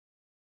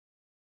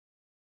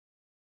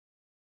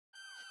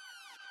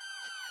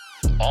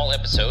All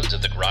episodes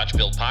of the Garage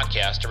Build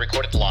podcast are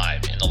recorded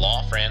live in the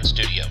Law Fran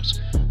Studios.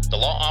 The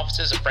law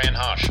offices of Fran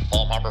Hosch,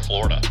 Palm Harbor,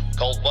 Florida.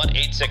 Call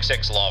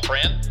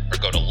 1-866-LAW-FRAN or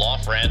go to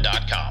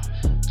lawfran.com.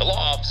 The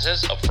law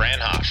offices of Fran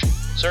Hosch,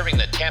 serving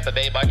the Tampa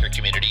Bay biker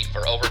community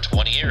for over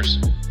 20 years.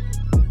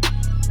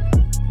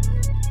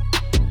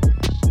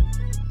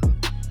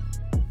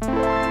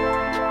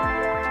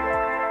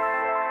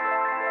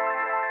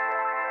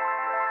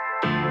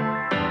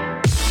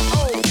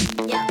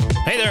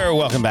 Hey there,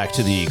 welcome back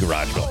to the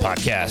Garage Build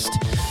Podcast.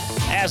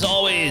 As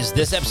always,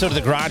 this episode of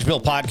the Garage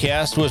Build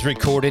Podcast was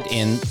recorded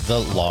in the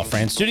Law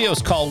Fran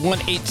Studios. Call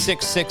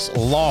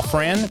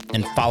 1-866-LAW-FRAN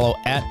and follow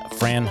at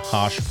Fran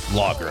Hosch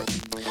Law Group.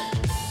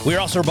 We are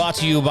also brought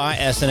to you by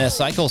S&S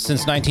Cycles.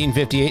 Since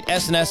 1958,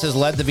 S&S has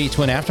led the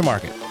V-Twin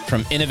aftermarket.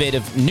 From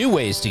innovative new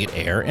ways to get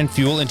air and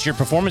fuel into your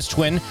performance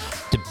twin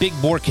to big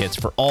bore kits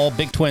for all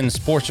big twins,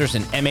 Sportsters,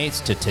 and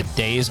M8s to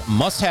today's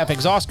must-have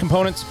exhaust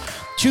components,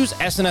 choose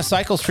S&S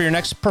Cycles for your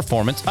next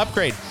performance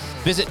upgrade.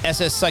 Visit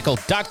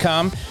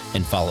sscycle.com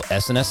and follow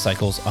S&S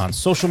Cycles on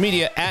social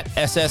media at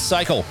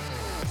 @SSCycle.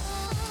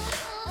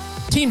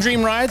 Team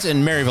Dream Rides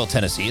in Maryville,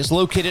 Tennessee is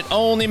located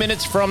only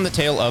minutes from the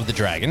tail of the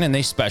dragon, and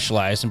they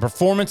specialize in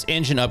performance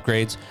engine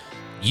upgrades,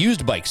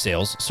 used bike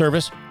sales,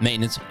 service,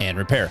 maintenance, and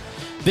repair.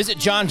 Visit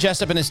John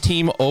Jessup and his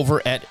team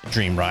over at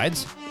Dream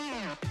Rides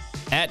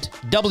at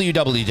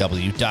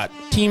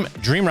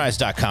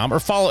www.teamdreamrides.com or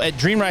follow at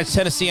Dream Rides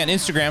Tennessee on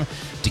Instagram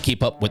to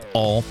keep up with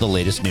all the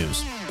latest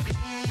news.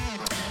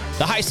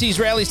 The High Seas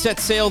Rally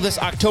sets sail this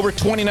October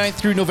 29th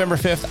through November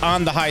 5th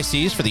on the High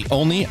Seas for the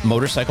only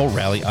motorcycle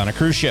rally on a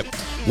cruise ship.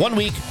 1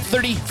 week,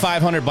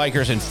 3,500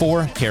 bikers in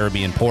 4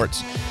 Caribbean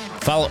ports.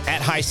 Follow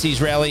at High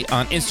Seas Rally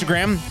on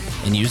Instagram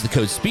and use the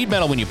code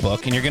SPEEDMETAL when you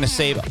book, and you're going to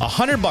save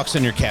 $100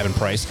 on your cabin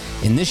price.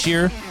 And this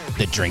year,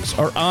 the drinks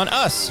are on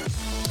us.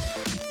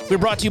 We're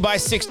brought to you by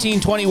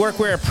 1620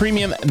 Workwear,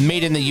 premium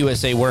made in the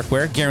USA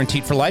workwear,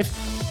 guaranteed for life.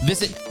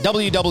 Visit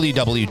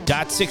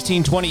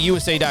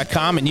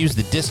www.1620usa.com and use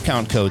the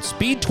discount code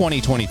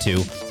SPEED2022.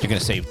 You're going to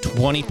save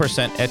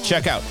 20% at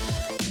checkout.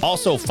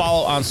 Also,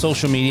 follow on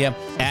social media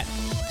at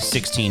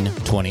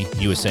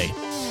 1620USA.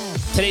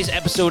 Today's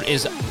episode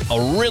is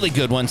a really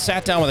good one.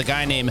 Sat down with a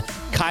guy named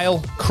Kyle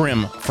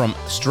Krim from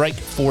Strike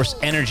Force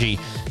Energy.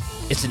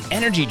 It's an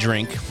energy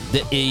drink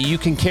that you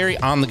can carry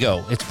on the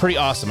go. It's pretty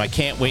awesome. I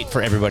can't wait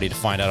for everybody to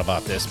find out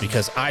about this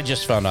because I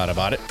just found out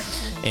about it.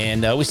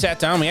 And we sat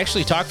down. We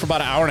actually talked for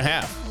about an hour and a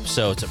half.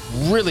 So it's a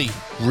really,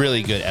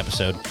 really good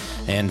episode.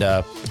 And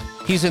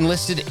he's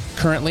enlisted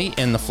currently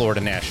in the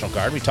Florida National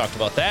Guard. We talked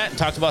about that and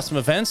talked about some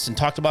events and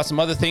talked about some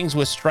other things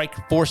with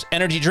Strike Force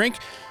Energy Drink.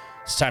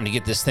 It's time to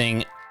get this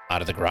thing out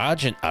of the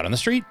garage and out on the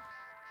street.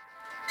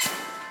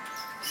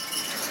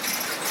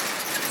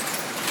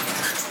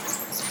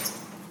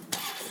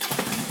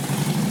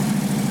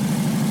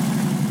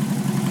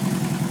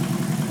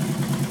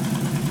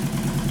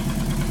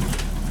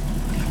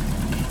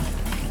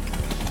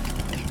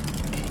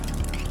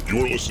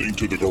 You're listening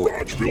to the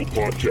Garage Build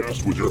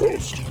Podcast with your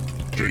host,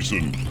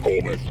 Jason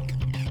Coleman.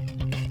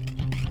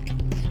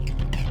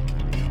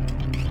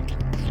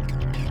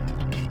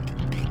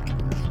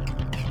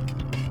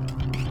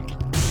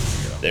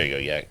 There you go.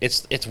 Yeah,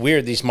 it's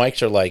weird. These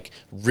mics are like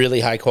really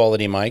high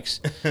quality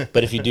mics,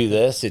 but if you do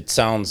this, you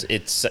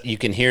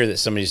can hear that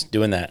somebody's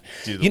doing that.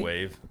 Do the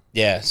wave.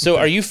 Yeah. So,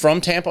 are you from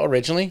Tampa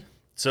originally?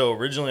 So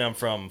originally, I'm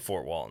from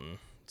Fort Walton.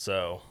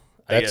 So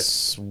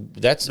that's in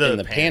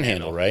the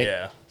Panhandle, right?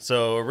 Yeah.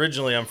 So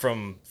originally, I'm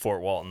from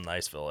Fort Walton,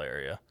 Niceville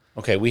area.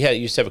 Okay,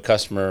 used to have a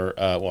customer.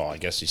 Well, I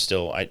guess I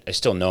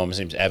still know him. His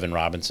name's Evan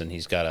Robinson.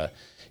 He's got an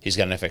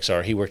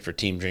FXR. He worked for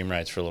Team Dream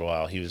Rides for a little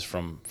while. He was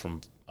from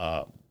Fort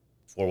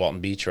Walton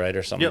Beach, right,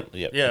 or something?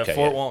 Yep. Yeah, okay,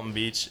 Fort Walton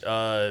Beach.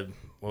 What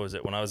was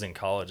it? When I was in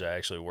college, I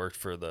actually worked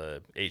for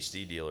the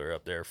HD dealer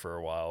up there for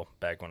a while,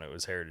 back when it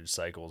was Heritage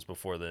Cycles,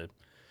 before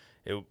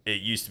it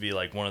used to be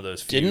like one of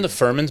those few. Didn't the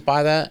Furmans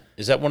buy that?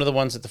 Is that one of the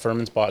ones that the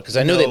Furmans bought? Because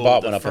I know they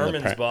bought one up in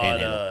the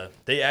Panhandle.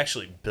 They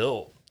actually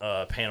built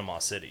Panama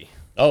City.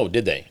 Oh,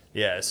 did they?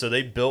 Yeah, so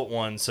they built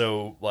one.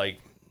 So, like,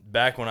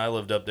 back when I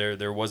lived up there,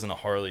 there wasn't a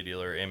Harley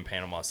dealer in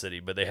Panama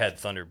City, but they had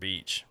Thunder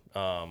Beach.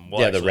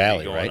 The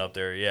rally, going right? Up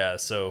there, yeah.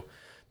 So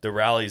the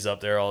rally's up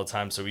there all the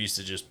time, so we used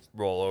to just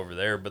roll over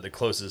there. But the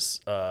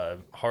closest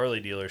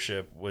Harley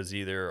dealership was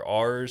either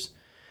ours,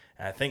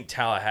 and I think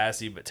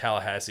Tallahassee, but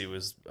Tallahassee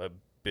was a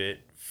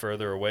bit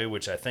further away,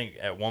 which I think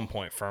at one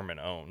point Furman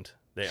owned.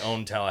 They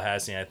owned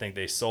Tallahassee, and I think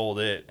they sold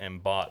it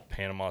and bought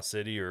Panama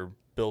City or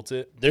built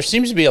it. There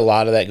seems to be a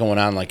lot of that going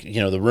on. Like,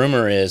 the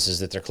rumor is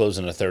that they're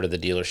closing a third of the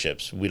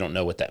dealerships. We don't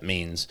know what that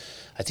means.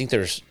 I think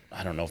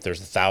I don't know if there's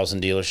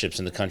 1,000 dealerships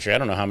in the country. I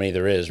don't know how many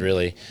there is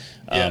really.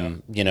 Yeah.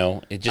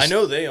 I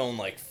know they own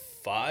like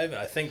 5.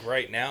 I think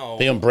right now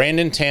they own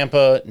Brandon,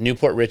 Tampa,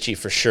 Newport Richie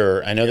for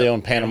sure. I know they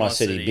own Panama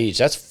City Beach.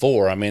 That's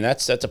 4. I mean,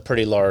 that's a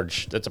pretty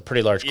large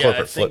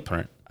corporate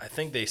footprint. I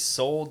think they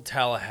sold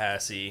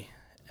Tallahassee,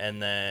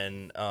 and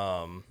then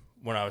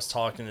when I was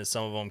talking to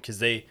some of them,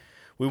 because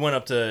we went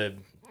up to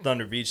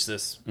Thunder Beach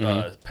this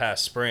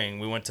past spring.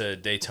 We went to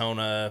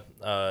Daytona.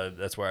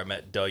 That's where I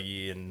met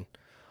Dougie and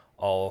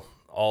all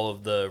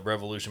of the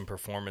Revolution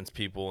Performance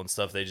people and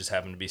stuff. They just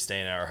happened to be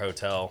staying at our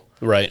hotel.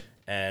 Right.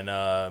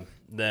 And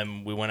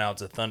then we went out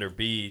to Thunder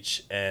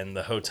Beach, and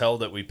the hotel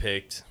that we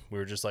picked, we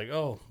were just like,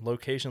 oh,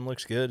 location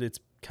looks good. It's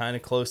kind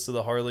of close to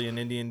the Harley and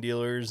Indian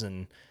dealers,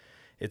 and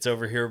it's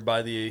over here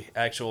by the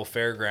actual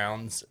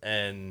fairgrounds.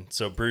 And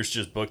so Bruce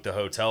just booked the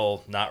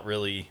hotel, not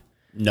really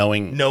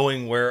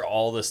knowing where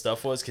all the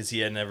stuff was, because he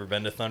had never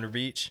been to Thunder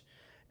Beach.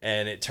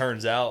 And it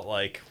turns out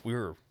like we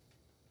were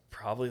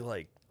probably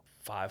like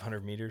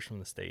 500 meters from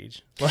the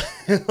stage.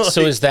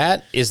 So is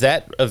that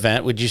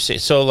event, would you say,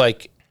 so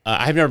like,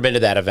 I've never been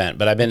to that event,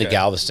 but I've been to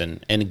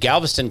Galveston, and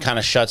Galveston kind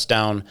of shuts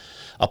down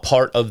a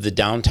part of the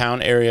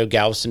downtown area of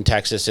Galveston,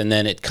 Texas. And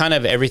then it kind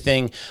of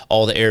everything,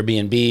 all the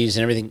Airbnbs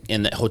and everything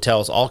in the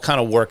hotels all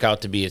kind of work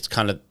out to be, it's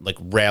kind of like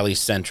rally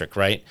centric.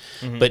 Right.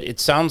 Mm-hmm. But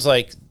it sounds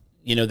like,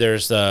 you know,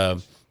 there's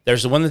the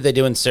one that they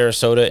do in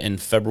Sarasota in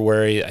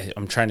February.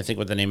 I'm trying to think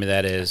what the name of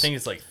that is. I think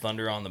it's like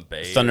Thunder on the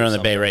Bay. Thunder on the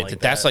Bay, right?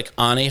 That's like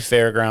on a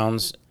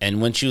fairgrounds,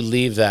 and once you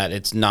leave that,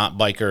 it's not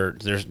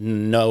biker. There's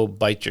no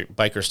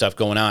biker stuff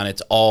going on.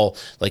 It's all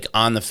like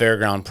on the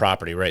fairground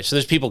property, right? So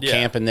there's people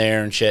camping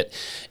there and shit.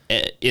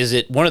 Is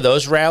it one of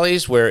those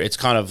rallies where it's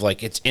kind of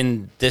like it's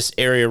in this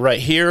area right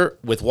here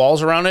with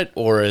walls around it,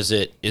 or is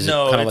it kind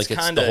of like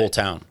it's the whole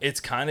town? It's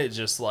kind of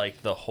just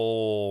like the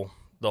whole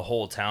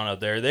town out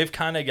there. They've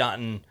kind of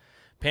gotten.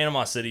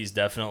 Panama City's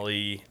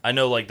definitely, I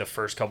know like the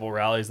first couple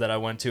rallies that I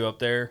went to up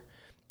there,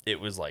 it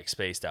was like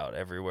spaced out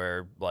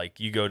everywhere. Like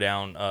you go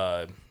down,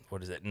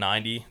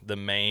 90, the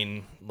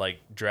main like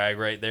drag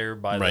right there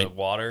by the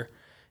water.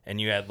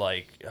 And you had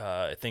like,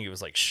 I think it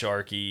was like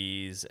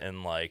Sharkies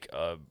and like,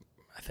 I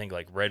think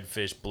like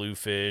redfish,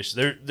 bluefish.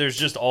 There's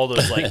just all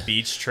those like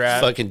beach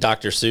traps. Fucking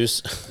Dr.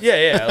 Seuss.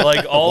 Yeah.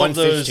 Like all of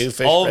those,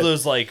 fish, all of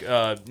those like,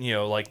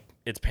 like,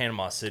 it's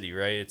Panama City,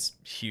 right? It's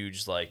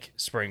huge, like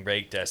spring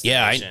break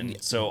destination. Yeah,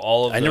 so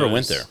I never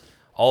went there.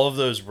 All of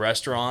those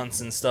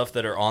restaurants and stuff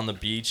that are on the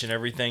beach and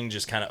everything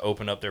just kind of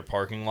open up their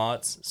parking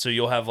lots. So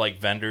you'll have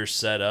like vendors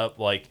set up.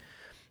 Like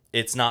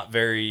it's not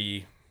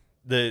very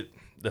the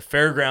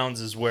fairgrounds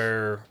is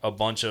where a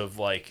bunch of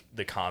like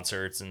the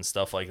concerts and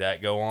stuff like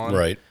that go on,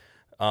 right?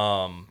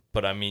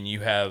 But I mean, you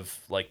have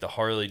like the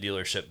Harley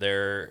dealership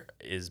there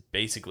is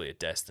basically a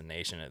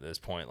destination at this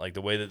point. Like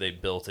the way that they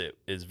built it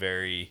is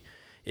very.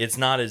 It's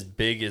not as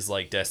big as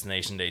like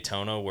Destination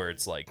Daytona where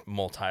it's like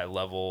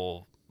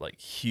multi-level,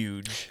 like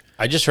huge.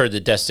 I just heard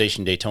that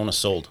Destination Daytona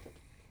sold.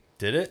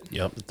 Did it?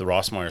 Yep, the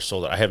Rossmeyer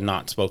sold it. I have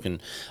not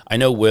spoken. I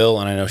know Will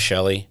and I know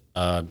Shelly,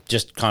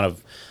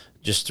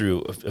 just through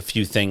a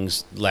few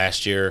things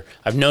last year.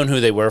 I've known who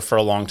they were for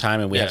a long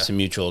time, and we have some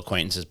mutual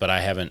acquaintances, but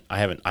I haven't.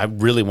 I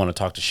really want to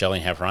talk to Shelly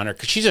and have her on her,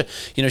 because she's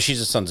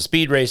a Sons of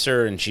Speed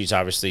racer, and she's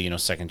obviously,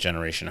 second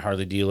generation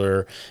Harley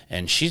dealer,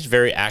 and she's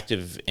very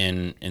active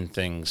in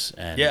things.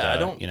 And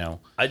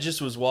I just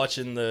was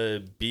watching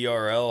the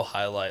BRL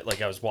highlight,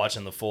 like I was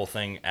watching the full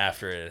thing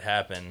after it had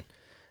happened,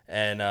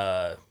 and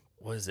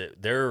what is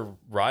it? Their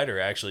rider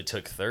actually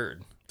took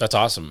third. That's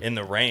awesome. In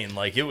the rain,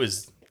 like it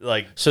was.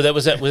 Like, so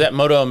was that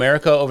Moto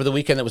America over the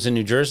weekend that was in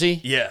New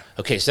Jersey? Yeah.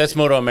 Okay, so that's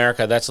Moto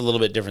America. That's a little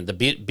bit different.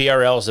 The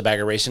BRL is the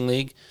Bagger Racing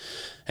League.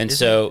 And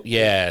so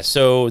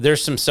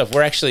there's some stuff.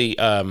 We're actually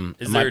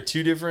is there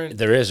two different?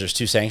 There's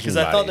two sanctioned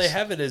bodies. Because I thought they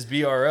have it as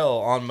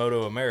BRL on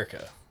Moto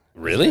America.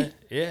 Really?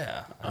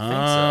 Yeah,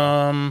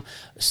 I think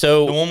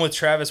so the one with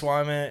Travis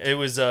Wyman, it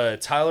was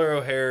Tyler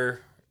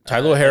O'Hare.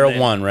 Tyler O'Hara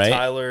won, right?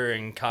 Tyler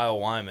and Kyle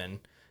Wyman.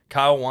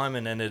 Kyle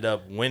Wyman ended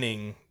up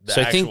winning the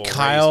actual race. So I think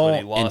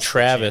Kyle and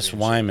Travis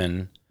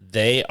Wyman,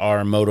 they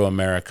are Moto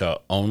America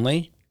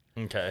only.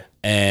 Okay.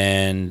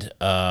 And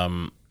I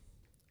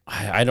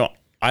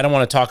don't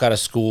want to talk out of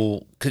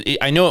school, cause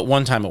I know at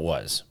one time it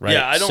was, right?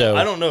 Yeah, I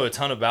don't know a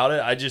ton about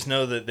it. I just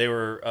know that they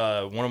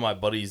were one of my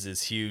buddies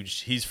is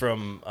huge. He's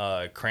from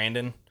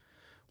Crandon,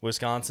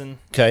 Wisconsin.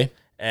 Okay.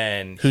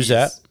 And who's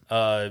that?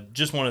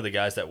 Just one of the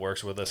guys that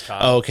works with us, Kyle.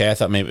 Oh, okay. I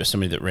thought maybe it was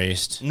somebody that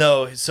raced.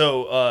 No,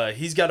 so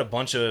he's got a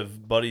bunch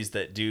of buddies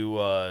that do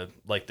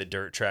like the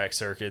dirt track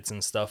circuits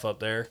and stuff up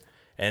there.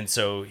 And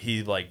so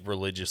he like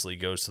religiously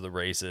goes to the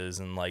races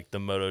and like the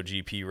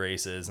MotoGP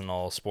races and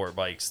all sport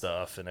bike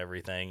stuff and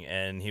everything.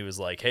 And he was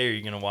like, "Hey, are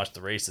you going to watch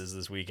the races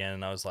this weekend?"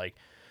 And I was like,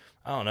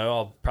 "I don't know.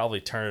 I'll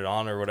probably turn it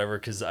on or whatever."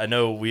 Because I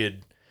know we had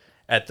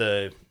at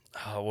the,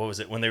 what was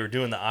it? When they were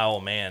doing the Isle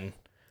of Man.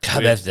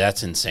 God,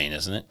 that's insane,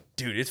 isn't it?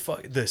 Dude, it's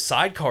the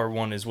sidecar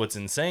one is what's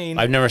insane.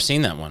 I've never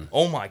seen that one.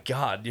 Oh my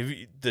God.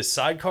 The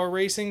sidecar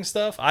racing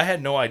stuff, I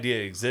had no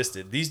idea it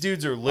existed. These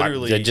dudes are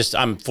literally...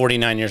 I'm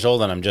 49 years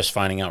old and I'm just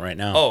finding out right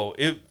now.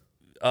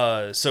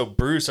 Oh, so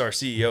Bruce, our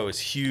CEO, is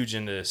huge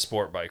into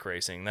sport bike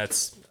racing.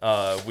 That's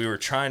we were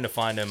trying to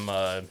find him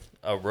a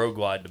Road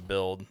Glide to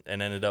build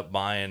and ended up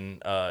buying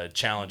a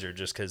Challenger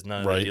just because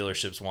none of the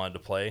dealerships wanted to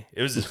play.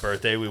 It was his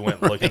birthday. We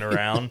went looking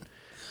around.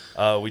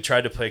 We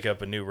tried to pick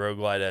up a new Road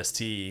Glide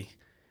ST,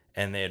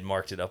 and they had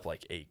marked it up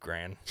like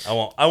 $8,000.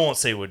 I won't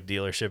say what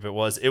dealership it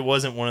was. It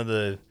wasn't one of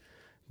the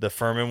the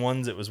Furman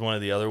ones. It was one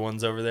of the other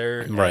ones over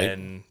there. Right.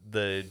 And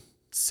the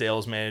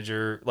sales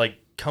manager, like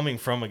coming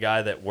from a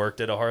guy that worked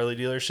at a Harley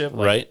dealership,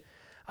 like, Right.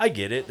 I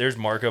get it. There's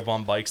markup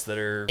on bikes that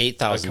are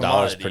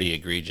 $8,000 pretty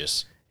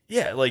egregious.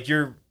 Yeah, like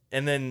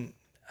and then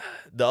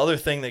the other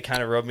thing that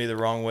kind of rubbed me the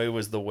wrong way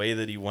was the way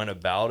that he went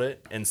about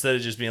it. Instead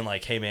of just being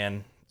like, "Hey,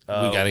 man,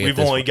 we've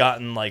only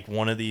gotten like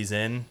one of these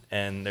in,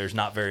 and there's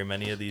not very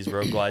many of these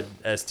Road Glide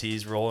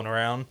STs rolling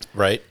around."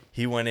 Right.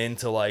 He went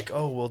into like,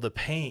 "Oh, well, the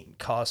paint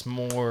costs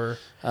more,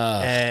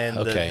 and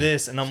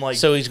this," and I'm like,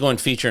 so he's going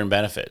feature and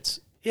benefits.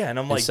 yeah, and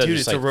I'm like, Instead of dude,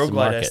 just, it's a like, Road the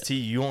Glide market. ST.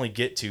 You only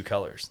get 2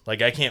 colors.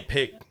 Like, I can't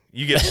pick.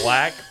 You get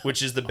black,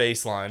 which is the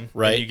baseline,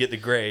 Right. And you get the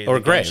gray, Or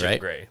the gray, gunship right?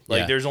 Gray. Like,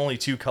 Yeah. there's only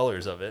 2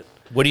 colors of it.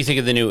 What do you think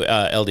of the new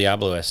El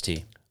Diablo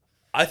ST?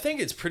 I think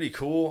it's pretty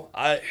cool.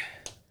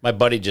 My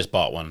buddy just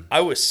bought one.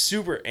 I was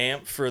super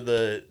amped for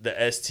the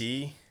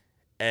ST,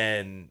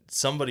 and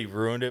somebody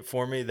ruined it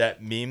for me.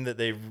 That meme that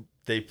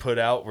they put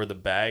out where the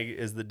bag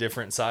is the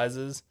different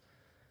sizes.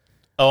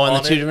 Oh, and the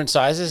on 2 it. different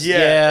sizes?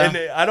 Yeah,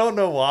 and I don't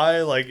know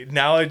why. Like,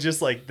 now I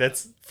just like,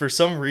 that's for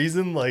some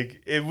reason,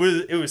 like it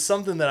was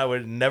something that I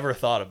would have never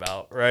thought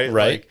about, right?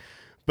 Right. Like,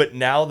 but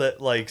now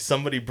that like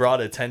somebody brought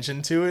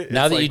attention to it,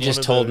 Now it's that you like just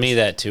one of told those- me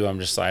that too,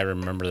 I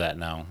remember that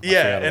now. I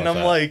Yeah, forgot and about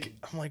I'm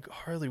that. like,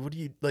 Harley, what do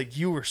you like?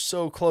 You were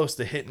so close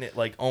to hitting it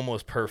like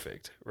almost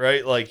perfect,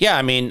 right? Like, Yeah,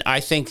 I mean, I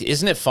think,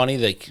 isn't it funny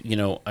that,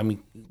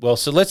 well,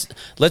 so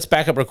let's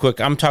back up real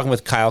quick. I'm talking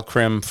with Kyle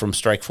Krim from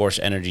Strike Force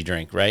Energy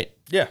Drink, right?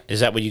 yeah. Is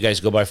that what you guys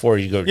go by for? Or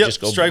you go Yep,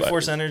 just go Strike by-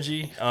 Force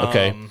Energy.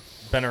 Okay.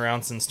 Been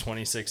around since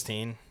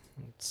 2016.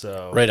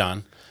 So Right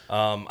on.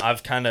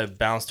 I've kind of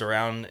bounced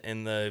around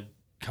in the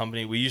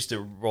company. We used to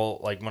roll,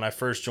 like when I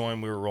first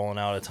joined, we were rolling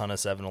out a ton of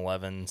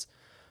 7-Elevens.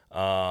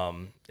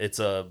 It's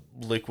a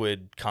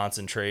liquid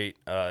concentrate.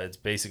 It's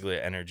basically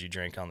an energy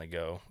drink on the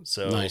go.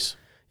 So Nice.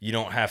 you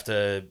don't have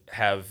to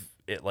have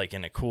it like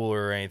in a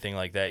cooler or anything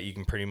like that. You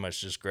can pretty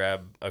much just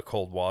grab a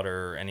cold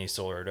water or any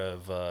sort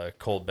of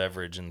cold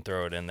beverage and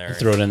throw it in there.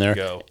 Throw it in there.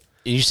 Go.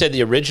 You said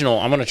the original.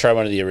 I'm going to try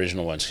one of the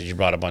original ones because you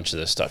brought a bunch of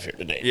this stuff here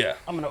today. Yeah.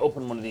 I'm going to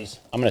open one of these.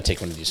 I'm going to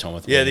take one of these home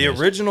with me. Yeah, the anyways.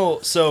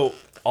 original. So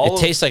all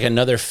It tastes like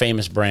another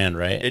famous brand,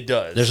 right? It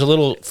does. There's a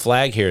little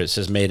flag here that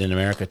says "Made in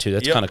America" too.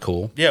 That's Yep. kind of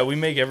cool. Yeah, we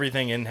make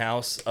everything in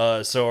house.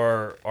 So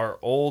our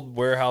old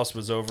warehouse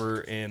was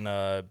over in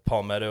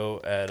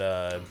Palmetto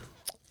at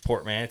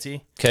Port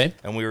Manatee, Okay.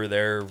 and we were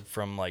there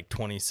from like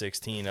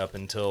 2016 up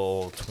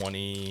until I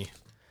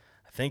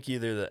think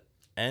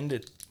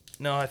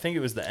I think it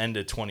was the end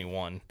of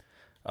 21.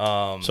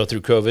 So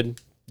through COVID,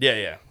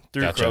 Yeah,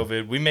 through Gotcha.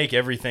 COVID, we make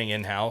everything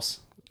in house.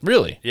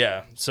 really.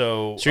 Yeah,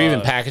 so So you're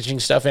even packaging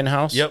stuff in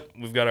house. Yep,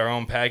 we've got our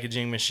own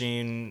packaging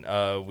machine.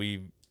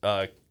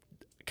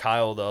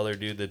 Kyle, the other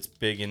dude that's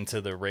big into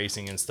the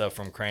racing and stuff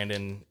from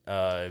Crandon,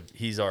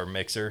 he's our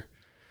mixer.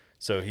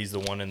 So he's the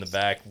one in the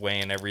back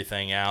weighing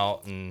everything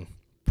out and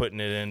putting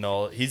it in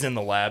all. He's in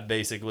the lab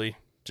basically.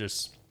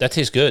 Just That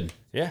tastes good.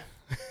 yeah,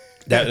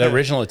 That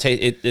original,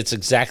 it's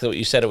exactly what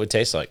you said it would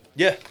taste like.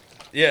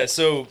 yeah.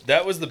 So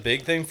that was the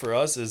big thing for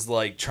us is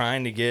like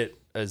trying to get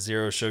a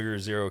 0 sugar,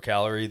 0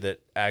 calorie that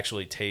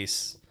actually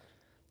tastes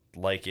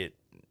like it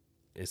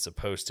is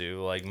supposed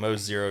to. Like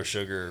most 0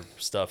 sugar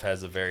stuff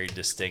has a very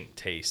distinct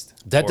taste.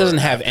 That or doesn't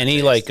have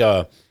any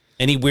aftertaste.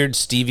 any weird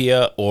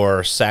stevia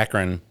or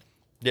saccharin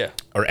Yeah,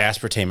 or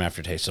aspartame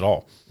aftertaste at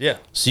all. yeah.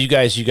 So you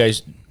guys,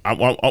 I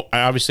won't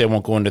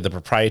go into the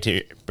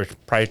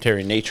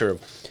proprietary nature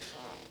of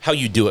how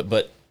you do it,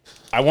 but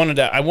I want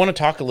to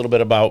talk a little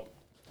bit about,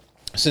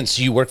 since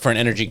you work for an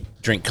energy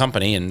drink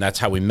company and that's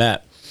how we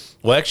met.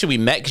 Well, actually,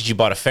 we met because you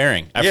bought a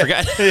fairing. I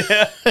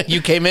forgot.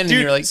 You came in and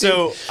you're like,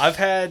 so I've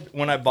had,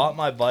 when I bought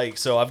my bike,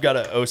 so I've got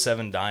a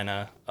 07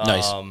 Dyna.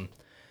 Nice.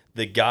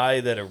 The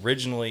guy that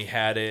originally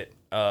had it,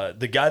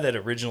 the guy that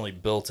originally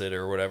built it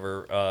or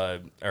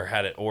whatever, or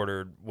had it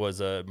ordered,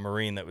 was a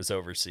Marine that was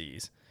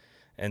overseas.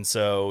 And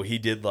so he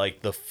did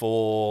like the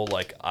full,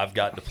 like, I've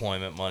got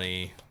deployment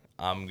money,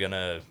 I'm going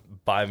to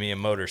buy me a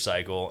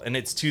motorcycle. And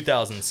it's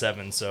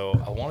 2007, so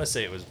I want to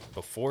say it was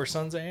before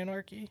Sons of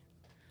Anarchy.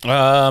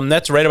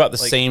 that's right about the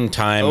same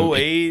time.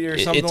 08 or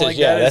something like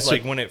yeah, that. that's It's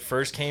like when it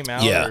first came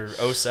out, Yeah.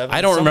 or 07. I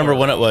don't remember somewhere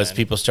when it around was. then.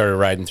 People started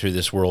riding through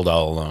this world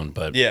all alone,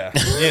 but Yeah,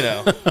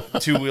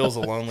 2 wheels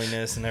of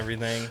loneliness and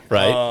everything.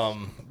 Right.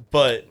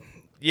 But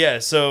yeah,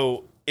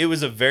 so it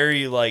was a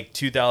very like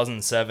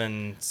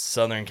 2007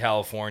 Southern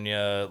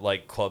California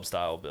like club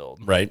style build.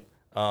 right.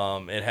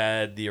 It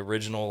had the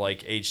original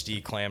like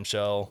HD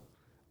clamshell,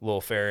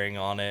 little fairing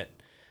on it,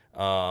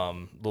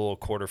 little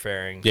quarter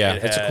fairing. Yeah,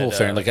 It it's a had, cool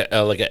fairing, like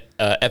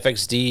a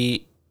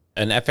FXD,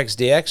 an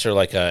FXDX, or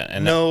like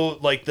No,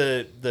 like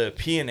the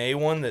P&A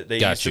one that they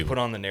Got used you. to put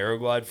on the narrow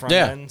glide front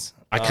Yeah. ends.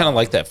 I kind of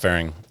like that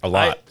fairing a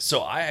lot.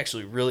 I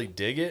actually really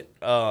dig it.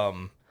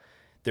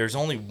 There's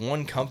only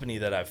one company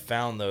that I've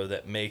found though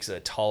that makes a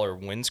taller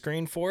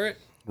windscreen for it,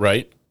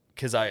 Right.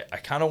 because I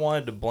kind of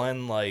wanted to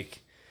blend,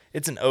 like,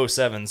 it's an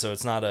 07, so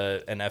it's not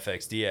an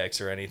FXDX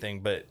or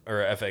anything,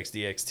 or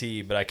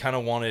FXDXT, but I kind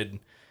of wanted,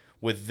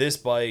 with this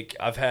bike,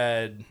 I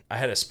had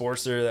a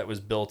Sportster that was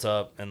built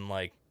up and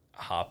like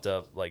hopped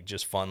up, like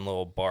just fun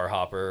little bar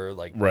hopper,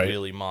 like Right.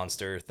 wheelie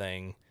monster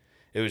thing.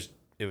 It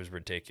was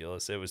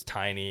ridiculous. It was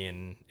tiny,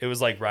 and it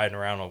was like riding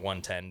around a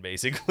 110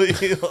 basically.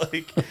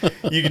 Like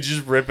you could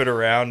just rip it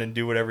around and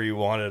do whatever you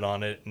wanted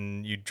on it,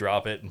 and you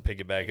drop it and pick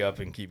it back up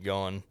and keep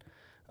going.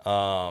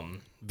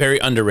 Very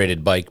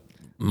underrated bike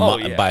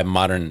yeah. by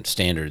modern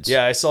standards.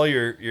 Yeah, I saw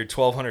your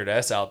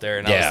 1200S out there,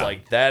 and I Yeah. was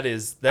like, that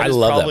is I love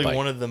that probably bike.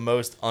 one of the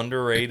most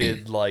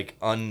underrated, like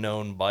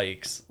unknown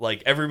bikes.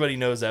 Like everybody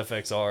knows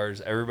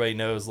FXRs, everybody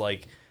knows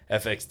like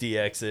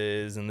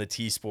FXDXs and the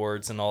T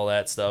Sports and all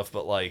that stuff,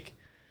 but like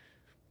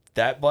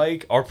that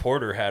bike, our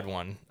porter had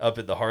one up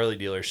at the Harley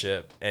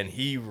dealership, and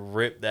he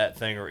ripped that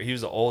thing. He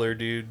was an older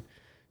dude.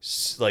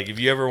 Like if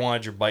you ever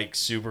wanted your bike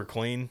super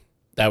clean,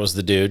 That was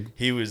the dude.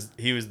 he was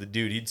the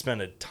dude. He'd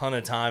spend a ton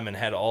of time and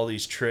had all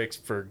these tricks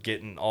for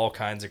getting all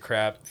kinds of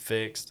crap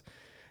fixed,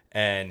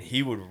 and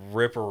he would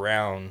rip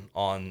around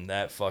on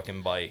that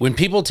fucking bike. When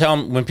people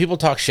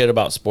talk shit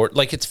about sport,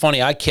 like it's funny,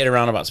 I kid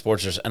around about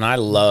Sportsters, and I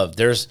love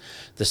the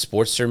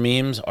Sportster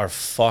memes are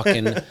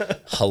fucking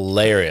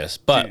hilarious.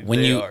 But Dude,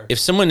 when they are. if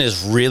someone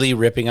is really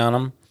ripping on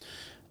them,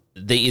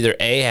 they either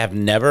have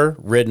never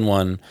ridden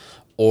one,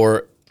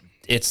 or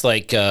it's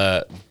like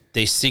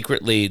they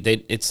secretly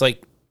it's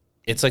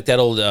like that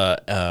old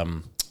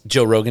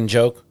Joe Rogan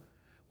joke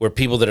where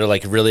people that are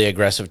like really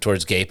aggressive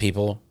towards gay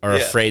people are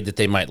Yeah. afraid that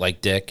they might like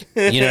dick.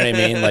 You know what I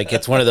mean? Like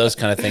it's one of those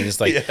kind of things.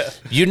 Like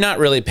you're not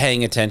really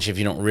paying attention if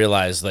you don't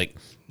realize like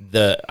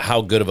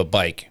how good of a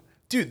bike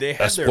Dude, they a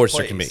have their Sportster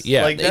place. can be.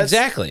 Yeah, Like, that's-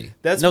 exactly.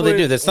 That's no, they what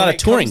do. it- That's when not a it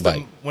touring comes to-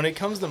 bike. When it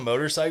comes to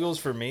motorcycles,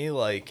 for me,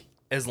 like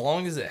as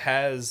long as it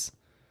has,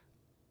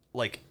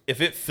 like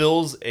if it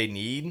fills a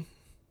need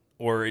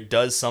or it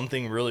does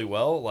something really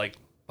well, like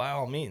by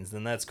all means,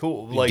 then that's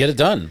cool. Like Get it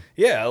done.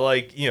 yeah,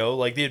 like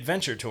like the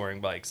adventure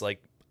touring bikes.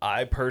 Like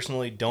I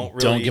personally don't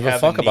really Don't give a have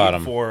fuck need about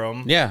 'em. for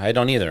them. Yeah, I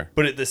don't either.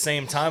 But at the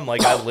same time,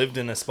 like I lived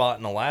in a spot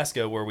in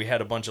Alaska where we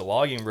had a bunch of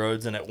logging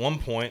roads, and at one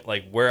point,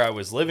 like where I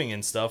was living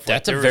and stuff, like,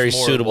 That's a there was very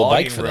more suitable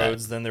bike logging for that.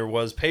 roads than there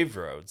was paved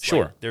roads.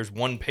 Sure. Like, there's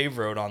one paved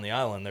road on the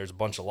island. There's a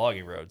bunch of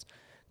logging roads.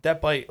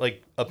 That bike,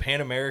 like a Pan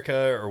America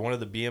or one of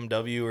the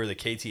BMW or the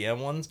KTM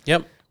ones,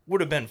 Yep.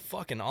 would have been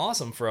fucking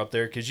awesome for up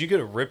there because you could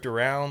have ripped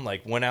around,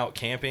 like went out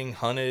camping,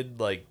 hunted.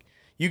 Like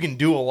you can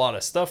do a lot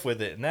of stuff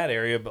with it in that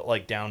area, but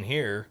like down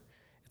here,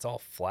 it's all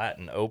flat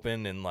and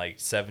open and like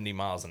 70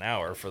 miles an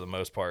hour for the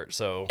most part.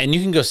 So And you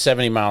can go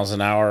 70 miles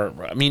an hour.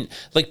 I mean,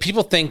 like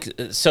people think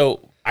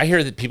so. I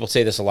hear that people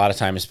say this a lot of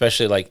time,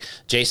 especially like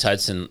Jace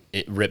Hudson.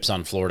 It rips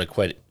on Florida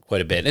quite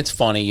a bit. It's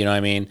funny, you know what I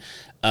mean?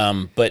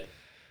 But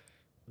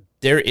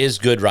there is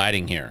good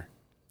riding here.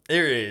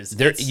 there is.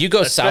 There, It's- you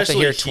go south of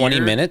here especially 20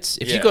 here- minutes.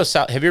 If you yeah. go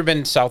south, have you ever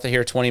been south of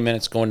here 20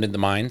 minutes going to the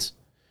mines,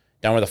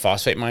 down where the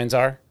phosphate mines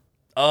are?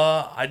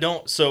 I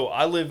don't. So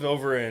I live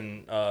over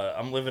in.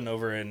 I'm living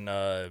over in.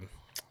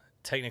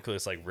 Technically,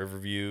 it's like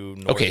Riverview.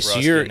 North Okay, so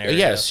Ruskin you're area.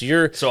 yes,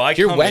 you're So I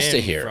you're come west in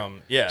of here.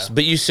 from yeah.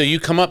 But you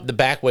come up the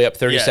back way up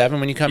 37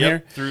 when you come Yep,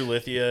 here. through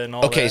Lithia and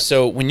all Okay, that.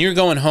 so when you're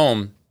going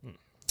home,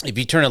 if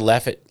you turn a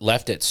left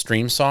at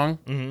Stream Song,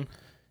 Mm-hmm.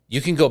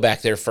 you can go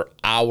back there for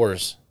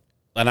hours,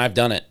 and I've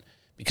done it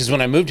because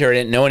when I moved here, I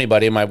didn't know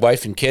anybody. My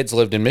wife and kids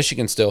lived in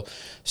Michigan still,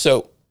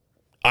 so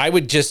I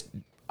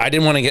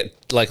didn't want to get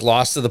like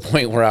lost to the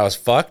point where I was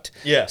fucked.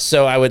 Yeah.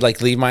 So I would like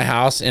leave my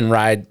house and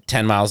ride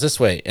 10 miles this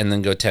way and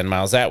then go 10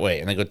 miles that way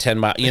and then go 10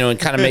 miles, and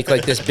kind of make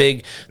like this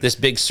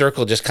big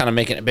circle, just kind of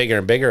making it bigger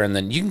and bigger. And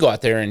then you can go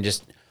out there and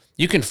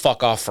you can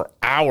fuck off for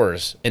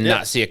hours and Yeah.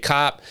 not see a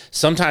cop,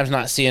 sometimes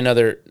not see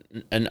another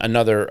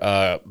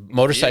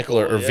motorcycle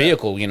or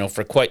Vehicle, yeah. vehicle,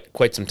 for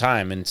quite some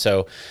time. And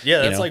so, Yeah,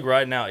 that's like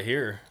riding out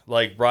here.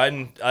 Like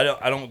riding, I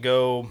don't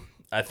go.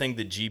 I think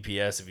the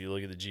GPS. If you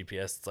look at the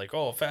GPS, it's like,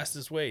 oh,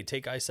 fastest way,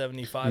 take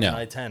I-75 No. and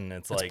I-10.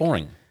 It's it's like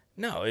boring.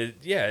 No,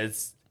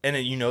 it's and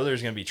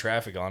there's gonna be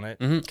traffic on it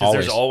Mm-hmm. because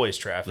there's always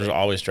traffic. There's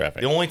always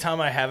traffic. The only time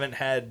I haven't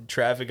had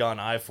traffic on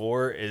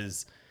I-4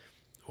 is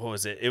what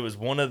was it? It was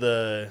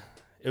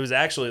it was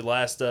actually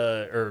last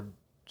or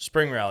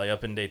spring rally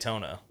up in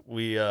Daytona.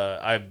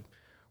 I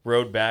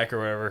rode back or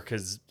whatever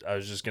because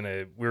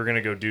we were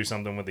gonna go do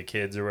something with the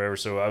kids or whatever.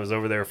 So I was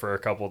over there for a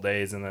couple of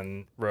days and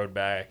then rode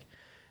back,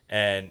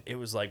 and it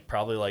was like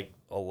probably like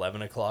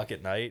 11 o'clock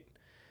at night,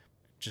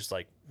 just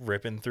like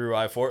ripping through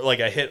I-4. Like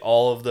I hit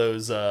all of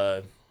those.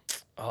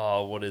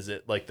 What is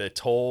it? Like the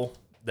toll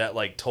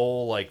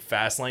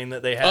fast lane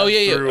that they have. Oh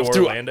yeah, through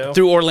Orlando.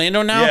 Through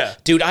Orlando now, Yeah.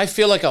 dude. I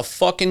feel like a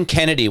fucking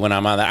Kennedy when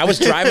I'm on that. I was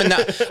driving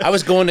that. I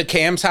was going to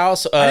Cam's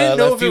house. I didn't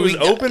know a if few it was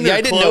weeks- open. Yeah, or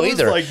I didn't closed. know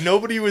either. Like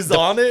nobody was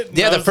on it. and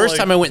Yeah, I the was first like-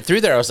 time I went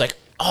through there, I was like,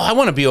 "Oh, I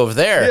want to be over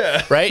there."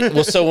 Yeah. Right.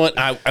 Well, so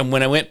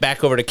when I went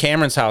back over to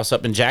Cameron's house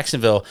up in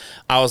Jacksonville,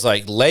 I was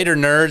like, "Later,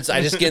 nerds!"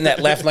 I just get in that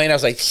left lane. I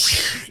was like,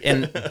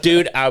 and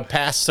dude, I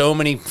passed so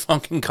many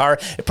fucking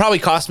cars. It probably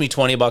cost me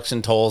 $20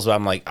 in tolls, but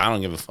I'm like, I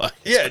don't give a fuck.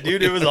 Yeah,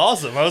 dude, it was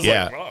awesome. I was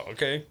Yeah. like, wow,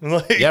 okay.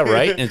 Like, Yeah,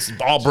 right. And it's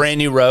all brand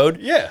new road.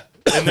 Yeah.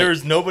 And there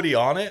was nobody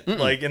on it.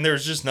 Like, and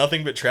there's just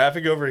nothing but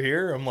traffic over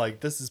here. I'm like,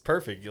 this is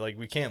perfect. Like,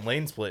 we can't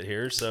lane split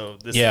here, so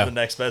this Yeah. is the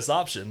next best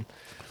option.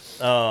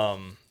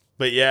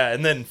 But yeah,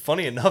 and then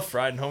funny enough,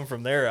 riding home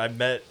from there, I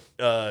met.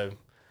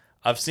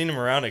 I've seen him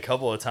around a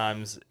couple of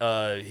times.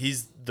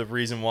 He's the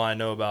reason why I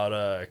know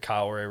about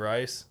Kyle Ray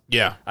Rice.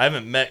 Yeah. I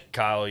haven't met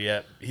Kyle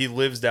yet. He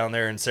lives down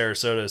there in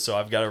Sarasota, so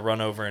I've got to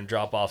run over and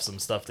drop off some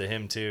stuff to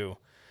him too.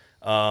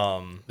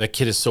 That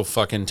kid is so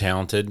fucking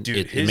talented.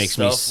 Dude, It makes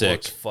me sick.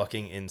 Looks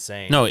fucking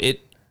insane. No,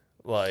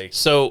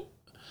 so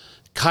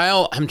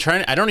Kyle,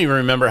 I don't even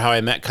remember how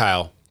I met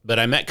Kyle, but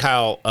I met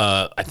Kyle,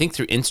 I think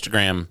through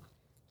Instagram,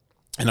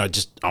 and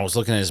I was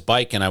looking at his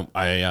bike, and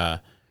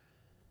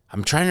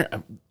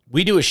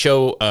we do a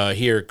show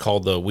here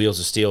called the Wheels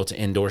of Steel. It's an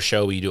indoor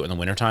show. We do it in the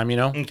wintertime,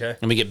 Okay.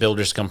 And we get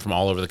builders to come from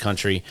all over the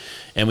country,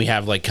 and we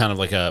have kind of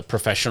like a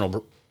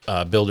professional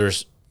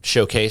builders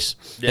showcase.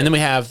 Yeah. And then we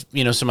have,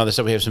 some other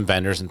stuff. We have some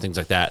vendors and things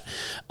like that.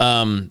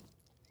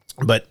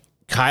 But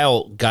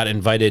Kyle got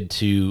invited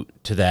to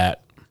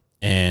that,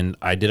 and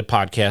I did a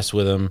podcast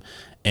with him,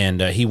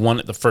 and he won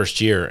it the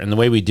first year. And the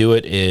way we do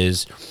it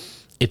is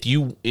if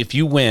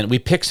you win, we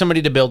pick somebody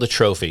to build a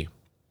trophy.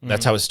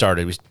 That's how it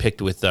started. We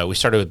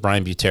started with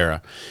Brian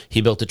Butera.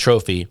 He built a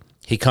trophy.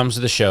 He comes to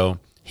the show.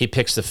 He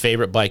picks the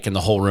favorite bike in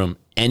the whole room.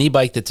 Any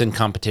bike that's in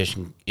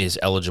competition is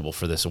eligible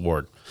for this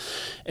award.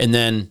 And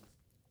then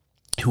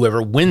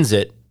whoever wins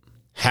it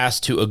has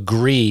to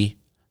agree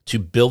to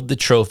build the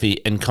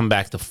trophy and come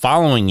back the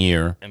following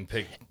year and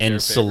pick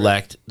and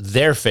select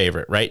their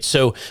favorite, right?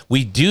 So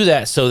we do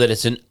that so that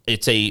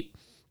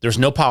there's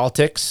no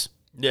politics.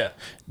 Yeah.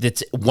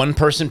 It's one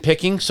person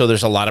picking, so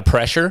there's a lot of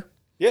pressure.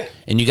 Yeah.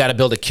 And you got to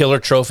build a killer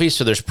trophy,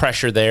 so there's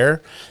pressure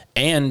there.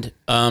 And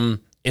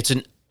it's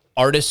an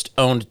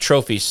artist-owned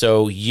trophy,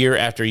 so year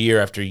after year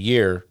after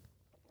year,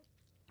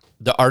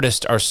 the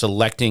artists are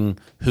selecting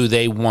who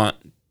they want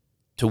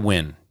to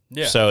win.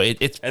 Yeah. So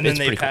it's and then it's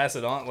they pass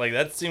it on. Like,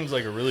 that seems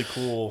like a really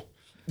cool.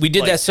 We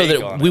did that so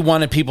that we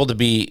wanted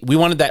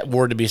that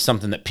award to be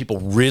something that people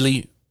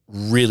really,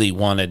 really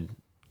wanted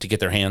to get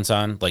their hands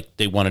on. Like,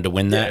 they wanted to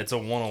win that. Yeah, it's a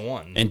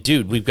one-on-one. And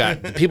dude, we've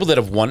got the people that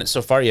have won it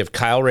so far. You have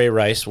Kyle Ray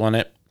Rice won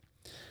it.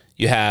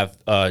 You have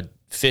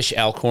Fish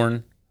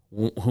Alcorn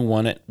who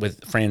won it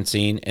with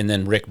Francine, and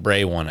then Rick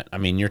Bray won it. I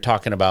mean, you're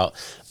talking about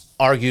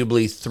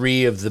arguably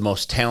three of the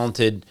most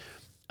talented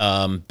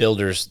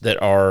builders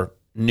that are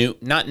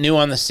not new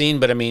on the scene,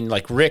 but I mean,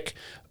 like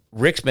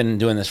Rick's been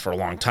doing this for a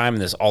long time,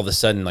 and this all of a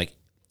sudden, like,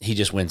 he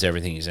just wins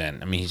everything he's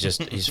in. I mean,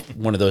 he's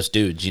one of those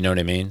dudes, you know what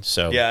I mean?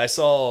 So yeah, I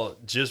saw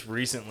just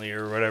recently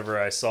or whatever.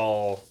 I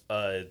saw.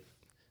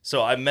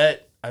 So I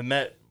met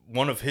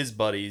one of his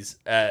buddies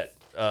at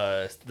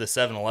the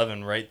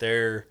 7-Eleven right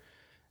there.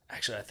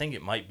 Actually, I think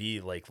it might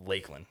be like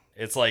Lakeland.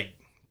 It's like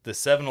the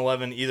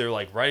 7-Eleven, either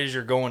like right as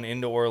you're going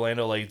into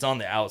Orlando, like it's on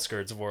the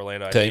outskirts of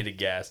Orlando. I needed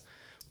gas.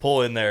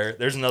 Pull in there.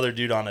 There's another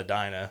dude on a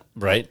Dyna.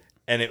 Right.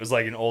 And it was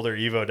like an older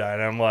Evo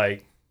Dyna. I'm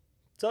like,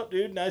 what's up,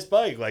 dude? Nice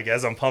bike. Like,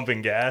 as I'm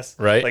pumping gas.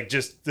 Right. Like,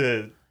 just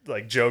to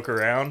like joke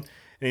around.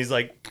 And he's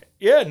like,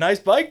 yeah, nice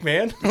bike,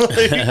 man.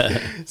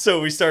 Like, so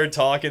we started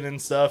talking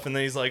and stuff. And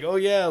then he's like, oh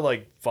yeah,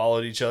 like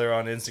followed each other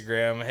on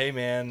Instagram. Hey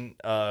man,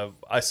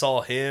 I saw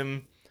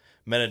him,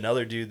 met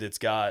another dude that's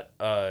got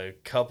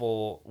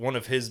one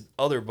of his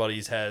other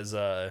buddies has,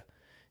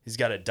 he's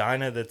got a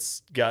Dyna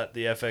that's got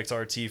the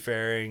FXRT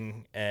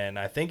fairing. And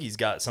I think he's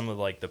got some of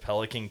like the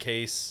Pelican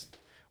case.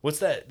 What's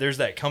that? There's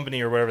that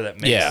company or whatever that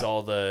makes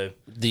all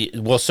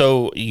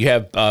so you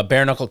have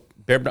Bare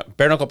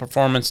Knuckle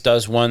Performance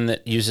does one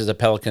that uses a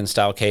Pelican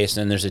style case,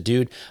 and then there's a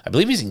dude, I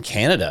believe he's in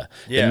Canada,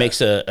 that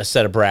makes a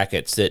set of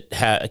brackets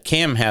that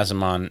Cam has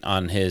them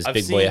on his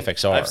Big Boy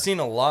FXR. I've seen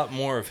a lot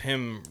more of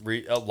him.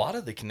 A lot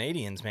of the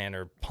Canadians, man,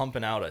 are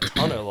pumping out a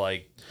ton of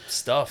like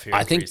stuff here.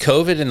 I think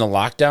COVID and the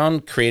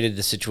lockdown created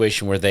the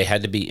situation where they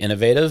had to be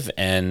innovative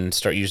and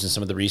start using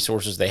some of the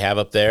resources they have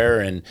up there,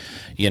 and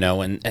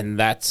and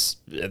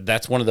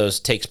that's one of those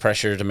takes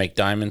pressure to make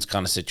diamonds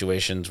kind of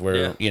situations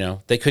where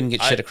they couldn't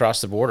get shit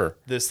across the border.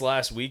 This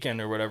last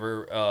weekend or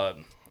whatever,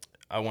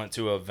 I went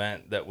to an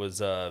event that was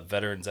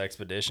Veterans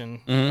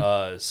Expedition.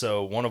 Mm-hmm.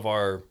 So one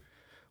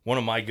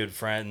of my good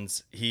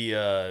friends, he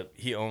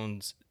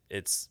owns,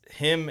 it's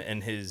him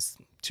and his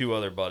two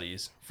other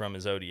buddies from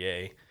his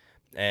ODA.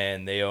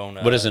 And they own.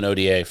 What is an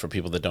ODA for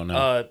people that don't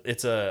know?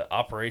 It's a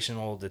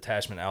Operational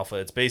Detachment Alpha.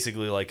 It's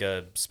basically like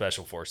a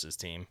special forces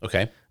team.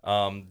 Okay.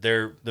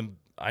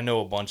 I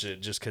know a bunch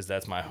of, just because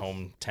that's my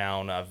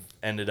hometown. I've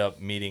ended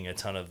up meeting a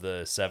ton of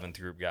the 7th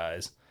Group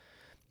guys,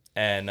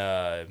 and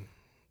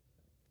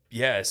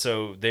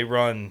so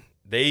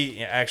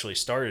they actually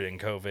started in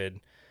COVID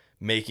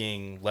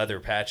making leather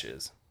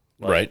patches,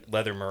 like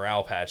leather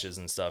morale patches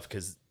and stuff,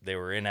 because they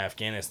were in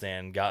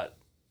Afghanistan, got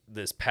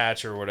this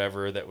patch or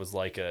whatever that was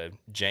like a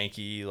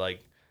janky,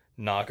 like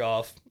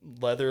knockoff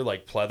leather,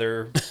 like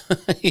pleather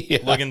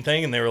looking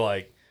thing, and they were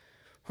like,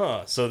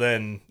 huh. So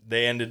then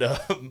they ended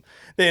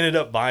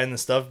up buying the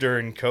stuff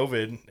during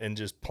COVID and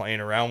just playing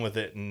around with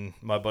it in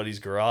my buddy's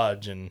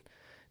garage, and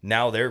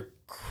now they're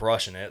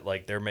crushing it.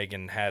 Like, they're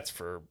making hats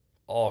for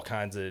all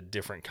kinds of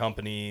different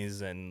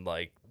companies, and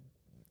like,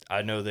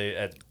 I know they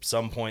at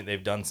some point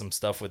they've done some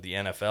stuff with the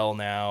NFL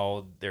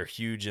now. They're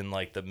huge in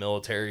like the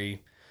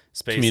military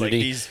space.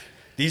 Community. Like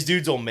these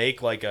dudes will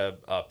make like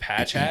a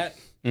patch hat.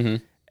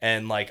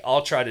 And like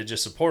I'll try to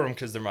just support them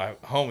because they're my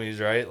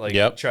homies, right?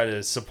 Like try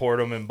to support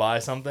them and buy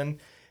something.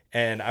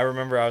 And I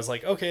remember I was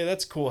like, okay,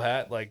 that's a cool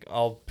hat. Like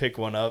I'll pick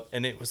one up,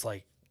 and it was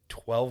like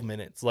 12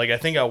 minutes. Like I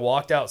think I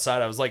walked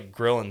outside. I was like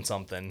grilling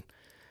something.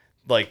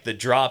 Like the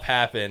drop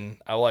happened.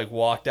 I like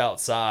walked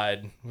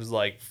outside. Was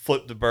like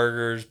flip the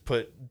burgers,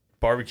 put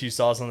barbecue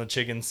sauce on the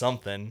chicken,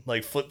 something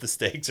like flip the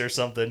steaks or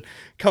something.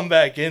 Come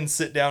back in,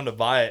 sit down to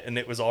buy it, and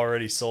it was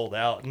already sold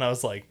out. And I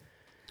was like.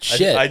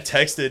 Shit. I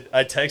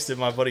texted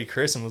my buddy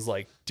Chris and was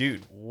like,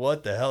 dude,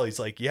 what the hell? He's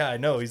like, yeah, I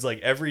know. He's like,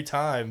 every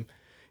time,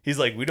 he's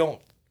like,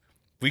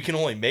 we can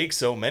only make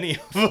so many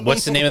of them.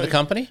 What's the name of the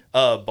company?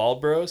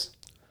 Bald Bros.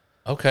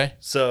 Okay.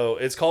 So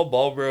it's called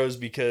Bald Bros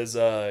because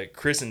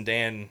Chris and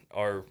Dan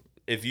are,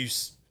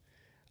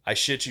 I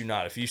shit you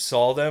not, if you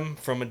saw them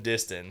from a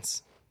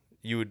distance,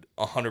 you would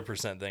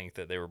 100% think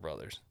that they were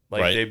brothers.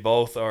 Like right. They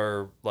both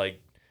are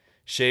like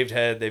shaved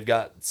head. They've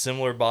got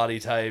similar body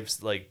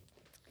types, like,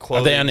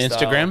 are they on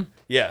Instagram?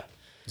 Yeah.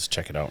 Let's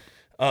check it out.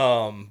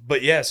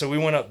 But yeah, so we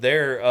went up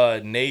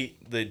there.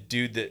 Nate, the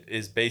dude that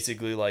is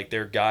basically like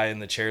their guy in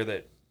the chair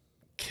that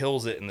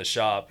kills it in the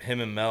shop,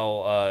 him and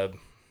Mel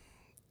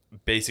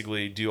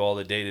basically do all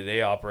the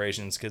day-to-day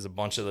operations because a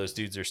bunch of those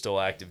dudes are still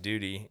active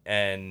duty.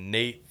 And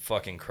Nate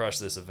fucking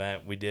crushed this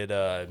event. We did,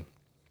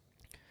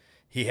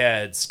 he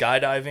had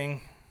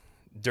skydiving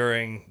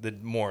during the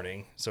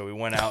morning. So we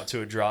went out to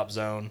a drop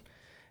zone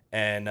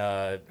and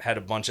had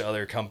a bunch of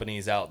other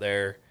companies out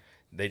there.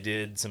 They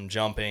did some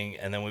jumping,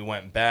 and then we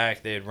went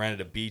back. They had rented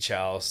a beach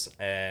house,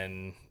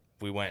 and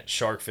we went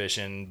shark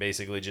fishing,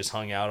 basically just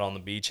hung out on the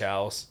beach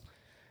house,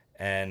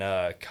 and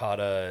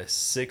caught a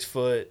 6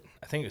 foot,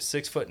 I think it was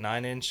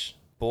 6'9"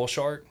 bull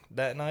shark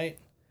that night.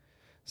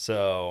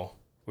 So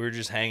we were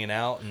just hanging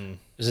out. And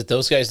is it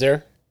those guys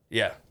there?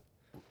 Yeah.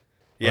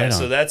 Yeah, right.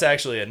 So that's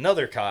actually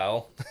another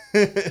Kyle.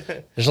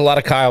 There's a lot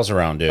of Kyles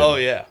around, dude. Oh,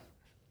 yeah.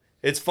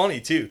 It's funny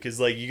too, because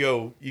like you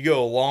go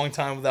a long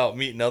time without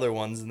meeting other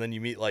ones, and then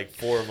you meet like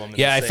 4 of them.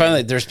 Yeah, I find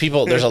like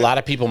there's a lot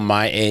of people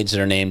my age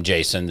that are named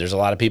Jason. There's a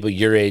lot of people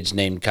your age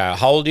named Kyle.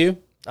 How old are you?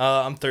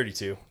 I'm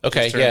 32.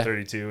 Okay, just turned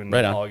 32 in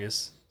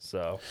August.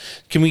 So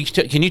can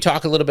you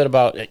talk a little bit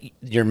about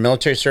your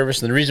military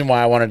service? And the reason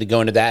why I wanted to go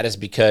into that is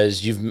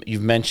because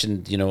you've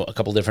mentioned a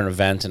couple different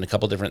events and a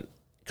couple different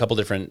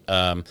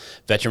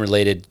veteran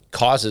related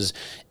causes,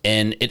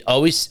 and it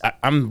always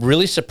I'm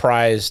really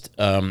surprised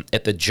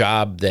at the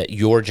job that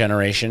your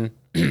generation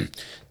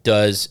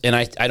does. And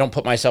I don't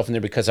put myself in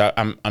there because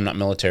I'm not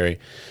military,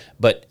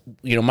 but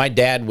my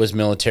dad was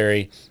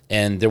military,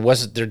 and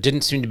there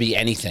didn't seem to be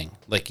anything.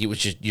 Like it was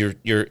just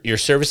your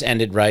service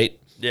ended, right?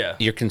 Yeah.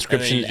 Your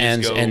conscription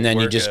ends, and then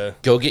you just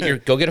go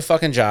get a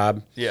fucking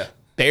job. Yeah.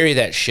 Bury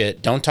that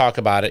shit. Don't talk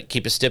about it.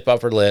 Keep a stiff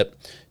upper lip.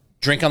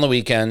 Drink on the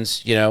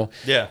weekends,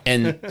 Yeah.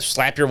 and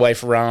slap your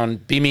wife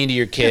around, be mean to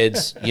your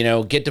kids,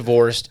 get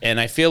divorced. And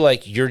I feel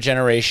like your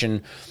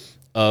generation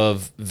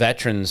of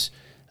veterans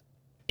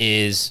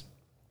is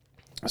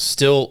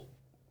still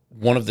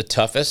one of the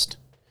toughest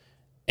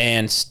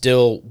and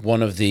still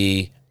one of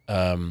the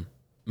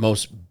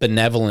most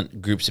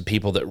benevolent groups of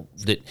people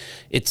that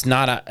it's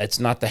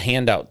not the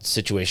handout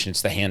situation,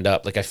 it's the hand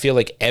up. Like I feel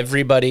like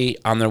everybody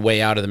on their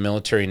way out of the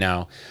military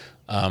now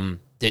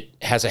that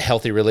has a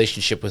healthy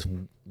relationship with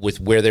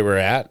where they were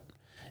at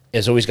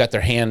has always got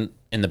their hand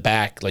in the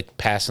back, like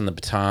passing the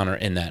baton or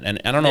in that.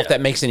 And I don't know if that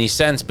makes any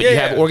sense, but you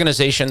have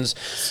organizations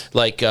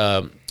like,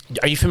 are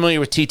you familiar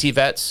with TT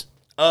Vets?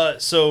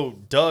 So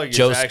Doug is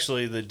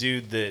actually the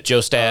dude that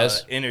Joe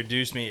Stas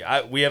introduced me.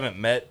 We haven't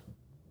met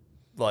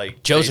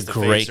like Joe's a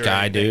great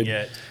guy, dude.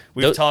 Yet.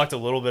 We've talked a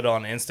little bit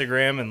on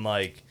Instagram, and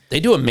like they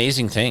do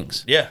amazing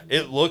things. Yeah,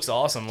 it looks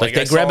awesome. Like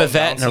they grab a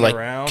vet and they're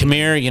like, "Come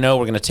here,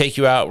 we're gonna take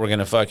you out. We're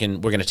gonna take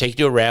you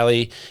to a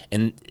rally,"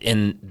 and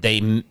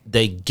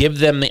they give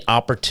them the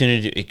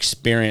opportunity to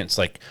experience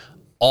like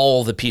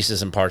all the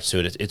pieces and parts to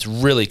it. It's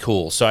really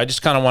cool. So I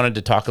just kind of wanted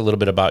to talk a little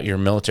bit about your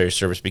military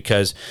service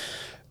because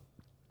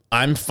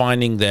I'm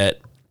finding that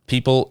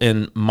people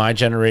in my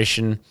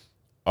generation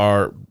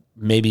are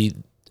maybe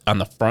on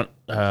the front.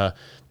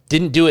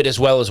 Didn't do it as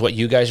well as what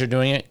you guys are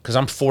doing it because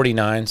I'm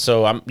 49,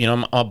 so I'm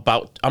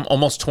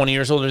almost 20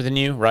 years older than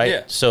you, right?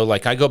 Yeah. So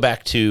like I go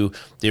back to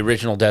the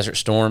original Desert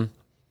Storm.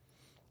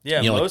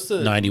 Yeah, most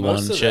of 91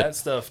 most of shit. that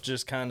stuff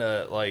just kind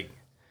of like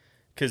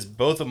because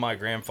both of my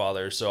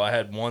grandfathers. So I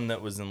had one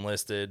that was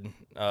enlisted.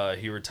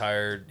 He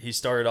retired. He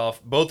started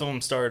off. Both of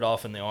them started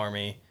off in the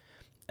Army,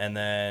 and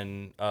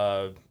then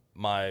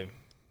my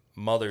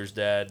mother's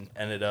dad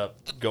ended up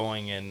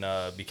going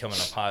and becoming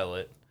a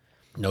pilot.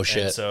 No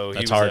shit. And so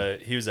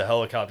he was a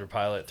helicopter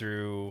pilot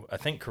through I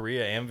think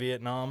Korea and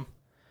Vietnam.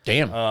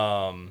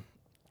 Damn.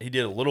 He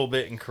did a little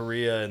bit in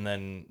Korea, and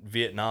then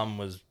Vietnam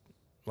was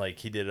like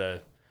he did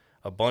a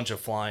bunch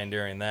of flying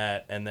during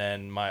that. And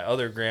then my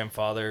other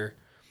grandfather,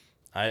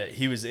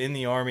 he was in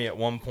the Army at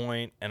one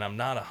point, and I'm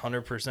not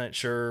 100%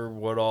 sure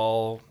what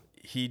all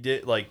he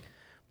did. Like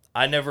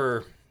I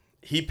never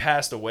he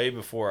passed away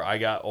before I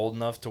got old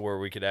enough to where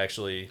we could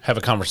actually have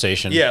a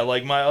conversation. Yeah,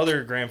 like my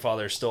other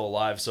grandfather is still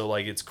alive, so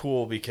like it's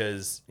cool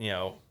because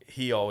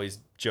he always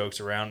jokes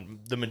around.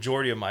 The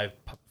majority of my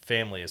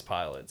family is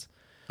pilots.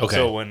 Okay.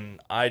 So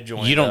when I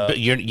joined, you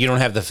don't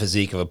have the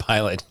physique of a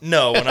pilot.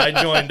 No, when I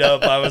joined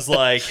up, I was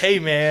like, "Hey,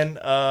 man,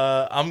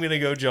 I'm gonna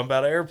go jump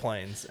out of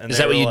airplanes." And is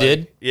that what you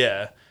did?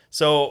 Yeah.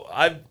 So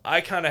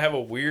I kind of have a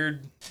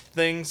weird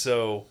thing.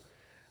 So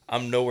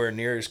I'm nowhere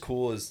near as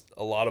cool as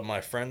a lot of my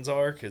friends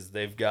are because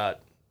they've got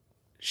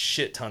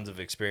shit tons of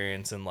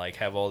experience and like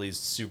have all these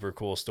super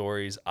cool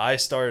stories. I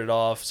started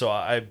off, so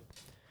I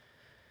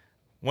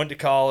went to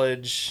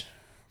college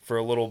for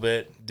a little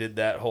bit, did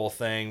that whole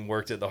thing,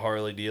 worked at the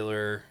Harley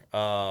dealer,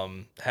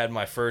 had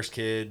my first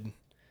kid,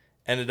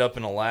 ended up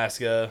in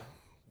Alaska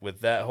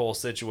with that whole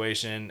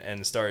situation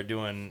and started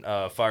doing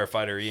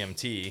firefighter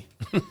EMT.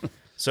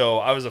 So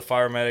I was a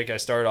fire medic. I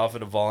started off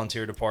at a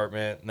volunteer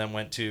department and then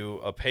went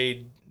to a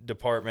paid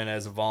department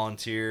as a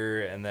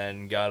volunteer and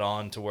then got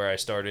on to where I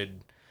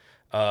started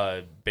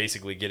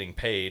basically getting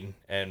paid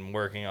and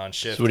working on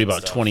shifts. So what are you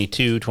about,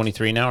 22,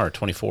 23 now or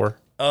 24?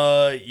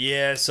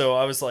 Yeah, so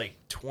I was like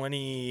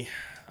 20,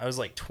 I was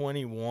like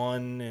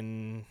 21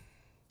 and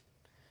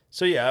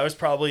so yeah, I was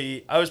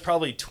probably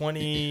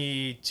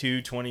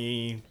 22,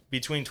 20,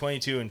 between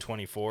 22 and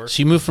 24.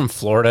 So you moved from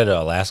Florida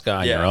to Alaska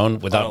on your own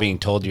without being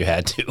told you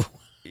had to.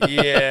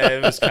 Yeah,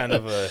 it was kind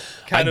of a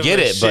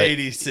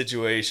shady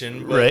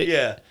situation, but right?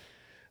 Yeah.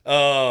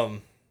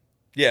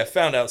 Yeah,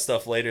 found out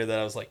stuff later that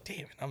I was like, damn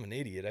it, I'm an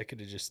idiot. I could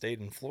have just stayed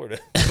in Florida.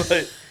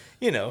 But,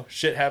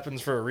 shit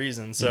happens for a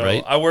reason. So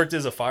right. I worked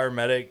as a fire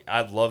medic.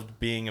 I loved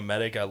being a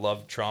medic. I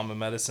loved trauma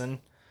medicine.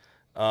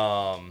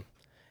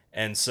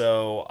 And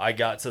so I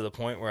got to the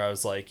point where I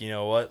was like, you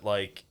know what?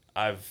 Like,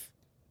 I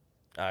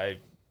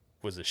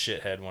was a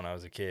shithead when I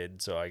was a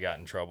kid, so I got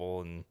in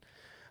trouble. And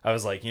I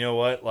was like, you know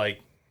what? Like,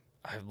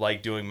 I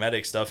like doing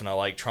medic stuff, and I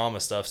like trauma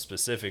stuff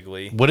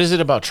specifically. What is it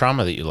about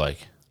trauma that you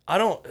like?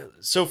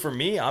 So for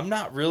me, I'm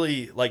not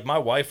really like, my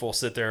wife will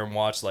sit there and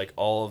watch like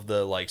all of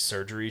the like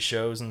surgery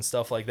shows and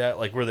stuff like that,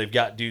 like where they've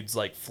got dudes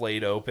like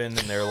flayed open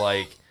and they're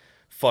like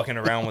fucking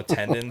around with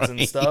tendons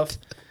and stuff.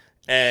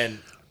 And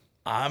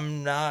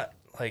I'm not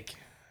like,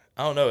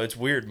 I don't know. It's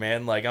weird,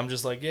 man. Like, I'm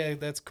just like, yeah,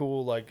 that's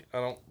cool. Like, I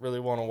don't really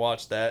want to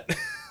watch that.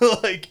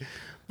 Like,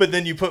 but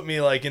then you put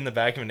me like in the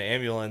back of an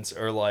ambulance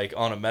or like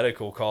on a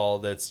medical call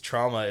that's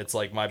trauma. It's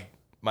like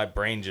my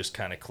brain just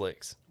kind of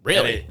clicks.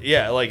 Really?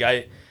 Yeah. Like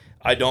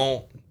I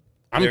don't.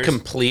 I'm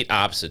complete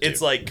opposite. It's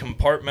like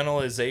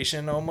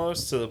compartmentalization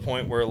almost, to the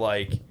point where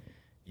like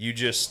you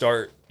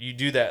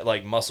do that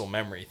like muscle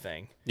memory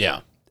thing.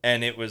 Yeah.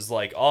 And it was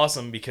like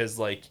awesome because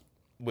like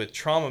with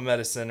trauma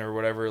medicine or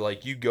whatever,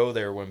 like you go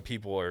there when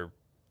people are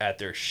at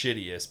their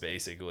shittiest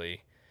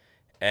basically,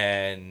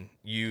 and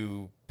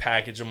you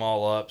package them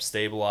all up,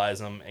 stabilize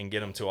them, and get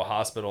them to a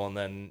hospital. And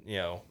then,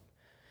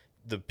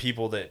 the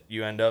people that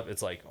you end up,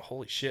 it's like,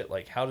 holy shit,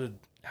 like how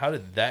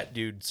did that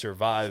dude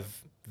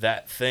survive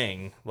that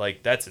thing?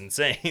 Like, that's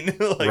insane.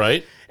 Like,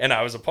 right. And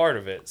I was a part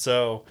of it,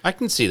 so I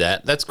can see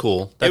that. That's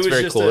cool. That's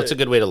very cool. It's a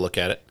good way to look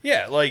at it.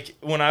 Yeah, like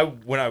when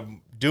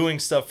I'm doing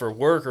stuff for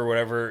work or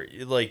whatever,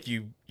 like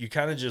you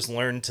kind of just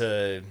learn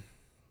to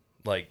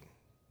like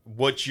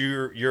what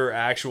your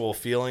actual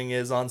feeling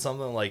is on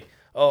something. Like,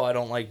 oh, I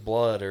don't like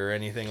blood or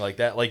anything like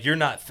that. Like, you're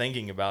not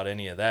thinking about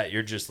any of that.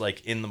 You're just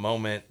like in the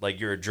moment, like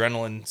your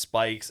adrenaline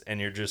spikes and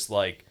you're just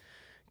like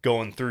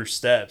going through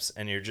steps,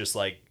 and you're just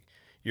like,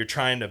 you're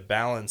trying to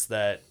balance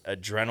that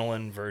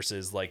adrenaline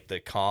versus like the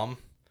calm,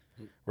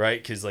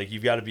 right? Because like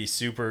you've got to be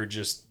super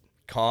just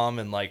calm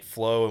and like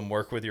flow and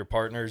work with your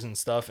partners and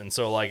stuff. And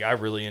so like I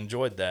really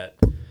enjoyed that.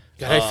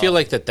 God, I feel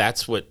like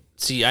that's what.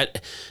 See,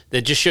 that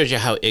just shows you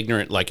how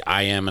ignorant like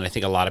I am, and I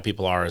think a lot of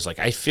people are. Is like,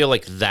 I feel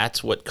like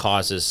that's what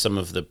causes some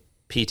of the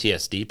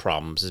PTSD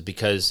problems, is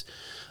because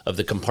of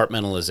the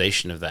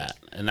compartmentalization of that.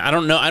 And I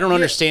don't know. I don't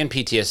understand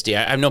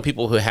PTSD. I know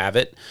people who have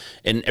it,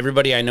 and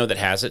everybody I know that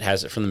has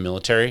it from the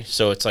military.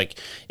 So it's like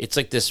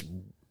this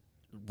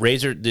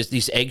razor,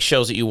 these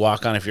eggshells that you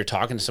walk on if you're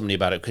talking to somebody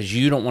about it, because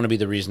you don't want to be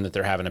the reason that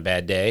they're having a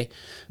bad day,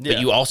 but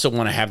you also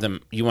want to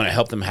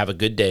help them have a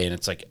good day. And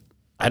it's like,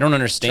 I don't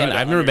understand.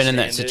 I've never been in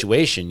that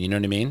situation. You know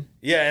what I mean?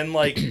 Yeah. And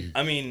like,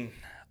 I mean,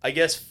 I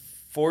guess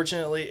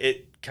fortunately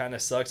it kind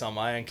of sucks on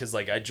my end, because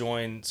like I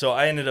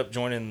ended up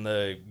joining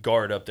the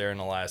Guard up there in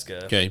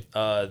Alaska. Okay.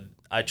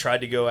 I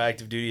tried to go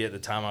active duty at the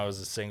time. I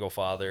was a single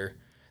father.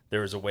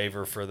 There was a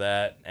waiver for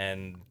that,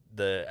 and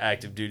the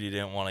active duty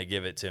didn't want to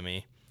give it to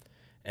me.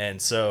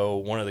 And so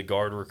one of the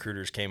Guard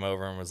recruiters came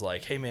over and was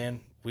like, "Hey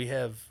man, we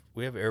have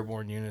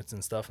airborne units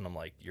and stuff." And I'm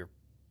like, "You're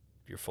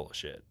full of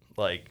shit.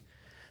 Like,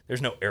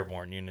 there's no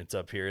airborne units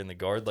up here in the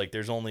Guard. Like,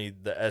 there's only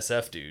the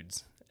SF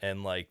dudes,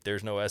 and like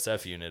there's no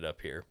SF unit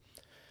up here."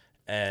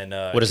 And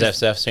what does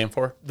SF stand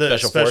for? The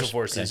Special Force?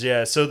 Forces, Okay.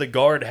 yeah. So the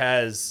Guard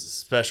has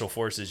Special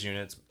Forces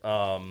units.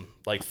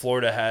 Like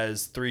Florida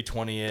has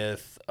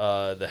 320th.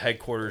 The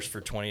headquarters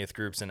for 20th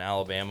groups in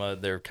Alabama,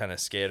 they're kind of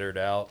scattered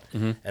out.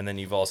 And then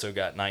you've also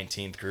got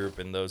 19th group,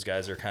 and those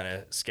guys are kind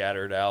of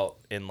scattered out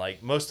in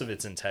like most of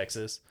it's in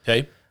Texas.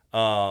 Okay.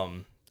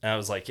 And I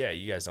was like, yeah,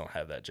 you guys don't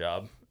have that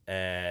job.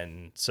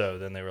 And so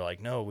then they were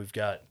like, no, we've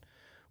got,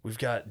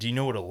 do you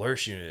know what a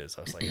LURS unit is?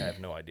 I was like, I have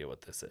no idea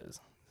what this is.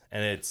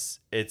 And it's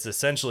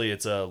essentially,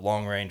 it's a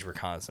long range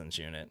reconnaissance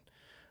unit.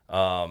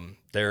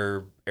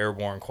 They're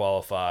airborne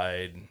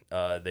qualified.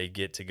 They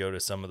get to go to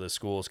some of the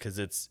schools because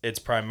it's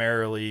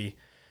primarily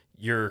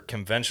your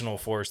conventional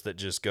force that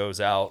just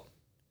goes out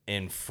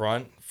in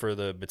front for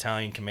the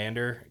battalion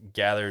commander,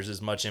 gathers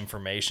as much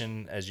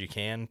information as you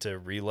can to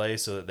relay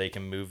so that they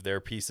can move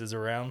their pieces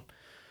around.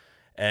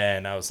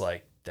 And I was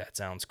like, that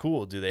sounds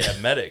cool. Do they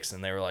have medics?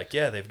 And they were like,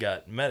 yeah, they've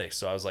got medics.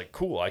 So I was like,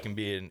 cool, I can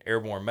be an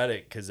airborne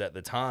medic, because at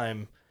the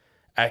time,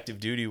 active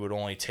duty would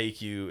only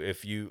take you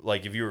if you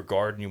were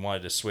Guard and you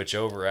wanted to switch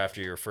over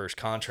after your first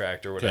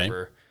contract or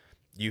whatever. Okay.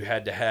 You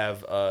had to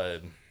have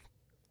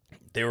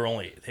they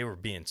were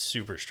being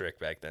super strict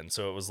back then.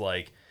 So it was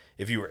like,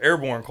 if you were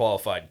airborne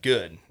qualified,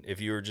 good.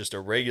 If you were just a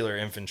regular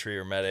infantry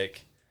or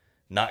medic,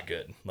 not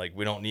good. Like,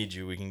 we don't need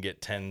you. We can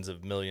get tens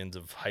of millions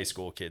of high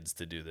school kids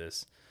to do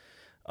this.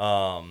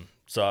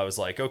 So I was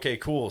like, okay,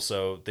 cool.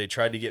 So they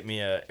tried to get me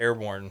a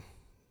airborne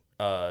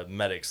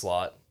medic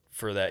slot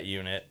for that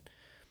unit,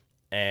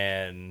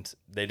 and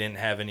they didn't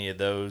have any of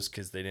those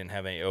because they didn't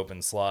have any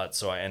open slots.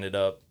 So I ended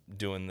up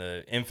doing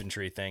the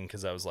infantry thing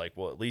because I was like,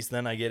 well, at least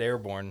then I get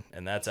airborne,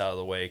 and that's out of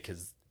the way,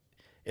 because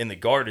in the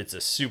Guard, it's a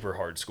super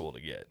hard school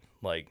to get.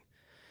 Like,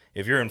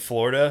 if you're in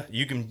Florida,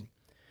 you can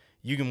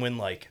win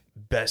like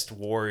best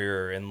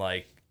warrior and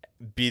like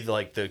be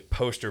like the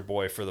poster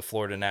boy for the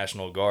Florida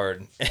National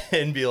Guard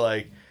and be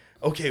like,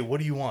 okay, what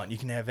do you want? You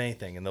can have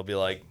anything. And they'll be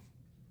like,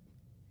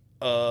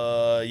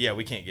 yeah,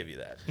 we can't give you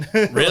that.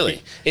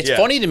 Really? It's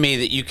funny to me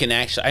that you can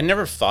actually, I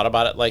never thought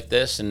about it like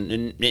this,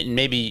 and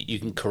maybe you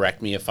can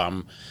correct me if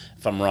I'm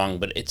wrong,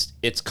 but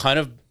it's kind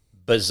of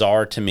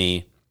bizarre to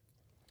me.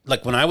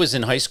 Like, when I was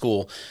in high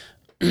school,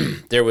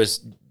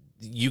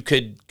 you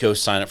could go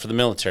sign up for the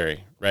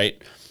military,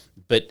 right?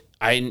 But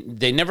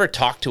they never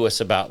talked to us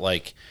about,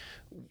 like,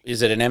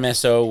 is it an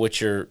MSO, MOS,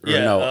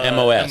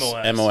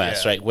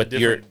 yeah, right? What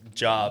your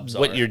jobs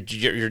what are. your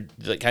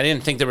like, I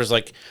didn't think there was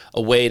like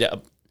a way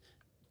to,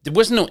 there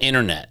wasn't no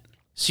internet.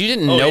 So you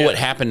didn't know what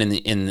happened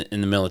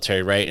in the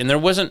military, right? And there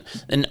wasn't,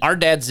 and our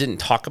dads didn't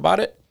talk about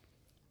it,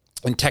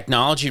 and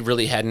technology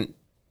really hadn't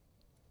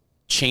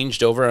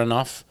changed over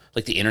enough.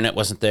 Like, the internet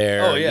wasn't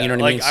there. Oh yeah, you know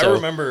what like, I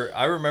mean? So,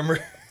 I remember.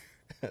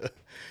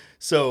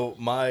 So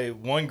my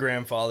one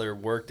grandfather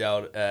worked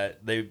out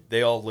at,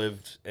 they all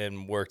lived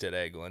and worked at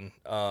Eglin.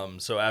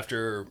 So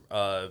after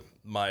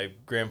my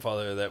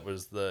grandfather that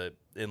was the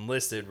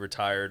enlisted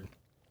retired,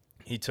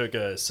 he took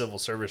a civil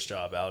service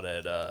job out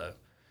at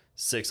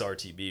 6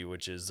 RTB,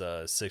 which is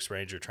 6th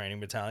Ranger Training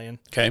Battalion.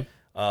 Okay.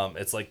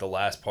 It's like the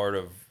last part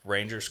of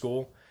Ranger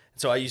School.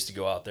 So I used to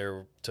go out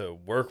there to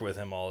work with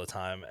him all the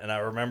time. And I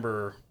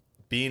remember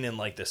being in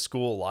like the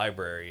school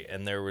library,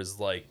 and there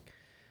was like,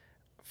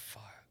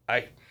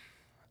 I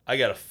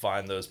got to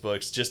find those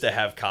books just to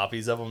have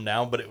copies of them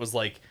now. But it was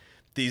like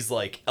these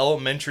like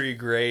elementary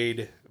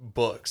grade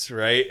books,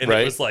 right? And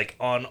it was like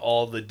on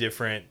all the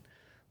different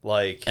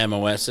like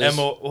MOSs.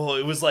 Well,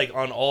 it was like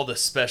on all the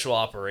special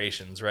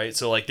operations, right?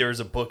 So like there was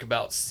a book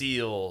about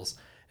SEALs,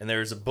 and there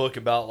was a book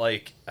about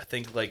like, I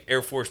think like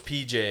Air Force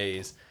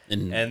PJs,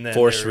 and then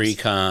Force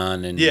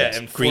Recon, and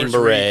and Green Force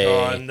Beret.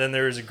 Recon. Then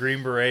there was a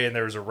Green Beret, and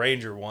there was a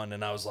Ranger one,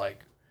 and I was like,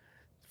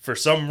 for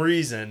some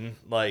reason,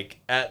 like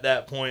at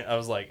that point, I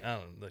was like, I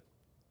don't know, the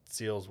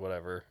SEALs,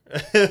 whatever.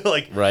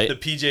 Like the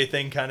PJ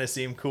thing kind of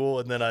seemed cool,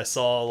 and then I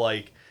saw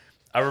like,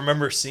 I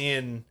remember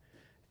seeing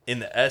in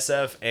the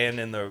SF and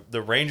in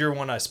the Ranger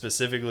one, I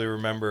specifically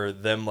remember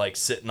them like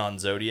sitting on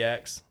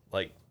Zodiacs,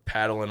 like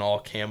paddling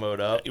all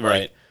camoed up,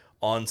 like,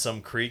 on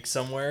some creek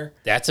somewhere.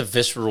 That's a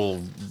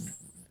visceral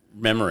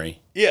memory.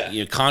 Yeah,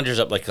 it conjures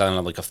up like kind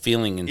of like a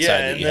feeling inside.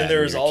 Yeah, and then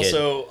there was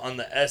also on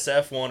the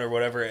SF one or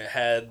whatever, it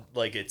had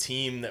like a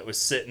team that was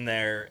sitting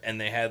there, and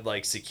they had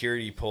like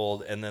security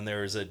pulled, and then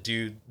there was a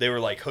dude. They were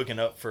like hooking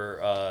up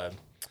for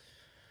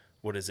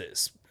what is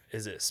it?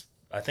 Is it?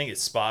 I think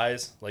it's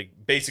spies. Like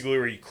basically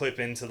where you clip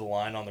into the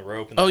line on the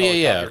rope, and the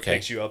helicopter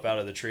picks you up out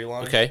of the tree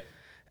line. Okay.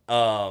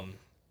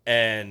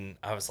 And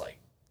I was like,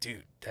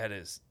 dude, that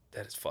is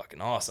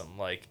fucking awesome.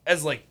 Like,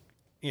 as like,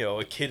 you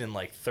know, a kid in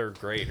like 3rd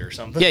grade or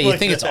something. Yeah, you like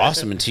think that. it's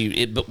awesome until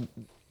you, but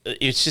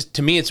it's just,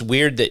 to me, it's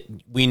weird that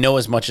we know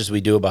as much as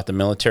we do about the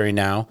military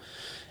now,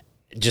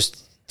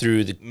 just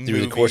through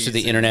the course of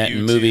the internet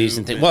and movies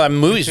and things. Well,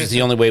 movies was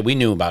the only way we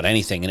knew about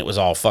anything, and it was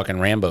all fucking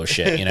Rambo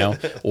shit, you know?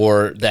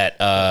 Or that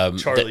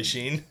Charlie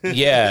Sheen.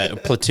 Yeah,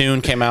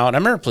 Platoon came out. I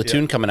remember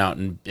Platoon coming out,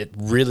 and it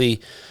really,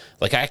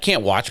 like, I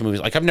can't watch movies.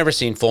 Like, I've never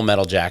seen Full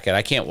Metal Jacket.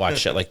 I can't watch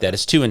shit like that.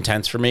 It's too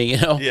intense for me,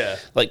 you know? Yeah.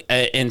 Like,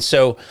 and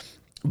so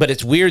but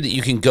it's weird that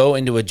you can go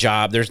into a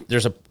job.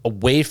 There's a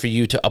way for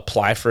you to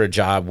apply for a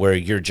job where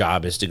your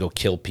job is to go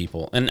kill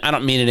people. And I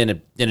don't mean it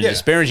in a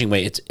disparaging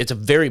way. It's a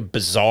very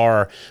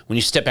bizarre, when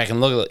you step back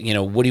and look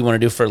at, what do you want to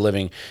do for a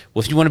living?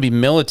 Well, if you want to be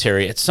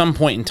military, at some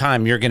point in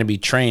time, you're going to be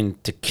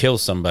trained to kill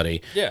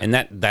somebody. Yeah. And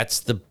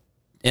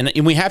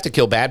and we have to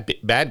kill bad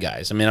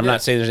guys. I mean, I'm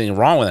not saying there's anything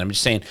wrong with it. I'm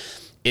just saying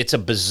it's a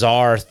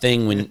bizarre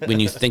thing when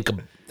you think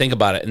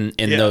about it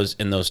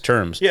in those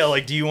terms. Yeah,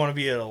 like, do you want to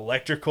be an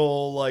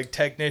electrical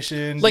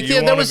technician? Like,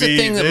 that was the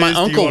thing that my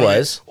uncle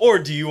was. Or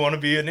do you want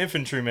to be an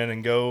infantryman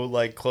and go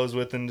close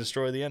with and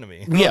destroy the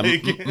enemy? Yeah,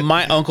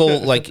 my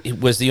uncle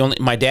was the only.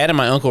 My dad and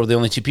my uncle were the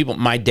only two people.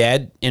 My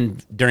dad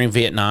during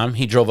Vietnam,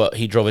 he drove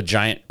a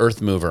giant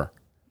earth mover,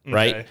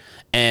 right? Okay.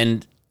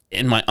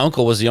 And my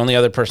uncle was the only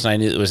other person I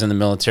knew that was in the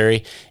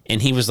military,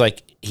 and he was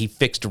he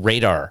fixed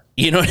radar.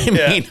 You know what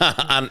I mean?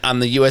 on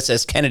the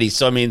USS Kennedy.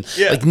 So I mean,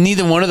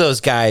 neither one of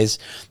those guys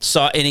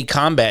saw any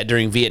combat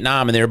during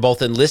Vietnam, and they were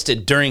both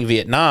enlisted during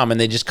Vietnam,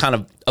 and they just kind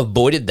of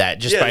avoided that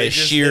just by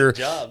sheer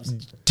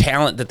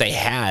talent that they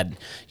had.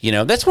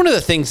 That's one of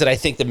the things that I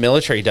think the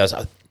military does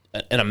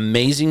an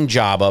amazing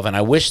job of, and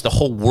I wish the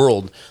whole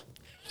world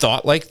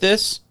thought like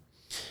this,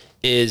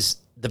 is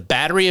the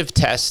battery of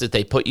tests that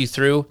they put you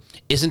through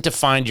isn't to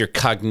find your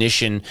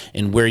cognition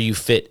and where you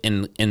fit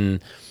in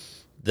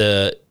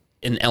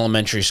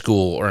elementary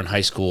school or in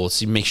high school.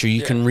 So make sure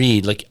you can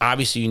read. Like,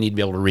 obviously you need to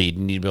be able to read.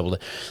 You need to be able to,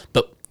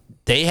 but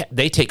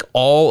they take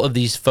all of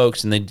these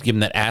folks and they give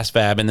them that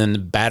ASVAB and then the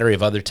battery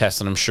of other tests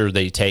that I'm sure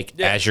they take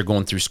as you're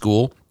going through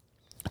school,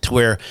 to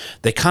where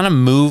they kind of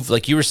move,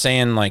 like you were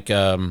saying,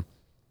 the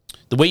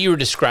way you were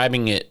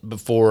describing it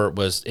before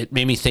it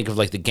made me think of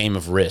the game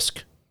of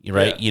Risk.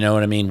 Right, you know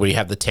what I mean, where you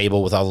have the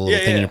table with all the little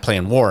things and you're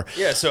playing war.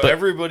 Yeah, so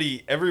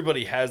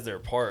everybody has their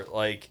part,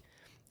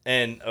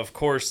 and of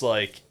course,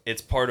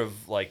 it's part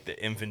of the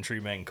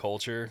infantryman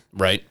culture,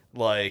 right?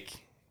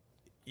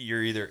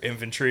 You're either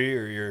infantry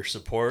or you're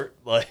support.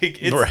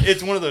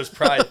 It's one of those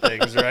pride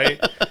things,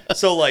 right?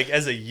 So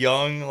as a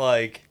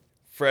young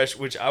fresh,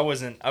 which I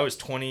wasn't, I was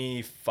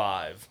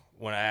 25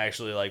 when I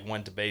actually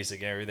went to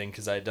basic and everything,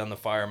 because I had done the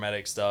fire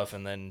medic stuff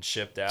and then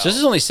shipped out. So this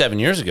is only 7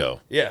 years ago.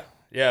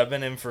 Yeah, I've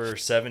been in for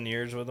 7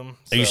 years with them.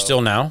 So. Are you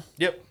still now?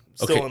 Yep,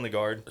 still in the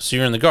Guard. So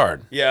you're in the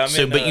Guard. Yeah,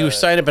 but you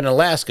signed up in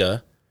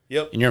Alaska.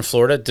 Yep. And you're in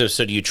Florida.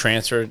 So do you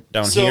transfer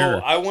down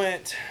here? So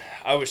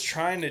I was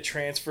trying to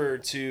transfer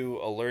to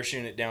a LURS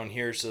unit down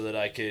here so that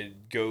I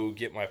could go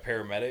get my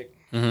paramedic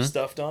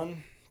stuff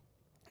done,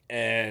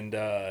 and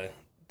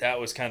that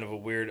was kind of a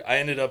weird. I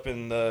ended up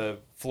in the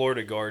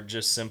Florida Guard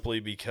just simply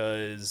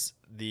because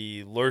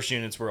the LURS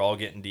units were all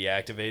getting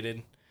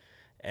deactivated.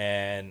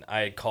 And I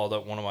had called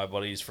up one of my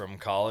buddies from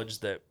college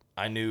that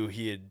I knew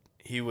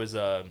he was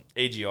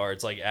AGR,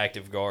 it's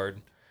active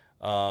guard,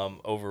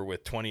 over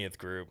with 20th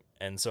Group.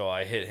 And so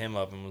I hit him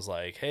up and was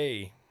like,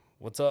 hey,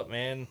 what's up,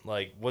 man?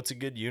 What's a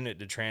good unit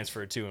to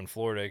transfer to in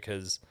Florida?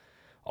 Because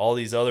all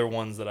these other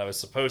ones that I was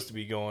supposed to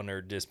be going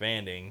are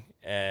disbanding.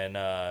 And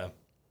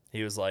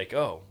he was like,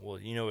 oh, well,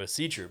 you know what a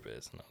C Troop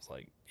is? And I was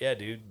like, yeah,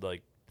 dude,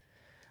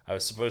 I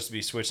was supposed to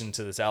be switching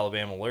to this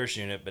Alabama LURS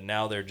unit, but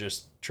now they're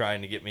just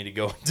trying to get me to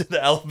go into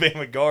the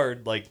Alabama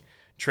Guard,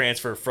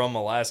 transfer from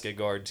Alaska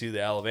Guard to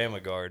the Alabama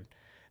Guard.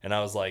 And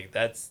I was like,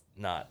 that's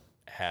not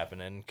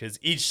happening, because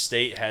each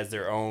state has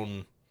their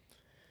own.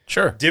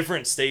 Sure.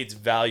 Different states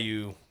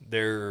value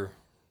their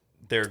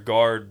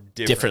Guard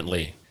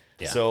differently.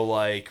 Yeah.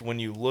 So when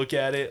you look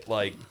at it,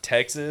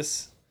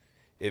 Texas,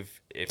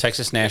 if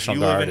Texas National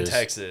you Guard live in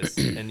Texas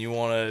and you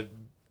want to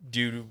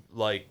do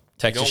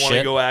Texas you don't want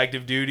to go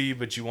active duty,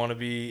 but you want to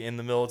be in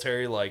the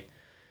military,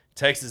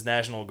 Texas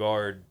National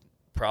Guard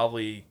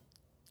probably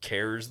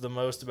cares the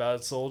most about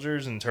its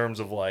soldiers in terms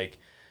of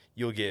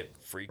you'll get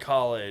free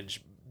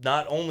college,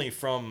 not only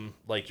from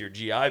your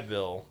GI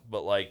Bill,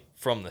 but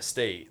from the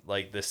state.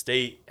 The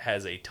state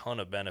has a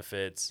ton of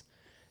benefits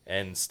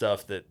and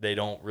stuff that they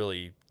don't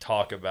really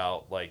talk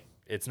about.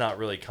 It's not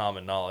really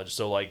common knowledge.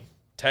 So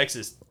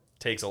Texas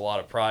takes a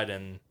lot of pride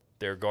in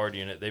their Guard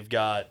unit. They've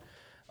got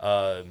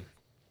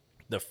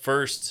the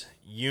first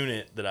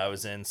unit that I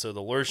was in, so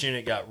the LURS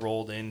unit got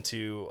rolled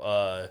into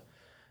BCO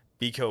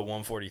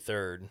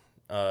 143rd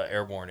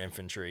Airborne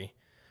Infantry,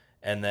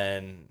 and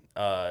then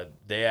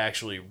they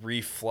actually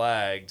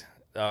reflagged.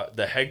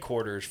 The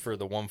headquarters for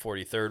the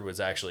 143rd was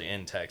actually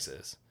in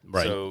Texas.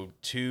 Right. So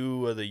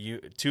two of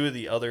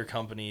the other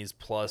companies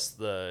plus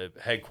the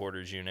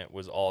headquarters unit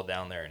was all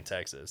down there in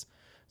Texas.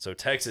 So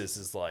Texas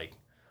is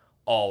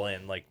all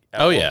in.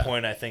 At one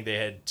point, I think they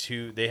had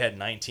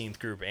 19th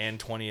Group and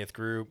 20th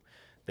Group.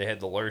 They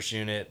had the LURS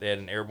unit. They had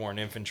an airborne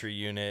infantry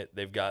unit.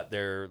 They've got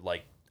their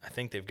I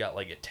think they've got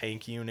a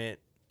tank unit.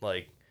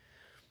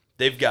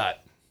 They've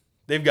got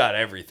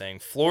everything.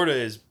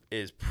 Florida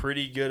is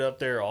pretty good up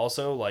there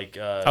also.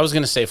 I was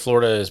going to say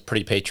Florida is a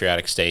pretty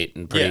patriotic state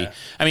and pretty. Yeah.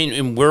 I mean,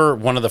 and we're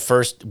one of the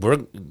first.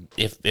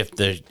 If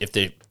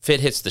the fit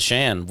hits the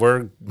shan,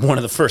 we're one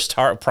of the first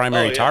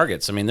primary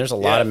targets. I mean, there's a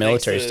lot of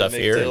military stuff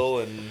here.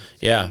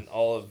 And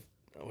all of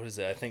what is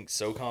it? I think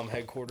SOCOM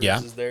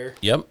headquarters is there.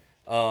 Yep.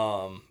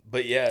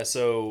 But yeah,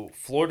 so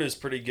Florida's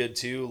pretty good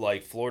too.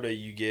 Like Florida,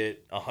 you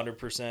get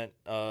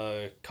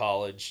 100%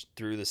 college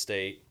through the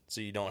state,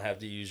 so you don't have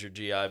to use your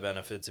GI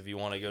benefits if you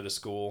want to go to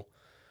school.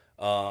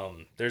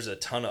 There's a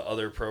ton of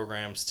other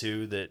programs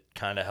too that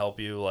kind of help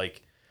you.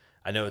 Like,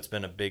 I know it's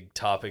been a big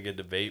topic of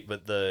debate,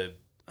 but the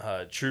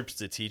troops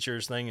to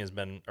teachers thing has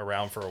been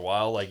around for a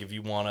while. Like, if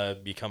you want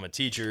to become a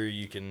teacher,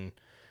 you can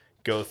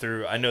go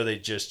through. I know they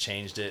just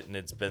changed it, and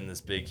it's been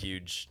this big,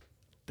 huge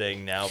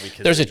thing now because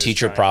There's they're a just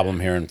teacher trying problem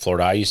to- here in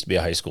Florida. I used to be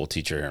a high school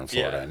teacher here in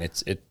Florida, Yeah.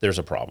 and there's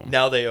a problem.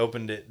 Now they've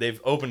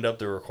opened up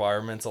the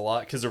requirements a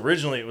lot, because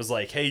originally it was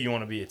like, hey, you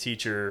want to be a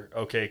teacher?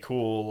 Okay,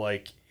 cool.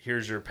 Like,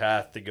 here's your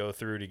path to go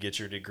through to get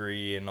your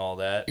degree and all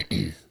that.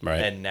 Right.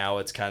 And now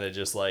it's kind of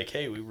just like,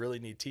 hey, we really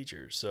need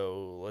teachers,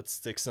 so let's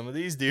stick some of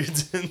these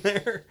dudes in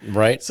there.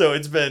 Right. So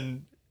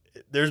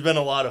there's been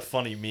a lot of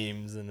funny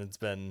memes, and it's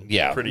been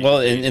pretty well,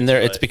 debated, and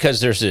there it's but-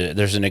 because there's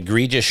an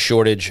egregious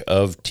shortage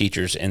of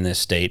teachers in this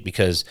state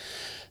because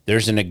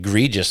there's an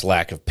egregious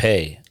lack of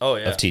pay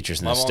of teachers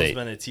in My this mom's state.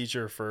 been a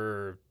teacher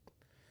for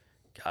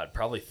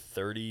probably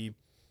 30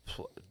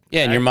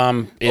 Yeah, and your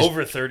mom is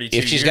over 32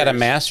 if she's got a years.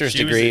 master's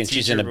She was degree a and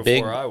she's in a teacher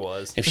big before I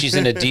was. if she's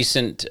in a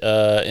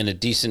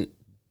decent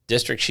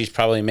district, she's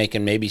probably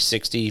making maybe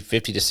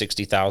 $50,000 to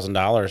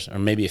 $60,000 or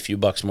maybe a few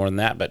bucks more than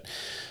that. But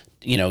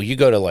you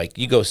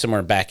go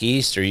somewhere back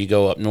east or you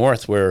go up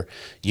north where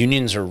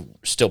unions are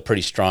still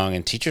pretty strong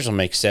and teachers will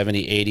make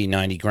 70, 80,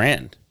 90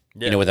 grand.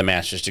 Yeah. With a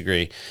master's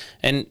degree.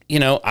 And,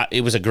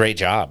 it was a great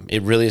job.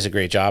 It really is a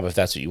great job if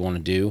that's what you want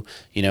to do.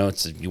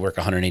 You work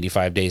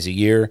 185 days a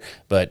year,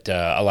 but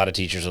a lot of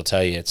teachers will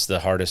tell you it's the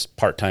hardest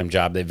part-time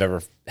job they've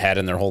ever had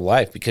in their whole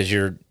life because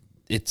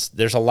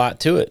there's a lot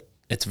to it.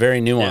 It's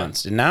very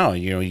nuanced. Yeah. And now,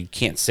 you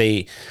can't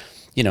say,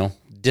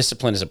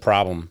 discipline is a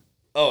problem.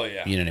 Oh,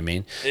 yeah. You know what I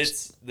mean?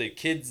 It's the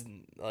kids,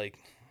 like,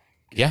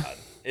 yeah. God,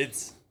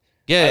 it's...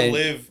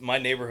 Yeah, my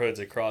neighborhood's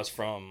across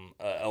from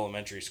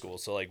elementary school,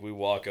 so like we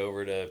walk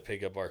over to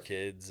pick up our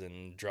kids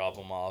and drop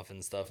them off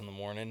and stuff in the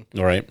morning.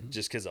 Right.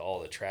 Just because of all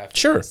the traffic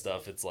Sure. and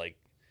stuff, it's like,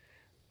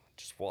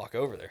 just walk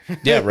over there.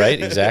 Yeah,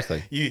 right,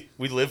 exactly.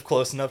 We live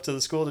close enough to the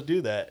school to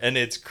do that, and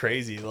it's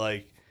crazy.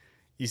 Like,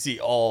 you see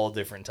all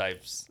different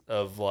types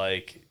of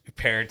like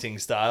parenting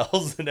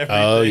styles and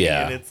everything. Oh,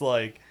 yeah. And it's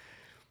like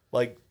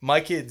my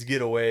kids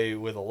get away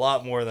with a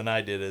lot more than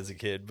I did as a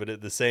kid, but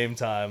at the same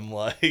time,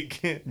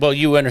 like, well,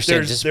 you understand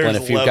there's discipline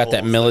if you've got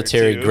that levels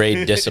military there, too.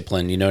 grade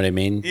discipline. You know what I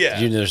mean? Yeah.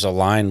 There's a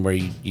line where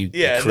you and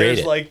create there's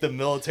it. like the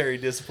military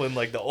discipline,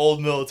 like the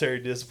old military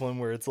discipline,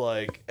 where it's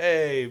like,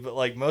 hey, but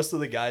like most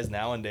of the guys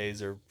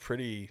nowadays are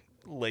pretty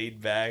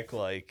laid back,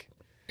 like,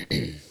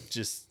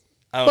 just.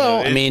 I don't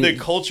know. I mean, the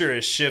culture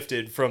has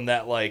shifted from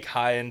that like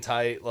high and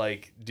tight,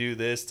 like do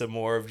this, to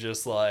more of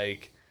just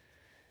like,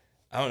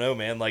 I don't know,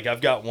 man. Like,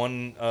 I've got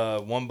one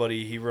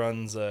buddy. He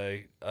runs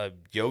a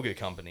yoga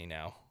company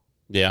now.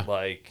 Yeah.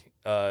 Like,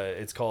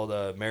 it's called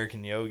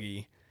American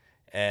Yogi,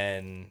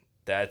 and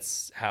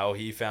that's how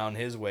he found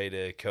his way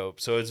to cope.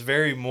 So it's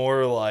very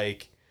more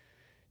like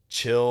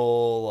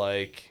chill,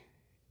 like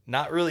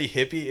not really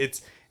hippie.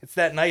 It's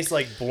that nice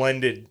like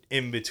blended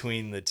in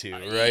between the two,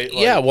 right? Like,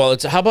 Yeah. Well,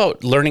 it's how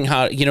about learning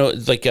how do you know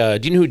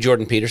who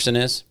Jordan Peterson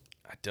is?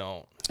 I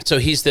don't. So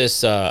he's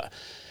this.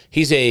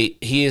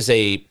 He is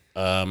a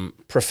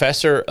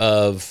professor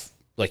of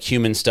like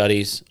human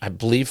studies, I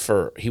believe.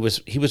 He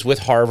was with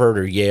Harvard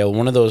or Yale,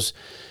 one of those.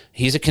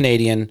 He's a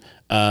Canadian.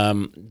 I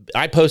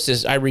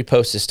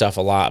repost his stuff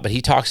a lot, but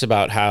he talks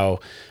about how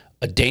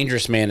a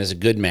dangerous man is a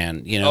good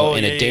man,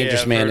 and a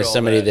dangerous man is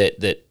somebody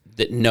that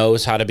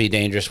knows how to be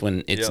dangerous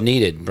when it's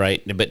needed,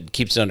 right? But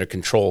keeps it under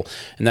control,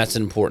 and that's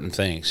an important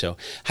thing. So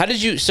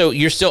so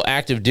you're still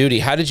active duty.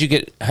 How did you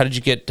get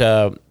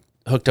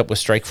hooked up with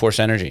Strike Force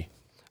Energy?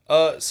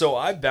 So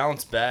I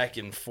bounce back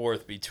and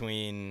forth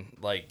between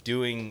like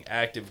doing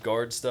active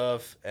guard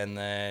stuff and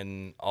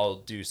then I'll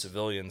do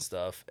civilian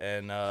stuff.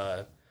 And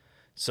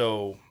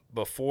so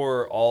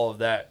before all of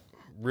that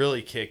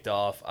really kicked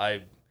off,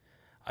 I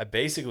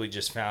basically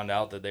just found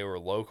out that they were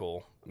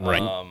local.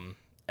 Right.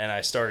 And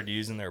I started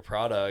using their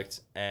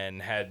product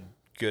and had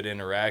good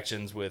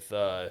interactions with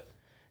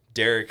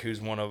Derek,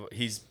 who's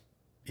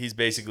he's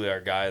basically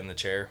our guy in the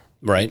chair.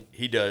 Right.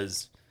 He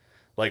does.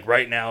 Like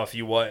right now, if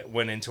you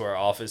went into our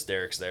office,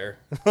 Derek's there.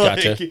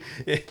 Gotcha.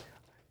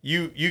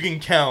 You can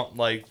count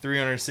like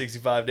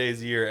 365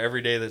 days a year,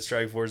 every day that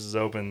Strike Force is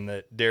open,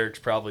 that Derek's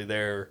probably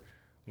there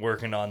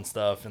working on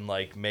stuff and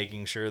like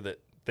making sure that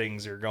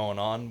things are going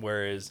on.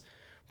 Whereas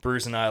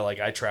Bruce and I, like,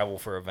 I travel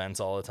for events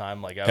all the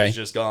time. Like, I was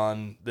just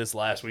gone this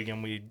last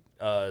weekend. We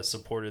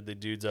supported the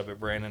dudes up at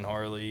Brandon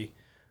Harley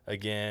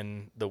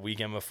again. The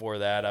weekend before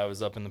that, I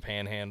was up in the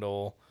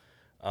Panhandle.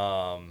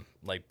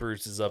 Like,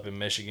 Bruce is up in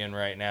Michigan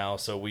right now,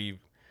 so we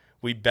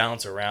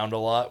bounce around a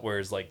lot,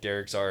 whereas like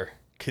Derek's our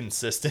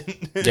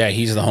consistent. Yeah,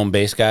 he's the home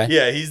base guy.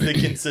 Yeah, he's the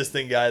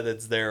consistent guy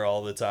that's there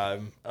all the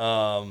time.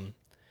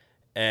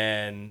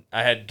 And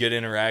I had good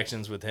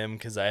interactions with him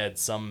because I had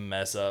some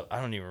mess up.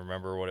 I don't even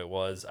remember what it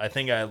was. I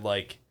think I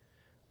like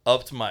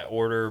upped my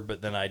order,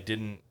 but then I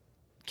didn't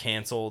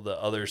cancel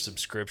the other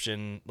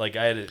subscription. Like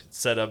I had it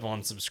set up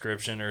on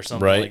subscription or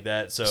something Right. like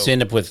that. So you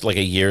end up with like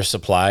a year's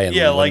supply and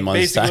yeah, one like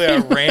month's basically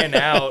time.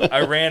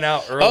 I ran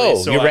out early.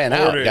 Oh, so you I ran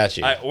out. ordered, Got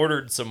you. I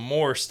ordered some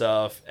more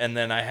stuff, and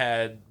then I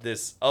had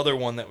this other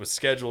one that was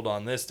scheduled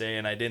on this day,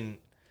 and I didn't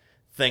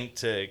think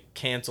to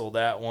cancel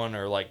that one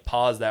or like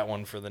pause that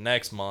one for the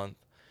next month,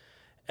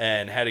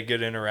 and had a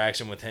good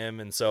interaction with him.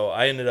 And so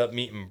I ended up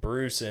meeting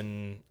Bruce,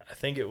 and I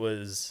think it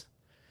was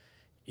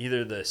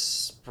either the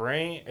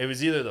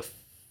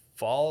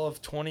fall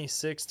of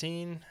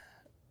 2016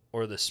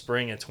 or the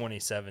spring of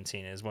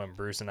 2017 is when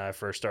Bruce and I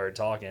first started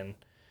talking.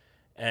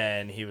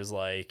 And he was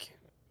like,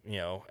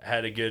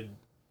 had a good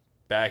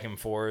back and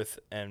forth,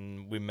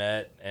 and we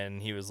met,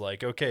 and he was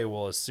like, okay,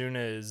 well, as soon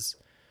as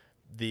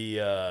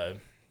the,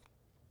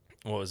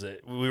 what was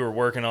it? We were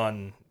working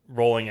on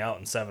rolling out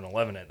in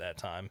 7-Eleven at that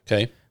time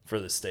Okay. for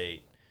the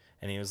state.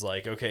 And he was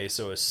like, okay,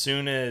 so as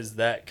soon as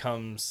that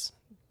comes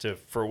to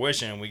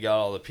fruition, we got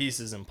all the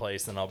pieces in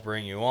place, then I'll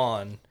bring you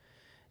on.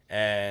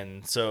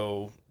 And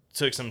so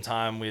took some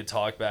time. We had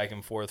talked back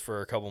and forth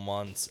for a couple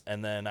months.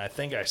 And then I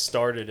think I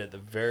started at the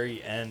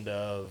very end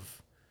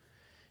of,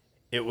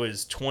 it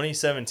was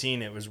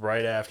 2017. It was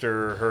right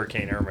after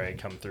Hurricane Irma had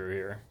come through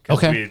here.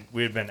 Okay.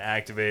 We had been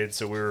activated,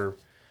 so we were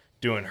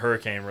doing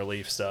hurricane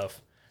relief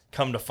stuff.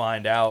 Come to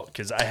find out,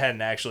 because I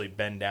hadn't actually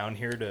been down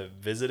here to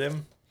visit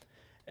him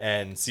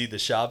and see the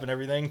shop and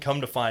everything. Come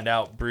to find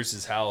out,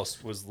 Bruce's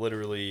house was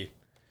literally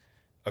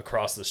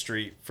across the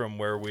street from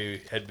where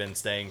we had been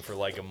staying for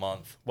like a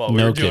month while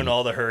we were doing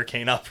all the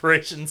hurricane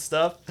operation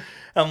stuff.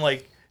 I'm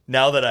like,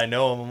 now that I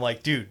know him, I'm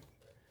like, dude,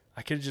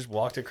 I could have just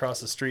walked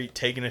across the street,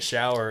 taken a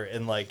shower,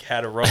 and like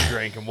had a rum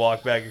drink and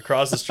walked back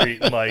across the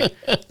street and like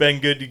been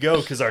good to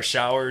go, because our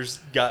showers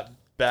got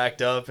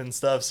backed up and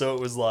stuff. So it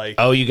was like,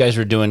 Oh, you guys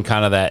were doing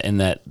kind of that in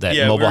that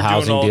mobile we were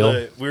housing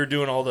deal? We were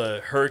doing all the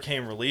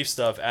hurricane relief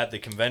stuff at the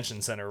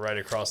convention center right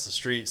across the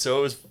street.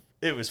 So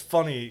it was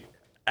funny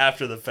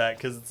after the fact,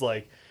 because it's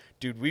like,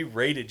 dude, we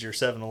raided your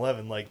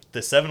 7-Eleven. Like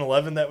the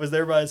 7-Eleven that was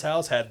there by his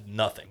house had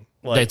nothing.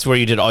 Like, That's where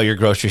you did all your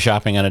grocery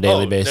shopping on a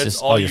daily basis,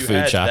 that's all your you food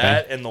had, shopping.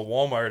 that and the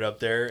Walmart up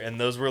there, and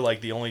those were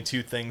like the only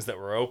two things that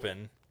were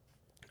open.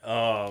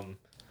 But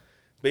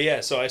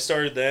yeah, so I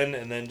started then,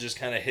 and then just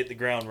kind of hit the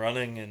ground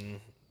running, and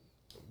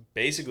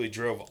basically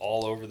drove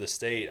all over the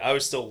state. I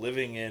was still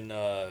living in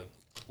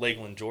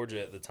Lakeland,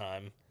 Georgia at the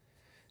time,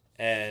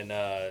 and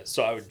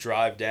so I would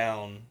drive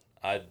down.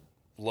 I'd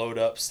load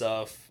up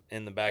stuff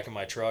in the back of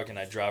my truck, and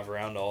I'd drive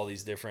around to all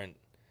these different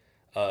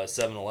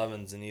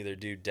 7-Elevens and either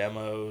do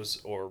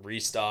demos or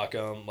restock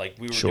them. Like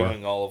we were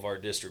doing all of our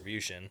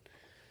distribution,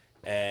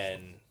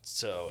 and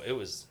so it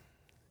was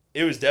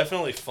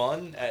definitely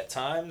fun at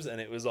times, and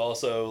it was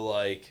also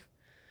like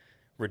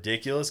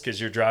ridiculous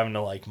because you're driving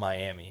to like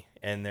Miami,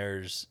 and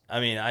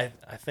I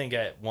think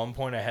at one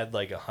point I had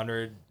like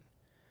 100.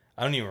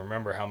 I don't even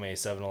remember how many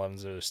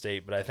 7-Elevens are the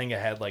state, but I think I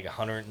had like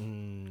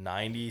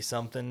 190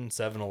 something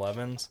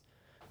 7-Elevens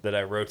that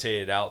I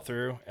rotated out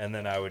through, and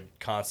then I would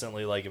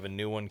constantly, like, if a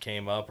new one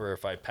came up or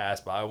if I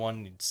passed by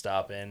one, you'd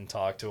stop in,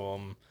 talk to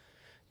them,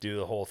 do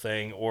the whole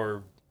thing.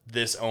 Or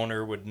this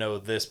owner would know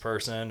this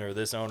person, or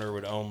this owner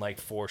would own like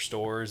 4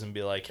 stores and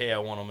be like, hey, I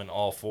want them in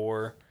all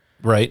 4.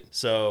 Right.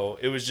 So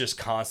it was just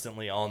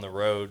constantly on the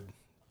road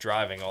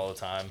driving all the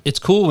time. It's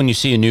cool when you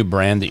see a new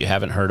brand that you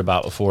haven't heard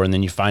about before, and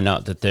then you find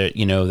out that that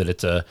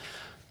it's a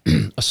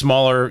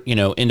smaller,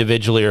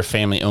 individually or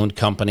family owned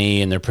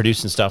company, and they're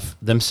producing stuff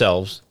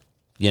themselves.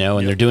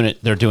 And they're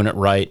doing it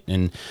right.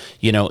 And,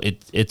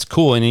 it's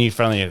cool. And then you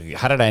finally,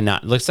 how did I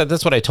not,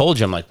 that's what I told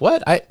you. I'm like,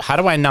 what? How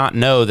do I not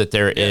know that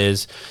there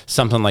is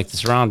something like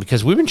this around?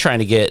 Because we've been trying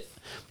to get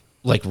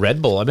like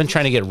Red Bull. I've been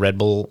trying to get Red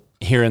Bull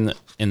here in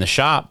the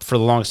shop for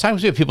the longest time.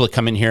 Because we have people that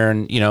come in here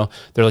and,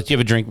 they're like, do you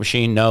have a drink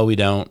machine? No, we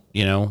don't,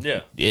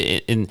 Yeah.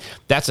 And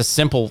that's a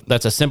simple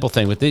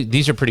thing. But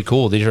these are pretty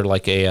cool. These are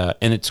like and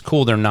it's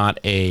cool. They're not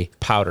a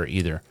powder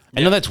either. I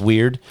know that's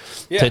weird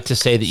to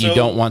say that you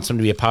don't want some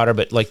to be a powder,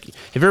 but like,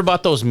 have you ever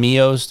bought those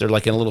Mios? They're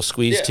like in a little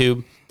squeeze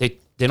tube. They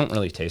don't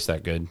really taste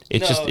that good.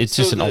 It's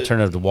just an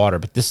alternative to water.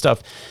 But this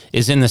stuff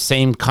is in the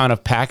same kind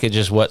of package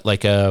as what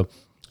like a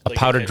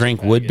powdered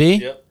drink would be.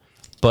 Yep.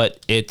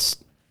 But it's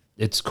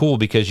cool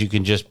because you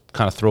can just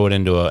kind of throw it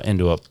into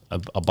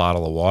a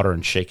bottle of water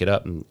and shake it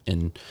up,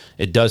 and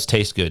it does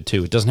taste good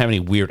too. It doesn't have any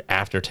weird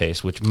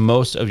aftertaste, which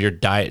most of your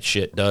diet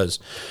shit does.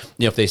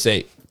 If they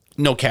say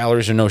no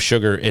calories or no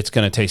sugar, it's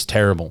going to taste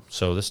terrible.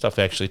 So this stuff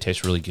actually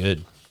tastes really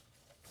good.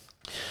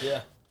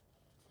 Yeah.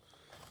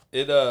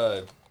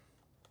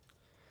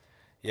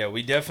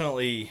 We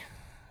definitely,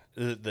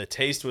 the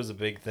taste was a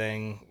big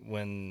thing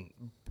when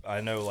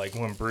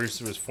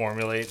Bruce was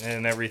formulating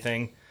and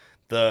everything.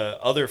 The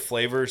other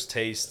flavors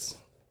taste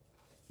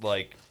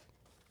like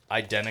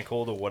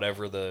identical to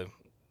whatever the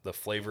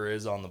flavor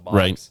is on the box.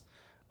 Right.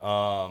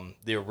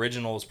 The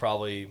original is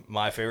probably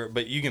my favorite,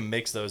 but you can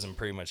mix those in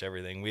pretty much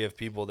everything. We have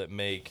people that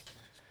make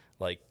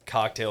like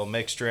cocktail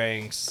mixed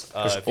drinks.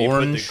 If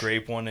orange. you put the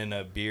grape one in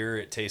a beer,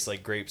 it tastes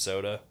like grape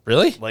soda.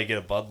 Really? Like in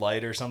a Bud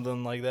Light or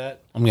something like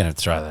that. I'm gonna have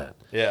to try that.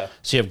 Yeah.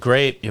 So you have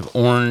grape, you have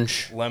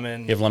orange,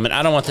 Lemon. you have lemon.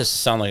 I don't want this to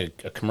sound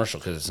like a commercial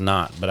because it's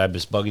not, but I'm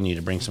just bugging you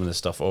to bring some of this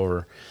stuff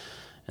over,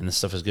 and this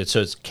stuff is good. So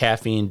it's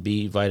caffeine,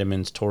 B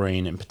vitamins,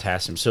 taurine, and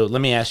potassium. So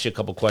let me ask you a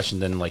couple questions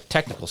then, like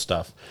technical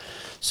stuff.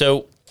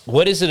 So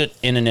what is it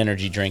in an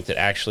energy drink that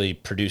actually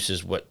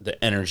produces what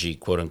the energy,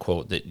 quote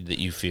unquote, that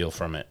you feel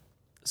from it?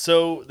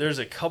 So there's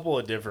a couple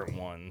of different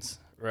ones,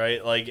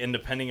 right? Like, and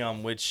depending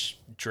on which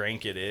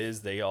drink it is,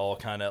 they all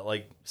kind of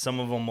like, some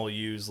of them will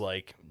use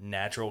like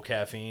natural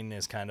caffeine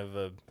is kind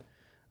of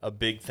a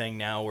big thing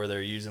now, where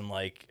they're using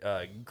like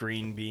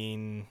green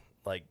bean,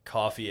 like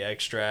coffee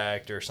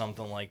extract or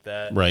something like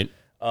that. Right.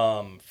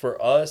 For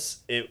us,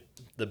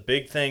 the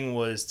big thing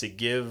was to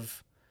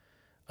give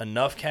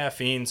enough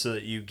caffeine so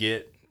that you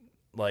get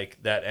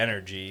like that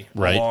energy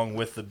right. along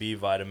with the B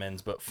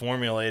vitamins, but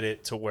formulate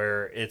it to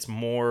where it's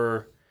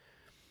more,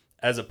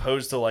 as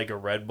opposed to like a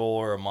Red Bull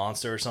or a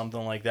Monster or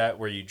something like that,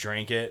 where you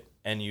drink it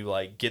and you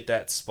like get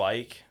that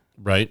spike,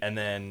 right, and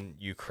then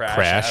you crash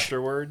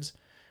afterwards.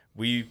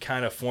 We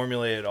kind of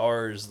formulated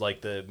ours,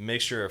 like the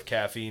mixture of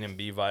caffeine and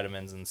B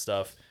vitamins and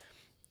stuff,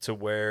 to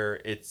where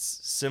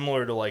it's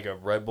similar to like a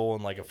Red Bull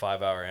and like a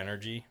 5-hour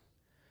energy.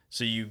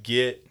 So you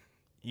get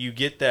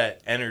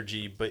that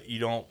energy, but you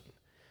don't.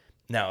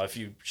 Now, if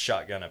you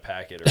shotgun a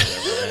packet or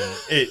whatever,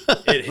 then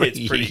it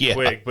hits pretty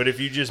quick. But if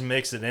you just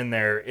mix it in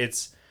there,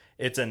 it's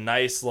a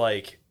nice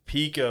like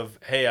peak of,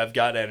 hey, I've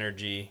got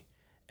energy,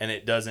 and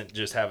it doesn't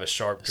just have a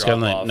sharp drop off.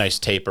 It's got a nice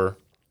taper.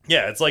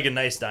 Yeah, it's like a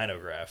nice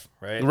dynograph,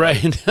 right?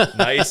 Right. Like,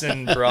 nice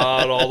and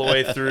broad all the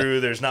way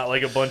through. There's not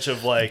like a bunch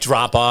of like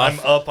drop off.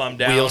 I'm up, I'm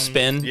down. Wheel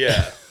spin.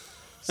 Yeah.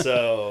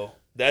 So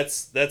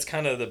that's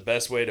kind of the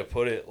best way to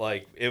put it.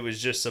 Like, it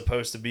was just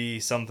supposed to be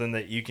something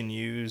that you can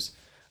use.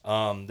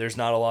 There's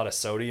not a lot of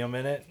sodium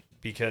in it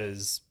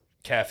because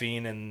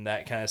caffeine and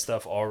that kind of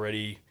stuff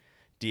already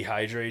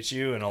dehydrates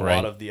you, and a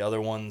lot of the other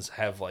ones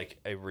have like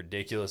a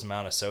ridiculous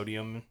amount of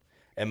sodium,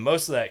 and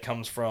most of that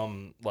comes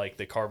from like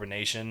the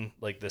carbonation,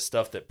 like the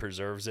stuff that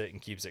preserves it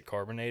and keeps it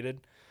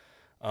carbonated.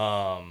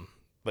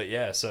 But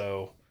yeah,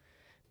 so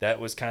that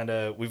was kind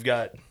of, we've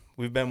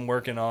been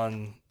working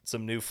on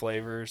some new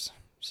flavors,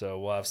 so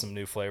we'll have some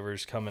new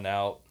flavors coming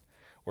out.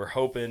 We're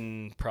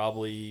hoping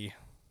probably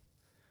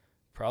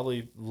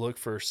look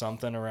for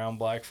something around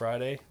Black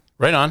Friday.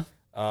 Right on.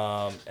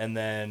 And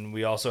then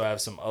we also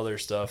have some other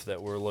stuff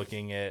that we're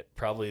looking at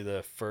probably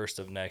the first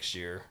of next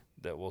year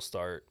that we'll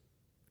start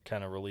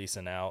kind of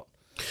releasing out.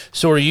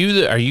 So are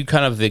you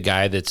kind of the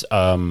guy that's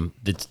kind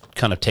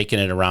of taking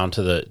it around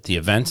to the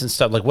events and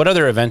stuff? Like, what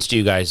other events do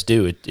you guys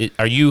do?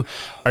 Are you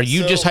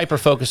just hyper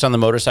focused on the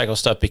motorcycle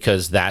stuff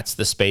because that's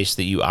the space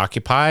that you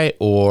occupy,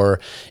 or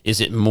is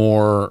it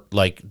more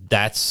like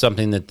that's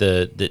something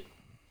that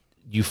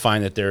you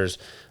find that there's?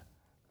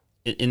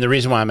 And the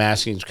reason why I'm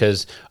asking is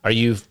because are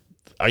you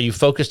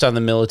focused on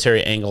the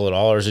military angle at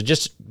all, or is it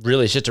just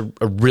really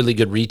a really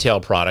good retail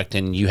product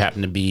and you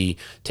happen to be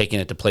taking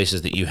it to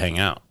places that you hang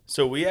out?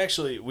 So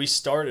we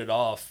started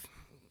off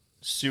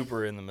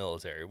super in the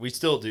military. We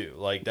still do.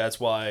 Like,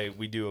 that's why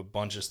we do a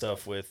bunch of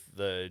stuff with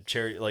the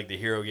charity, like the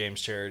Hero Games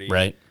charity.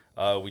 Right.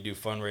 We do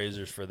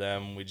fundraisers for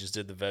them. We just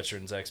did the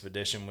Veterans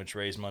Expedition, which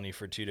raised money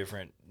for 2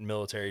 different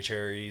military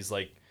charities.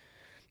 Like,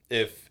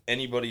 if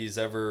anybody's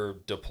ever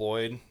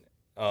deployed,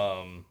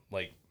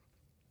 like,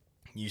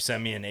 you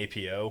send me an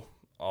APO,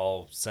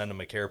 I'll send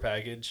them a care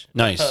package.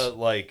 Nice.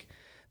 Like,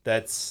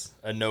 that's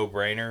a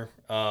no-brainer.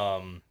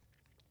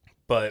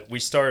 But we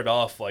started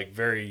off like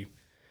very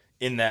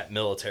in that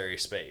military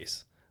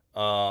space.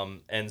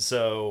 And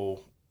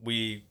so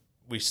we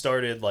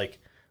started, like,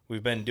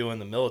 we've been doing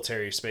the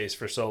military space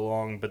for so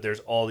long, but there's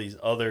all these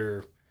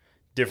other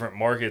different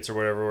markets or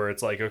whatever where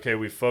it's like, okay,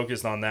 we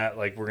focused on that.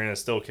 Like, we're going to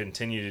still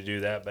continue to do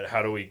that, but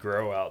how do we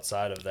grow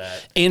outside of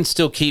that? And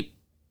still keep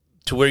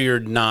to where you're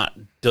not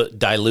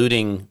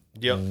diluting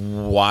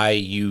why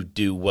you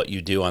do what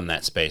you do on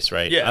that space,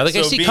 right? Yeah. Like,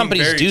 I see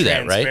companies do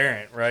that, right?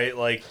 Transparent, right?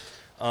 Like,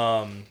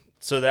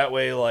 so that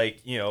way,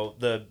 like, you know,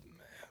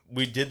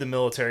 we did the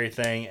military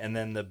thing and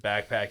then the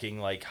backpacking,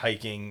 like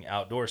hiking,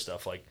 outdoor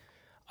stuff. Like,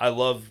 I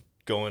love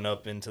going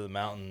up into the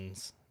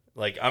mountains.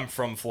 Like, I'm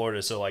from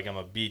Florida, so like I'm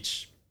a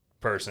beach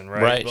person,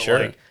 right? Right, but sure.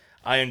 Like,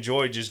 I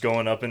enjoy just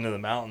going up into the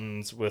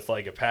mountains with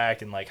like a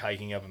pack and like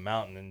hiking up a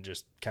mountain and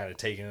just kind of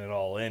taking it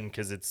all in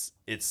because it's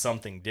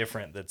something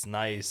different that's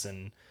nice.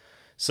 And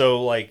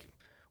so, like,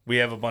 we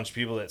have a bunch of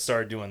people that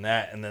started doing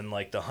that, and then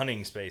like the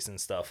hunting space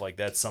and stuff, like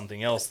that's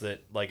something else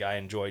that like I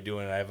enjoy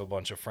doing. I have a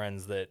bunch of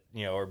friends that,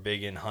 you know, are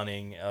big in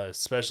hunting,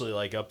 especially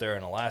like up there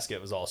in Alaska.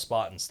 It was all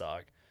spot and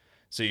stock.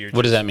 So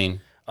what does that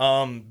mean?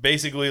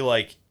 Basically,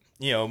 like,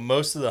 you know,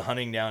 most of the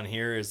hunting down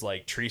here is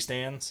like tree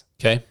stands.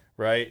 Okay.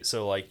 Right.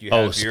 So like you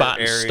have your spot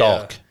area. and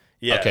stalk.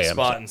 Yeah. Okay,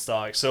 spot and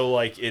stock. So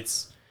like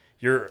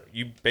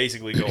you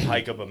basically go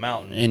hike up a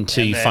mountain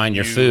until and you then find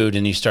your food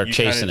and you start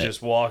chasing kinda it.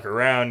 Just walk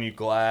around, you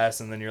glass,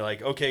 and then you're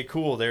like, okay,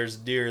 cool, there's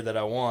deer that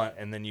I want,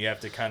 and then you have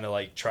to kind of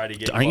like try to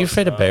get. Aren't you close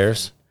afraid of enough.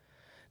 bears?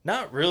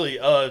 Not really.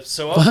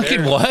 So up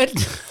Fucking there, what?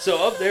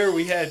 So up there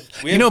we had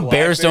You know, black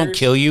bears don't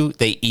kill you;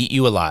 they eat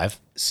you alive.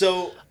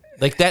 So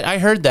Like that, I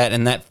heard that,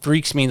 and that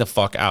freaks me the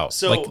fuck out.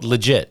 So- like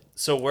legit.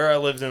 So where I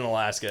lived in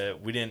Alaska,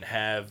 we didn't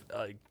have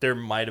there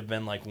might have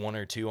been like one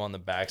or two on the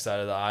backside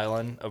of the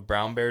island of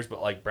brown bears,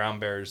 but like brown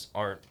bears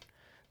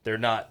they're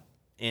not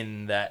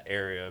in that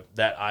area,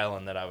 that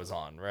island that I was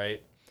on,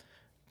 right?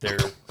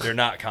 They're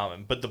not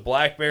common. But the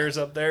black bears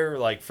up there,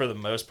 like for the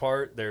most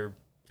part, they're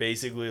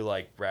basically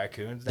like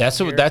raccoons. That's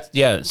down what. here. That's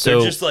yeah. So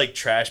They're just like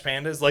trash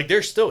pandas. Like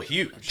they're still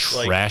huge.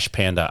 Like trash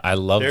panda. I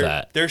love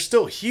that. they're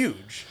still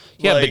huge.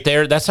 Yeah, Like,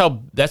 but that's how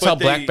but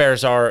black they-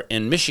 bears are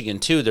in Michigan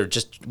too.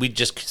 We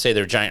just say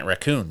they're giant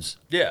raccoons.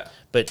 yeah.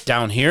 But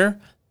down here,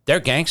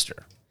 they're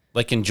gangster.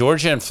 Like in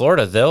Georgia and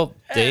Florida, they'll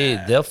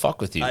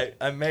fuck with you.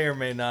 I may or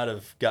may not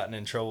have gotten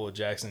in trouble with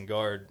Jackson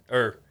Guard.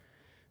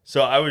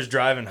 So I was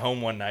driving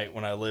home one night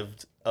when I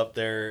lived up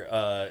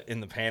there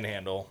in the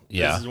Panhandle.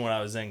 Yeah. This is when I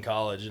was in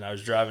college, and I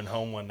was driving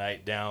home one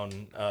night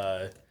down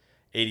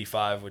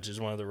 85, which is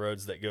one of the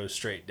roads that goes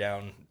straight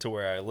down to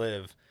where I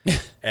live,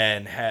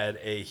 and had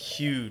a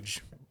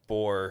huge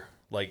boar,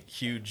 like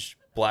huge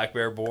black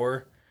bear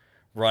boar,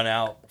 run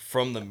out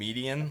from the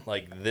median,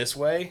 like this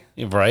way.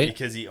 Right?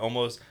 Because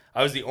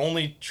I was the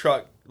only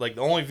truck, like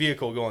the only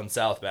vehicle going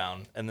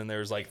southbound, and then there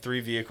was like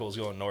 3 vehicles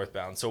going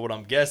northbound. So what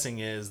I'm guessing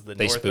is the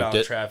They spooked northbound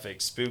it.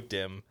 traffic spooked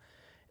him,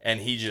 and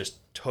he just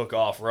took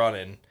off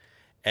running.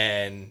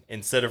 And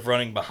instead of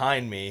running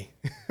behind me,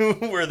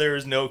 where there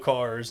was no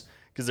cars,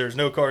 because there was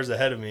no cars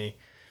ahead of me,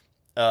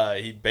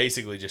 he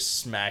basically just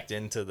smacked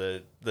into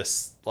the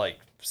like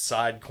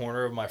side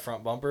corner of my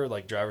front bumper,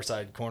 like driver's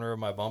side corner of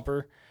my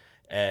bumper,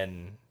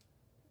 and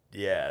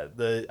yeah,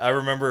 I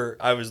remember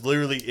I was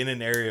literally in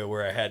an area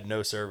where I had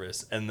no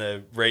service, and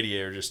the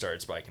radiator just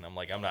started spiking. I'm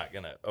like, I'm not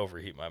gonna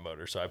overheat my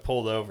motor, so I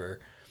pulled over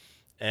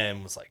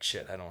and was like,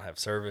 shit, I don't have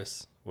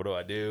service. What do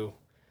I do?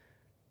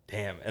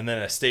 Damn. And then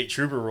a state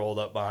trooper rolled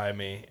up behind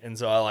me, and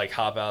so I like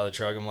hop out of the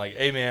truck. I'm like,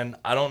 hey man,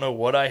 I don't know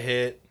what I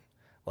hit.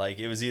 Like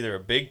it was either a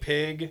big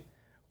pig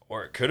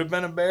or it could have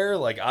been a bear.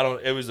 Like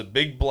it was a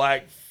big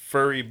black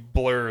furry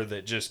blur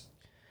that just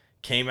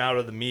came out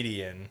of the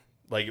median.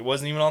 Like it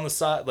wasn't even on the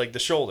side, like the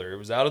shoulder. It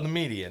was out of the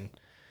median.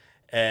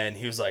 And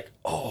he was like,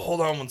 oh, hold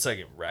on one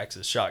second. Racks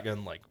his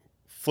shotgun, like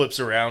flips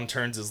around,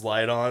 turns his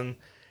light on,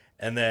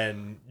 and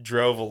then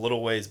drove a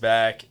little ways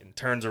back and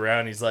turns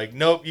around. He's like,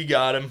 nope, you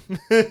got him.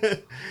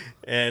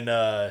 And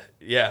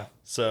yeah,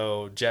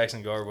 so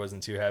Jackson Guard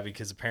wasn't too happy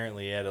because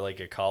apparently he had like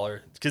a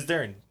collar. Because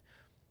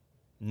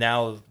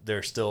now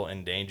they're still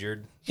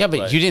endangered. Yeah,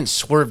 but you didn't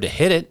swerve to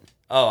hit it.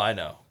 Oh, I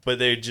know. But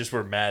they just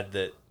were mad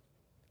that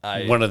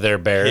One of their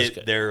bears.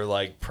 hit their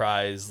like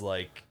prize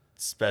like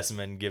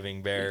specimen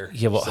giving bear.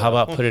 Yeah, well, So, how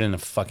about put it in a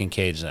fucking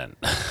cage then?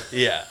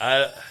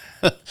 Yeah,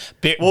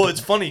 well, it's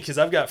funny because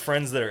I've got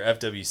friends that are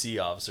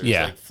FWC officers,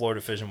 Yeah. like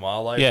Florida Fish and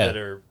Wildlife, Yeah. that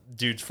are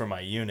dudes from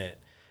my unit,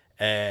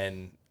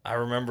 and I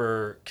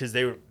remember because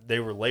they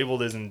were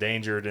labeled as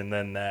endangered, and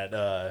then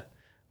that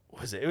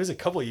it was a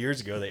couple of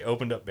years ago they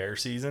opened up bear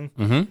season,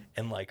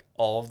 and like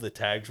all of the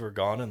tags were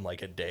gone in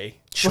like a day.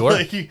 Sure.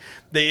 Like,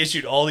 they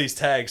issued all these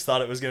tags,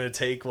 thought it was going to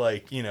take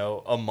like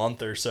a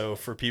month or so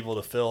for people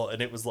to fill,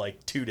 and it was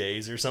like 2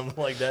 days or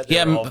something like that.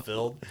 They were all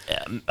filled.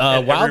 And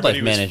Wildlife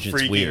everybody was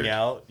management's freaking weird.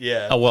 out.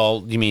 Yeah. Oh,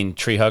 well, you mean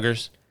tree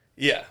huggers?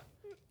 Yeah.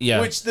 Yeah.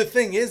 Which the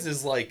thing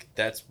is like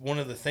that's one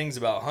of the things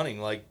about hunting.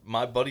 Like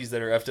my buddies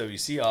that are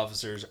FWC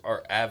officers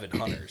are avid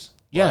hunters.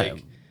 Yeah.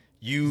 Like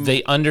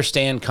They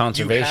understand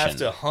conservation. You have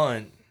to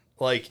hunt.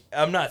 Like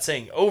I'm not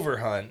saying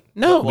overhunt.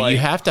 No, but you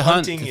have to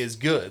hunt. Hunting is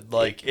good.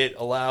 Like it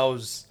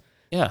allows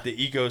Yeah. the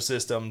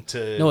ecosystem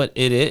to. No,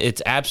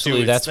 it's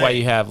absolutely. do its That's why thing.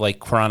 you have like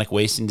chronic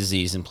wasting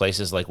disease in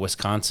places like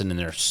Wisconsin, and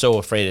they're so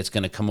afraid it's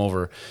going to come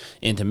over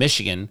into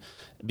Michigan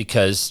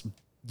because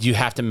you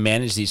have to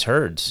manage these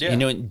herds. Yeah. You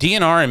know,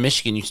 DNR in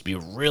Michigan used to be a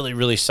really,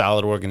 really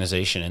solid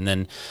organization, and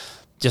then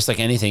just like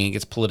anything, it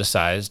gets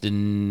politicized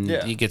and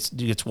Yeah. it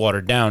gets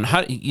watered down.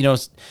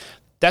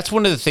 That's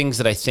one of the things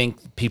that I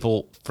think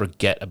people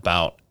forget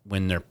about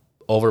when they're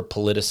over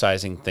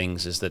politicizing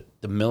things is that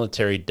the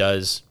military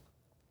does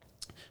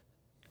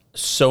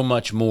so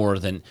much more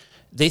than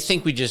they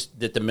think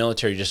that the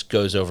military just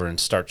goes over and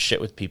starts shit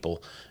with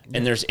people.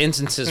 And there's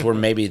instances where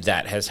maybe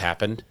that has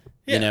happened,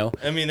 Yeah. you know?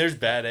 I mean, there's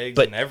bad eggs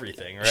But- and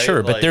everything, right?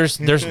 Sure, but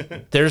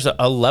Like- there's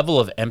a level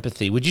of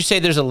empathy. Would you say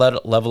there's a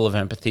level of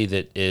empathy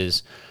that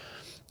is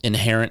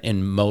inherent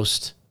in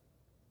most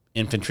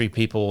infantry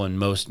people and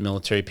most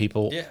military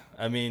people? Yeah,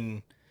 I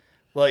mean,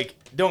 like,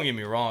 don't get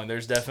me wrong.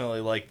 There's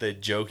definitely like the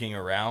joking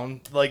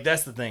around. Like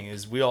that's the thing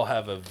is we all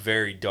have a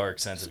very dark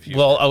sense of humor.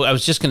 Well, I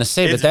was just going to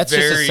say, but It's that's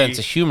just a very, sense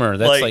of humor.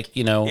 That's like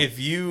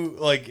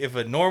if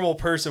a normal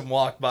person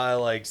walked by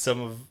like some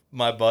of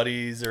my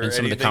buddies or And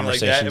some of the anything like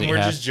that, conversations and that we're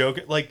you have. just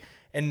joking, like,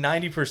 and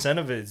 90%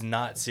 of it is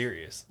not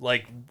serious.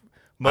 Like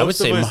I would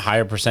say a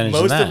higher percentage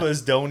than most that. of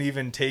us don't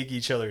even take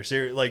each other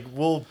serious. Like,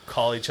 we'll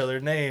call each other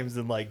names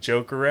and, like,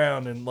 joke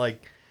around. And,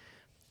 like,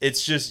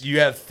 it's just you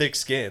have thick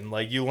skin.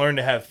 Like, you learn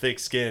to have thick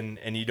skin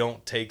and you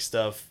don't take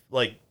stuff,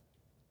 like,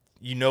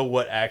 you know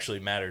what actually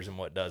matters and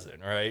what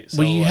doesn't, right? So,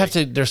 well, you have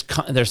to,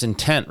 there's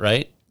intent,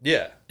 right?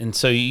 Yeah. And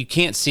so you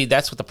can't see,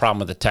 that's what the problem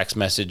with a text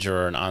message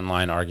or an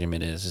online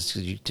argument is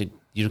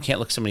you can't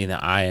look somebody in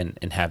the eye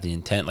and have the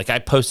intent. Like I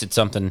posted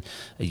something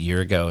a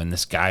year ago and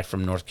this guy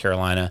from North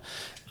Carolina,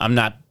 I'm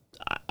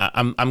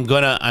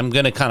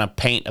gonna kind of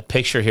paint a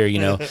picture here, you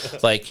know,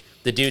 like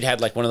the dude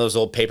had like one of those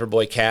old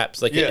paperboy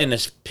caps, like in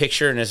this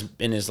picture in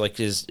his like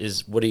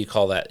his what do you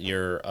call that?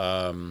 Your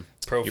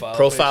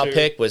profile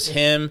pic was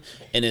him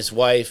and his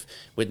wife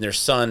with their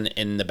son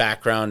in the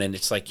background, and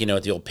it's like, you know,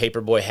 the old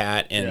paperboy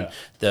hat and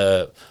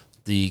the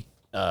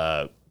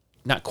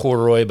not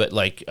corduroy but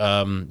like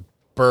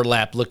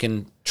burlap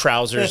looking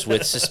trousers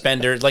with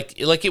suspenders, like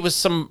it was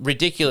some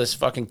ridiculous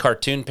fucking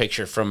cartoon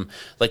picture from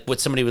like what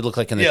somebody would look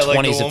like in the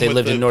 20s if they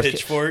lived in North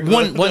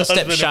Carolina. One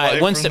step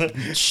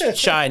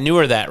shy,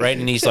 newer that, right?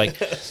 And he's like,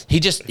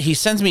 he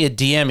sends me a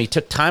DM. He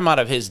took time out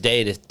of his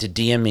day to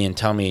DM me and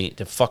tell me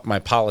to fuck my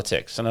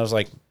politics. And I was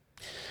like,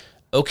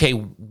 okay,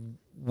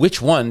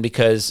 which one?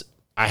 Because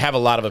I have a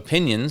lot of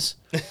opinions.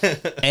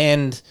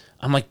 And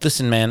I'm like,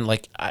 listen, man,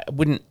 like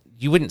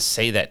you wouldn't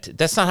say that.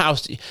 That's not how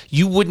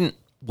you wouldn't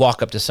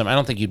walk up to somebody. I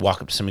don't think you'd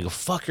walk up to somebody and go,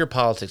 fuck your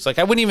politics. Like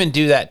I wouldn't even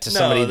do that to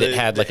somebody that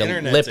had like a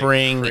lip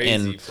ring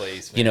and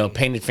place, you know,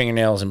 painted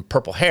fingernails and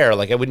purple hair.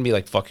 Like I wouldn't be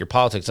like, fuck your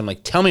politics. I'm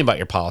like, tell me about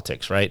your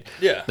politics, right?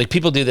 Yeah. Like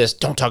people do this,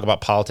 don't talk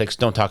about politics,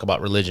 don't talk about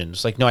religion.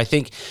 It's like, no, I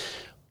think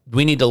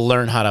we need to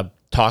learn how to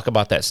talk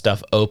about that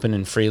stuff open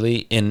and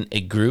freely in a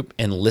group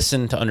and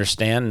listen to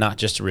understand, not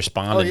just to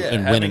respond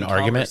and win an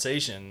argument.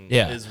 Conversation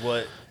is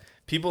what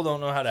people don't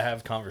know how to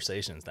have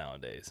conversations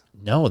nowadays.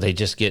 No, they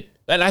just get,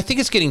 and I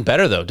think it's getting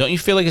better though. Don't you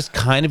feel like it's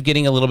kind of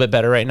getting a little bit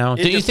better right now?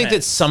 Don't you think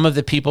that some of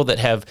the people that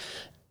have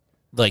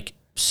like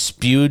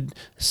spewed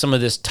some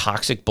of this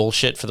toxic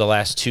bullshit for the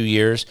last 2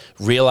 years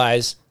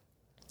realize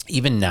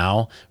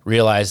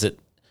that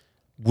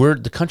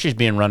the country's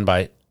being run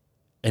by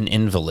an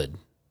invalid.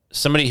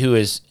 Somebody who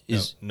is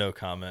no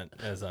comment,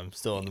 as I'm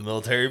still in the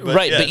military, but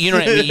right. yes. But you know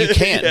what I mean. You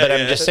can't. But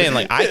I'm just saying,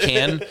 like I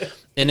can,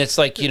 and it's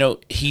like, you know,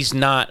 he's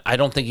not. I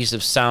don't think he's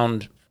of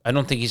sound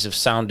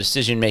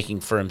decision making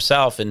for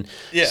himself, and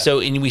so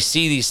we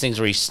see these things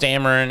where he's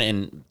stammering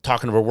and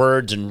talking over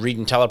words and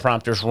reading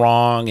teleprompters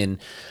wrong, and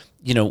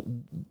you know,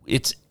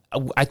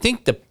 I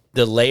think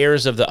the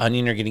layers of the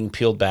onion are getting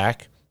peeled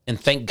back,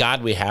 and thank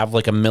God we have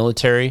like a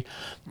military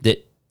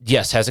that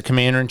has a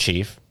commander in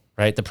chief.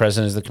 Right, the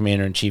president is the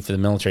commander-in-chief of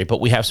the military,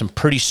 but we have some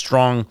pretty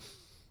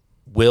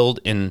strong-willed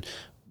and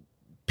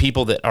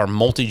people that are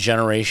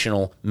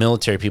multi-generational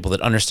military people that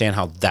understand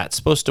how that's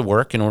supposed to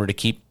work in order to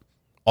keep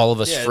all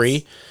of us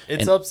free.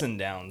 It's ups and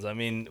downs. I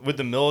mean, with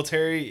the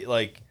military,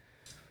 like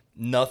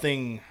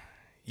nothing,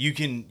 you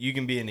can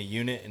be in a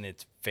unit and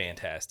it's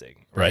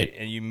fantastic, right?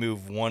 And you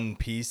move one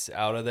piece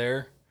out of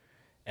there,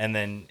 and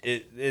then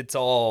it's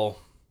all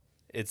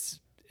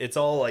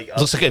like it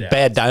looks like a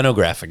bad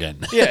Dino-graph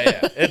again.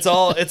 Yeah. It's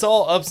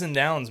all ups and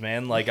downs,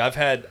 man. Like I've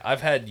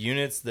had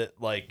units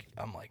that like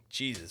I'm like,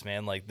 Jesus,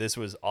 man, like this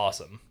was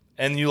awesome.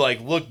 And you like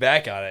look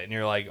back on it and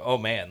you're like, oh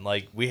man,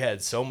 like we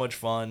had so much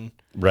fun.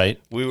 Right.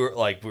 We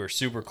were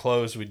super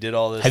close. We did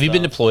all this. Have you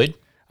been deployed?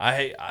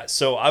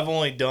 So I've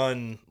only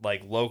done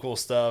like local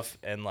stuff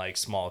and like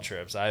small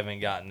trips. I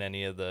haven't gotten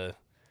any of the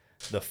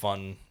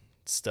fun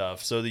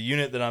stuff. So the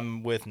unit that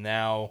I'm with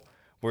now,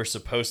 we're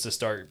supposed to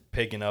start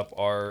picking up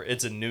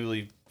it's a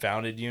newly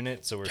founded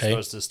unit, so we're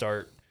supposed to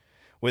start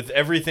with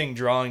everything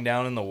drawing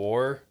down in the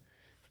war.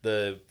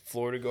 The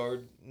Florida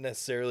Guard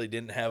necessarily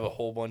didn't have a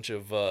whole bunch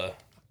of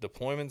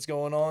deployments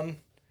going on,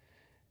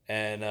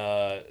 and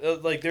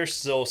like there's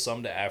still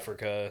some to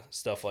Africa,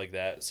 stuff like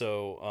that.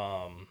 So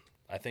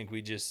I think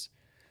we've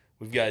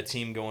got a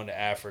team going to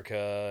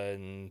Africa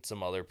and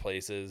some other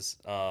places.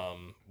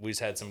 We just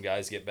had some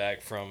guys get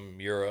back from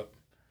Europe,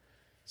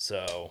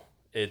 so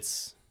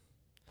it's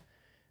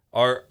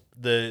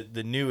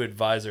the new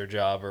advisor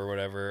job or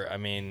whatever. I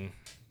mean,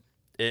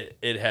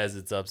 it has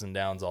its ups and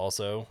downs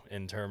also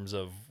in terms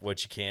of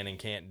what you can and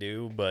can't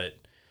do, but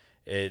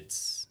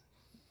is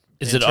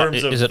it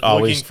always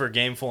looking for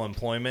gainful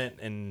employment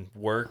and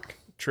work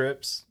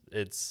trips?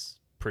 It's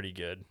pretty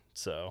good.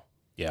 So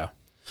yeah.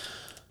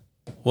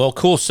 Well,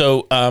 cool.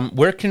 So I'm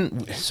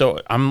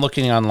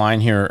looking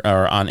online here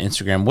or on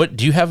Instagram. What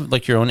do you have,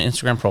 like your own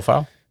Instagram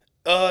profile?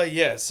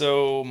 Yeah.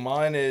 So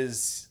mine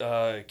is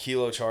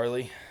Kilo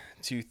Charlie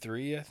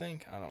 23, I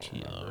think. I don't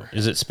remember.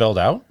 Is it spelled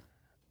out?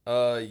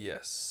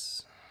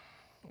 Yes.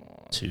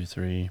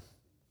 23.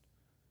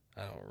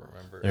 I don't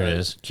remember. There it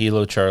is.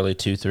 Kilo Charlie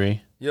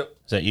 23. Yep.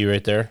 Is that you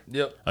right there?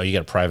 Yep. Oh, you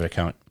got a private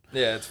account.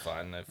 Yeah, it's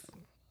fine.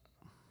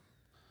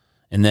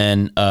 And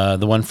then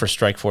the one for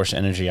Strike Force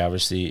Energy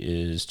obviously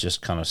is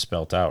just kind of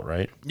spelt out,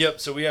 right? Yep.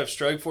 So we have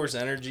Strike Force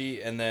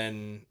Energy, and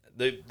then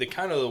the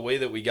kind of the way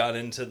that we got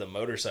into the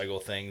motorcycle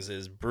things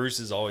is Bruce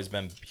has always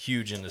been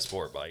huge into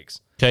sport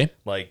bikes. Okay.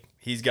 Like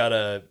he's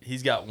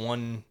got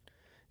one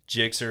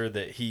Gixxer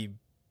that he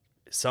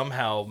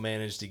somehow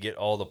managed to get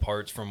all the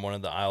parts from one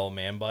of the Isle of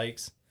Man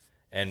bikes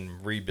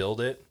and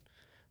rebuild it.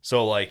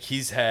 So like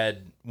he's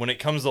had, when it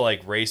comes to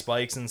like race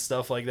bikes and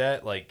stuff like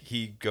that, like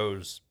he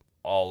goes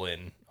all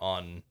in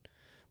on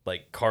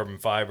like carbon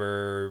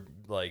fiber,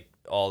 like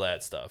all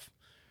that stuff,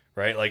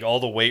 right? Like all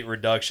the weight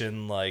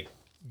reduction, like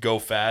go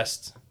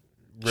fast,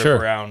 rip Sure.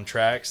 around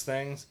tracks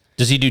things.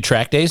 Does he do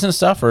track days and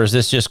stuff, or is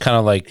this just kind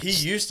of like... He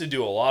used to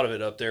do a lot of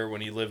it up there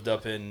when he lived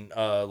up in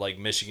like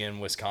Michigan,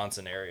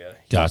 Wisconsin area.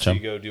 He Gotcha.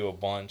 used to go do a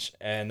bunch.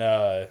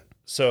 And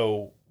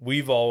so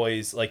we've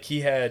always, like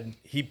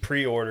he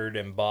pre-ordered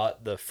and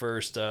bought the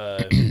first,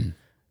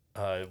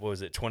 what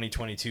was it,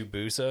 2022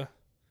 Busa.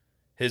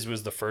 His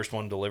was the first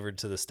one delivered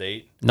to the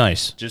state.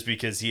 Nice. Just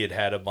because he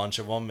had a bunch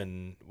of them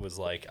and was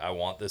like, I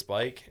want this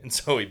bike. And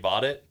so he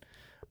bought it.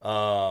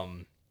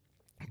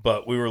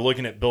 But we were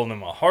looking at building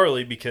him a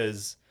Harley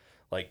because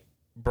like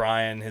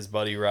Brian, his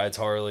buddy, rides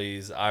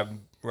Harleys. I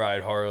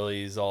ride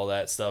Harleys, all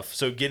that stuff.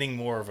 So getting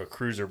more of a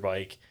cruiser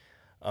bike.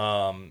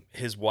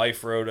 His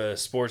wife rode a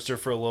Sportster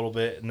for a little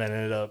bit and then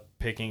ended up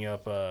picking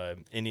up a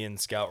Indian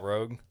Scout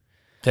Rogue.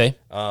 Okay.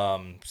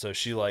 So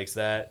she likes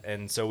that.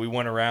 And so we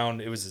went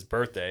around. It was his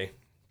birthday.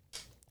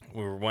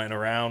 Went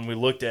around. We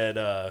looked at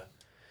it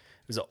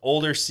was an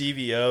older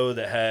CVO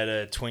that had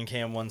a twin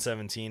cam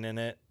 117 in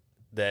it.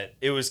 That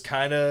it was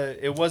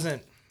it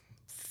wasn't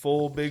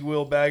full big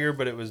wheel bagger,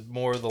 but it was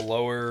more the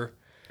lower.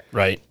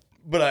 Right.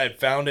 But I had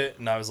found it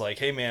and I was like,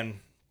 hey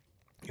man,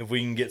 if we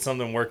can get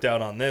something worked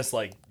out on this,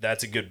 like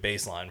that's a good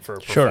baseline for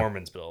a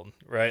performance build,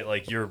 right?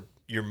 Like your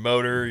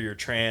motor, your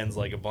trans,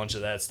 like a bunch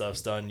of that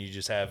stuff's done. You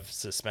just have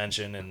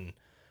suspension and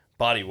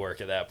body work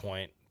at that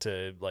point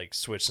to like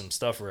switch some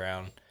stuff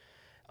around.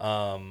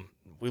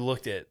 We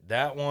looked at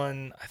that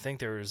one. I think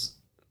there was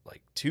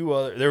like two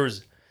other. There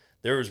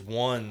was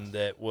one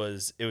that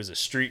was a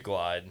Street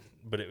Glide,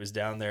 but it was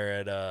down there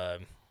at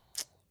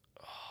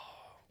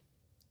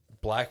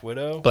Black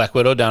Widow. Black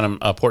Widow down in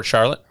Port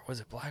Charlotte.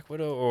 Was it Black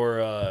Widow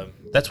or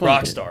That's when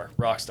Rockstar?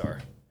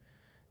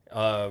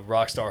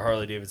 Rockstar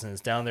Harley Davidson is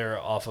down there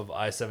off of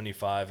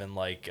I-75 in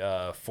like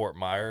Fort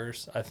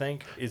Myers, I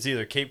think. It's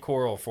either Cape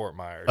Coral or Fort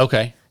Myers.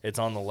 Okay. It's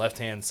on the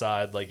left-hand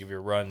side, like if you're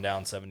running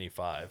down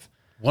 75.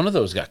 One of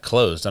those got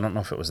closed. I don't know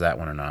if it was that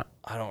one or not.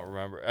 I don't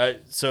remember.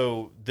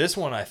 So this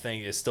one I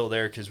think is still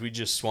there because we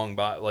just swung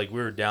by. Like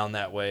we were down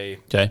that way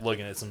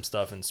looking at some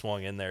stuff and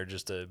swung in there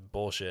just to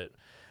bullshit.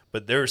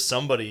 But there's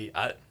somebody,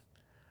 I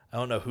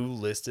don't know who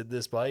listed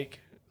this bike,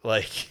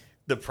 like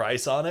the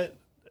price on it.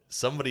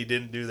 Somebody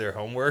didn't do their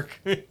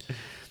homework.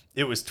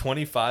 It was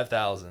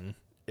 $25,000.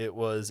 It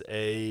was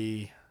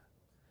a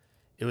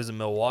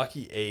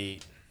Milwaukee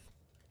 8.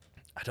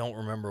 I don't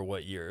remember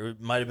what year.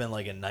 It might have been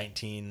like a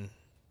 19.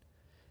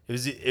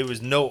 It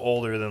was no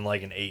older than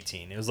like an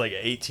 18. It was like an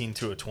 18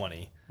 to a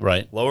 20.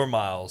 Right. Lower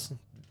miles.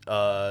 It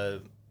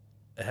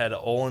had an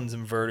Öhlins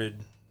inverted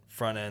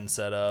front end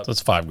set up. So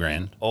it's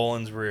 $5,000.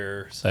 Öhlins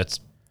rear. So that's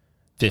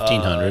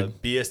 $1,500.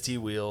 BST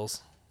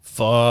wheels.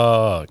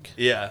 Fuck.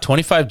 Yeah.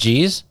 25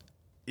 G's?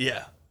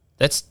 Yeah.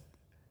 That's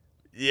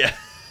Yeah.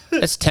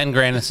 that's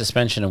 $10,000 in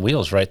suspension and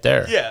wheels right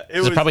there. Yeah,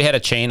 it probably had a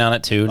chain on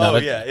it too.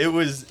 Yeah. It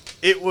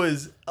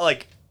was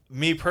like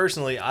me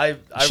personally. I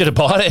should have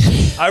bought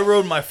it. I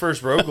rode my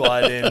first Road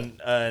Glide in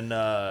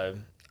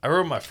like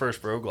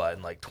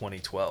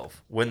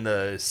 2012 when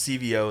the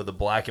CVO, the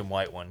black and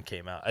white one,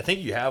 came out. I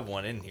think you have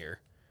one in here.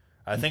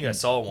 I think I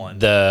saw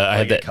one. I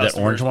had that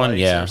orange one,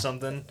 yeah, or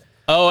something.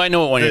 Oh, I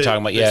know what one you're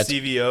talking about. Yeah,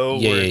 the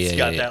CVO where it's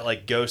got that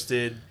like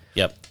ghosted.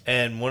 Yep.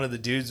 And one of the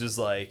dudes was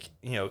like,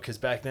 because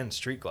back then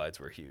Street Glides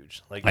were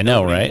huge. Like I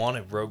know, nobody right?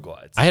 wanted Road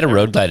Glides. I had a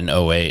Road Glide in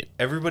 08.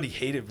 Everybody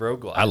hated Road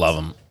Glides. I love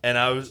them. And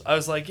I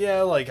was like,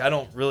 yeah, like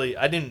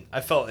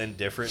I felt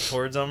indifferent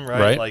towards them,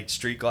 right? Right. Like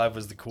Street Glide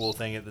was the cool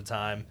thing at the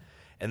time.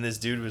 And this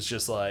dude was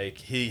just like,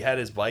 he had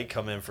his bike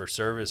come in for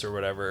service or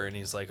whatever, and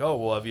he's like, oh,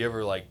 well, have you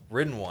ever like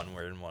ridden one?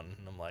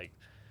 And I'm like,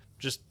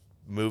 just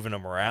moving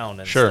them around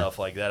and stuff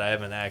like that. I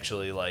haven't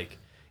actually like.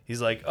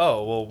 He's like,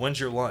 oh, well,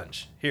 when's your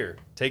lunch? Here,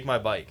 take my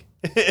bike.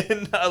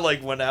 And I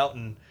like went out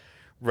and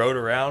rode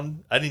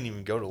around. I didn't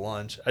even go to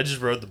lunch. I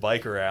just rode the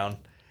bike around,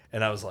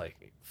 and I was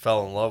like,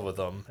 fell in love with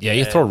them. Yeah,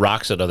 you throw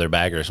rocks at other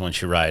baggers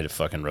once you ride a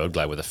fucking Road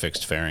Glide with a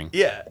fixed fairing.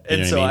 Yeah, and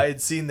you know so what I mean? I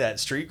had seen that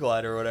Street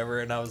Glide or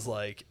whatever, and I was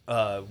like,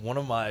 one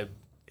of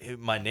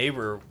my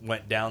neighbor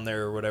went down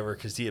there or whatever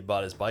because he had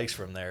bought his bikes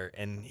from there,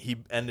 and he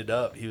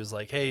was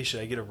like, hey,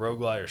 should I get a Road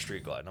Glide or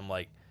Street Glide? And I'm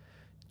like,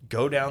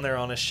 go down there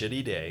on a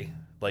shitty day,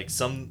 like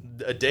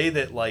a day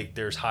that like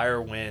there's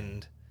higher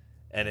wind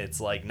and it's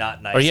like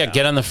not nice. Or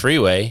get on the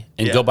freeway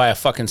and go buy a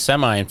fucking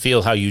semi and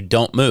feel how you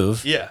don't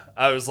move. Yeah,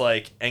 I was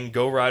like, and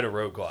go ride a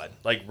Road Glide.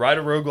 Like ride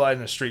a Road Glide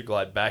and a Street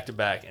Glide back to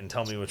back and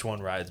tell me which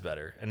one rides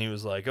better. And he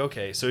was like,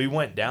 okay. So he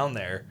went down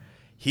there.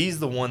 He's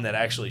the one that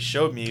actually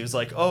showed me. He was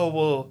like, oh,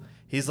 well,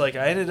 he's like,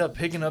 I ended up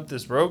picking up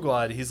this Road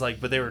Glide. He's like,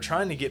 but they were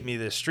trying to get me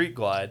this Street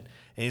Glide.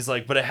 And he's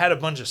like, but it had a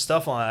bunch of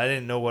stuff on it. I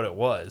didn't know what it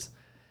was.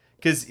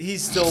 Because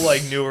he's still,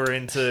 like, newer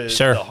into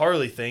Sure. the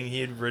Harley thing.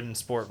 He had ridden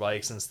sport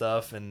bikes and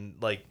stuff and,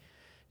 like,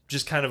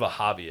 just kind of a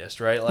hobbyist,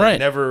 right? Like, Right.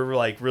 never,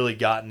 like, really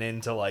gotten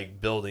into,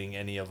 like, building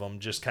any of them.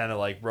 Just kind of,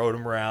 like, rode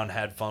them around,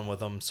 had fun with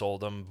them,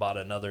 sold them, bought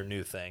another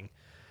new thing.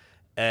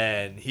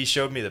 And he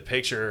showed me the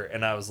picture,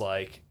 and I was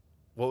like,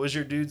 what was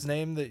your dude's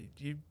name that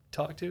you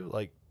talked to?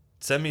 Like,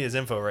 send me his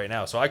info right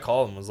now. So I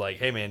called him and was like,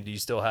 hey, man, do you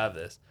still have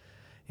this?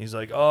 He's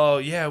like, oh,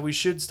 yeah, we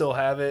should still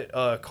have it.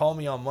 Call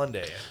me on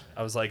Monday.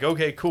 I was like,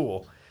 okay,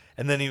 cool.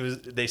 And then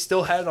they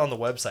still had it on the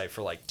website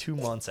for like 2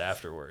 months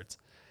afterwards.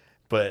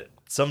 But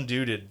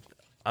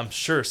I'm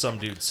sure some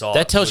dude saw it.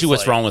 That tells you was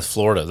what's like, wrong with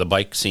Florida, the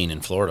bike scene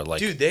in Florida. Like,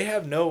 dude, they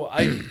have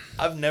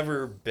I've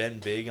never been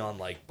big on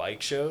like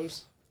bike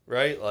shows,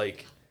 right?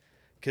 Like,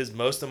 because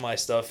most of my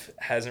stuff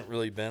hasn't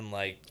really been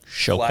like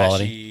Show flashy,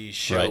 quality.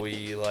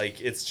 showy.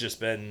 Like, it's just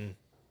been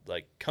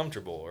like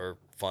comfortable or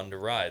fun to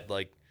ride.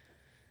 Like,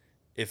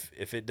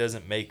 if it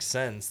doesn't make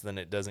sense, then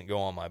it doesn't go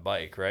on my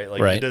bike, right? Like,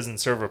 Right. if it doesn't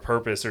serve a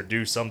purpose or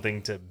do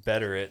something to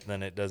better it,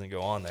 then it doesn't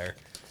go on there.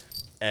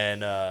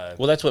 And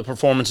well, that's what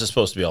performance is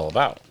supposed to be all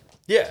about.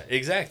 yeah,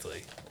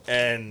 exactly.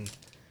 And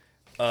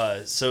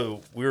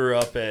so we were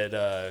up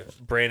at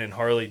Brandon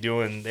Harley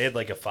they had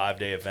like a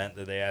 5-day event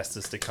that they asked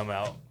us to come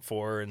out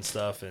for and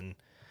stuff. And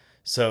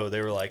so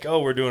they were like, oh,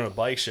 we're doing a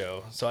bike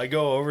show. So I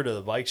go over to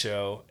the bike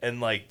show,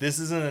 and like, this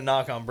isn't a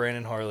knock on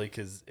Brandon Harley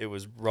because it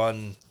was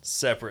run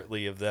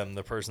separately of them,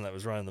 the person that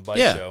was running the bike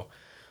Yeah. show.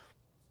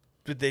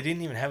 But they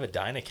didn't even have a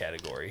Dyna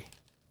category.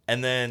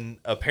 And then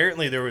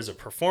apparently there was a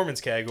performance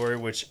category,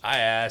 which I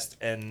asked,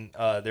 and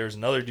there was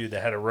another dude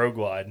that had a Road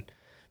Glide.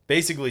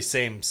 Basically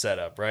same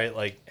setup, right?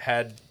 Like,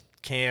 had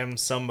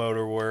cams, some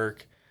motor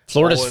work.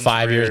 Florida's Rollins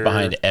 5 years rear.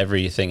 behind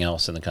everything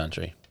else in the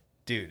country.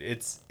 Dude,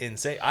 it's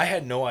insane. I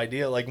had no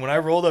idea. Like, when I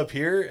rolled up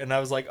here and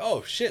I was like,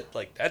 oh shit,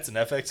 like, that's an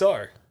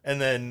FXR.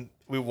 And then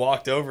we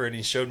walked over and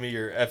he showed me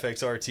your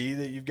FXRT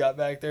that you've got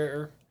back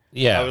there.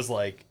 Yeah. I was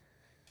like,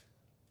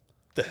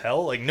 the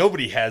hell? Like,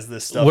 nobody has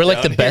this stuff. We're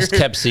like the down best here.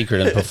 kept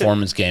secret in the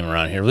performance game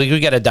around here. We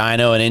got a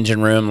dyno, an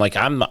engine room. Like,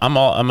 I'm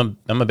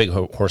a big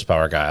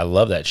horsepower guy. I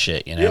love that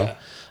shit, you know. Yeah.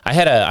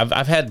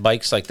 I've had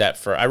bikes like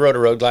that I rode a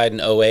Road Glide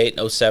in 08,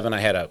 07. I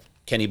had a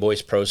Kenny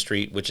Boyce Pro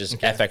Street, which is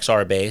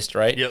FXR based,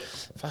 right? Yep.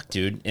 Fuck,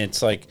 dude.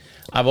 It's like,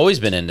 I've always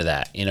been into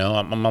that, you know.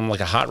 I'm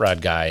like a hot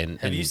rod guy.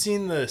 Have you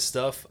seen the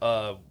stuff?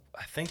 I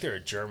think they're a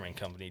German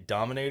company,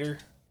 Dominator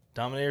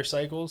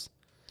Cycles.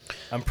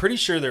 I'm pretty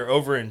sure they're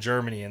over in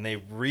Germany, and they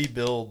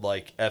rebuild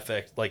like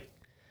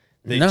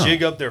they No.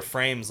 jig up their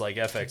frames like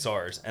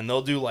FXRs, and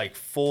they'll do like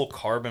full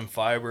carbon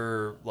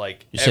fiber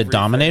like. You said everything.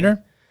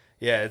 Dominator?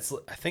 Yeah,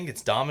 I think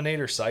it's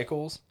Dominator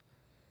Cycles.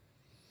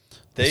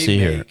 Let's They see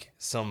make here.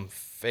 some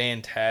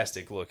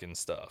fantastic looking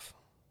stuff.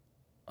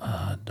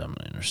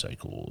 Dominator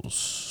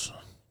Cycles.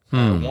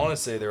 I want to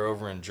say they're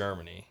over in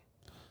Germany.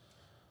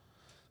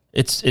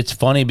 It's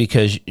funny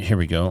because here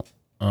we go.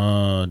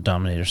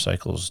 Dominator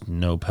Cycles,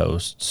 no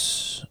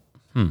posts.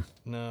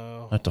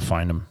 No, I have to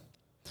find them.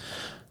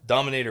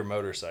 Dominator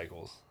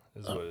Motorcycles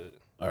is what it.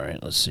 All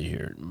right, let's see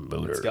here.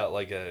 Motor. It's got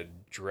like a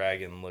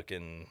dragon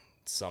looking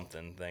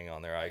something thing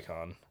on their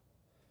icon.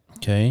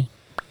 Okay.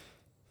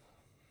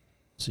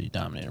 Let's see,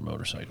 Dominator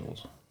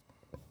Motorcycles.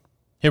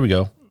 Here we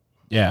go.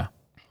 Yeah.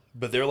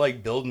 But they're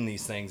like building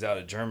these things out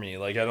of Germany.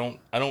 Like, I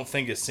don't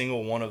think a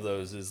single one of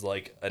those is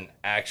like an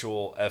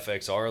actual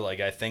FXR. Like,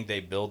 I think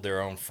they build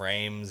their own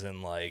frames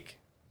and like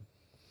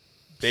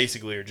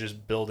basically are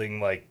just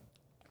building like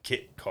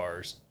kit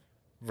cars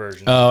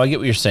versions. Oh, I get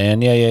what you're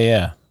saying.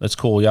 Yeah. That's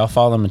cool. Y'all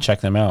follow them and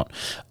check them out.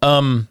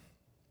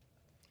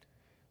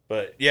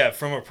 But yeah,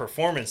 from a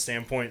performance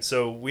standpoint,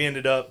 so we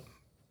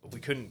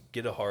couldn't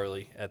get a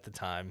Harley at the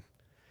time.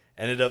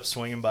 Ended up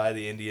swinging by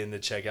the Indian to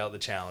check out the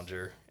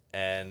Challenger,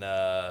 and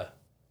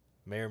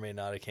may or may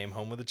not have came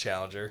home with a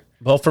Challenger.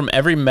 Well, from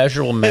every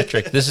measurable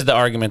metric, this is the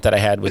argument that I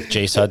had with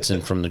Jace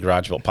Hudson from the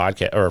Garageville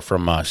podcast, or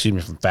from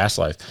from Fast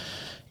Life,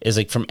 is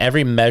like from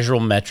every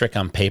measurable metric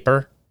on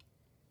paper,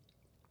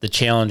 the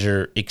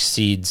Challenger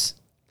exceeds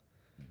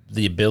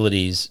the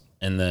abilities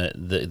and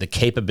the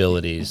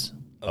capabilities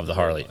of the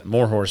Harley.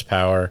 More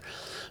horsepower,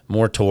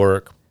 more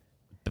torque,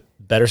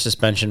 better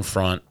suspension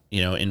front,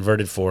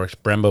 inverted forks,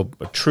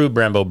 true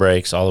Brembo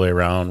brakes all the way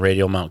around,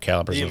 radial mount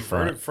calipers The in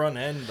front. inverted front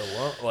end,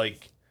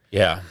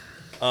 Yeah.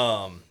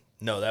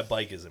 no, that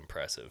bike is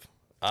impressive.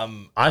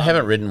 I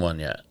haven't ridden one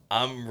yet.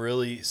 I'm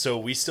really, so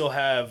we still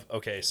have,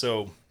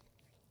 so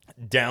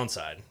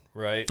downside,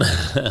 right?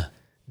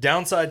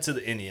 Downside to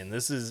the Indian.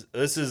 This is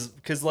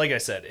because, like I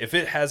said, if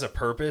it has a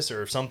purpose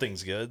or if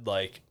something's good,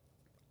 like,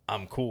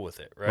 I'm cool with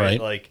it,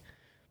 right? Like,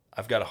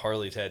 I've got a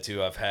Harley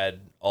tattoo. I've had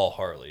all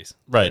Harleys.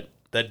 Right.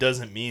 That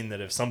doesn't mean that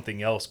if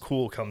something else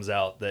cool comes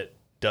out that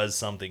does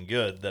something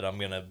good, that I'm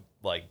going to,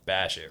 like,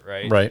 bash it,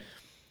 right? Right.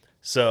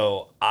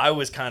 So I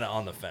was kind of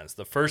on the fence.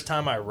 The first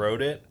time I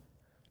rode it,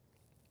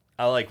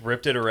 I, like,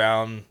 ripped it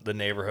around the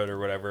neighborhood or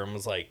whatever and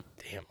was like,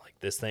 damn, like,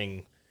 this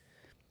thing,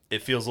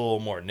 it feels a little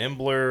more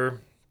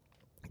nimbler.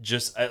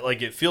 just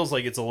like it feels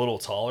like it's a little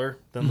taller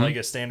than like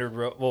a standard.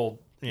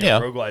 Yeah.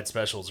 Road Glide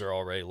specials are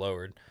already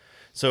lowered,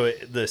 so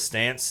the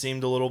stance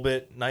seemed a little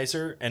bit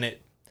nicer, and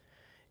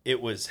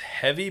it was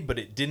heavy, but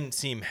it didn't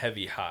seem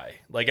heavy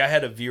high. Like I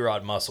had a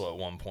V-Rod muscle at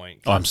one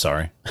point. Oh, I'm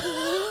sorry.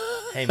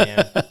 Hey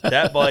man,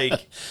 that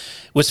bike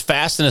Was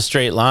fast in a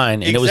straight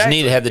line, and it was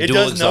neat. It had the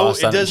dual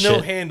exhaust on it. It does no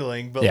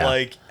handling, but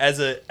like as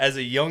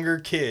a younger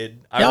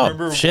kid, I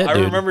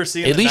remember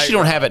seeing. At least you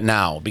don't have it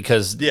now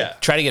because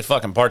try to get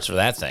fucking parts for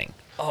that thing.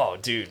 Oh,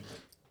 dude,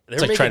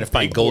 it's like trying to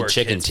find gold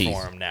chicken teeth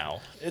for 'em now.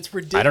 It's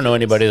ridiculous. I don't know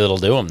anybody that'll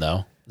do them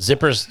though.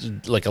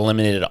 Zippers like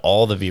eliminated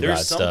all the V-Rod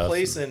stuff. stuff. There's some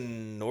place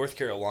in North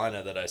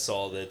Carolina that I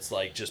saw that's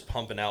like just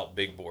pumping out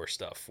big bore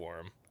stuff for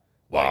them.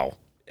 Wow.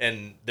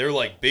 And they're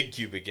like big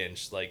cubic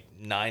inch, like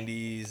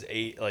 90s,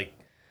 8, like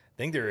I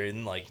think they're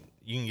in like,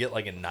 you can get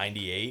like a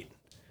 98.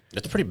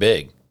 That's pretty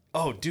big.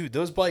 Oh, dude,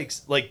 those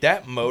bikes, like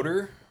that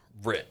motor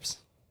rips.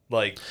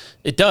 Like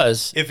it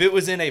does. If it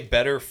was in a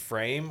better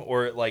frame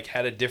or it like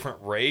had a different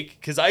rake,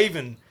 because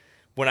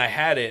when I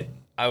had it,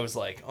 I was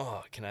like,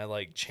 oh, can I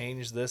like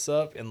change this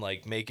up and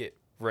like make it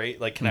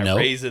like, can I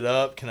raise it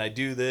up? Can I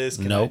do this?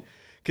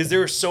 Because there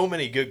were so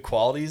many good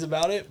qualities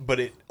about it, but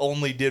it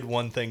only did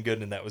one thing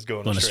good, and that was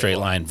going on a straight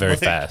line very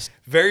fast.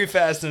 Very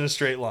fast in a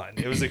straight line.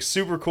 It was a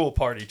super cool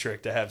party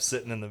trick to have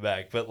sitting in the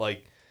back, but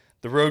like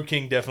the Road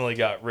King definitely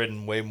got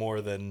ridden way more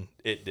than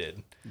it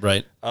did.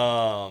 Right.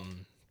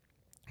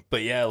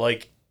 But yeah,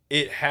 like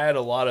it had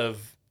a lot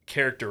of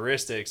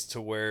characteristics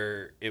to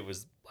where it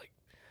was like,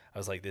 I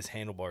was like, this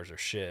handlebars are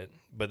shit,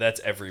 but that's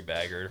every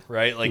bagger,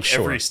 right? Like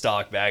every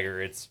stock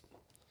bagger,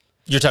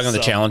 You're talking the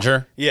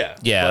Challenger? Yeah.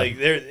 Yeah. Like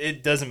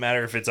it doesn't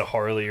matter if it's a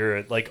Harley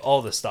or like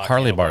all the stock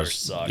Harley bars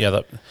suck.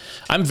 Yeah.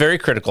 I'm very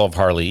critical of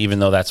Harley, even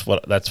though that's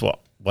what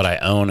I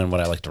own and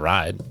what I like to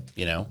ride,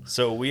 you know?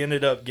 So we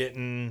ended up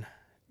getting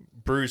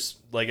Bruce,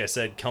 like I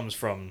said, comes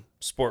from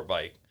Sport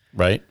Bike.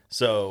 Right.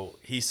 So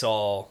he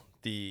saw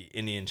the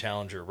Indian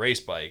Challenger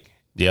race bike.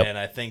 Yep. And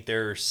I think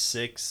they're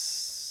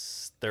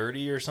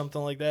 630 or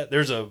something like that.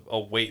 There's a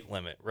weight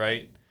limit,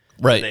 right?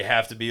 Right. They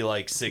have to be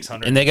like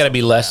 600. And they got to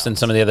be less than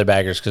some of the other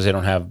baggers because they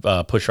don't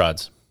have push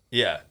rods.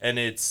 Yeah. And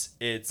it's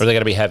or they got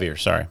to be heavier.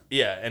 Sorry.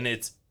 Yeah. And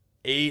it's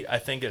I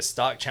think a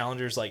stock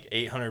Challenger's like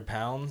 800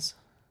 pounds.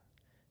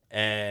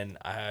 And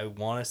I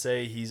want to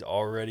say he's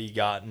already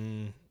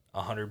gotten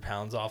 100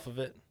 pounds off of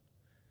it.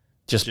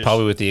 Just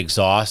probably with the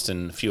exhaust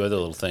and a few other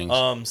little things.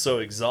 So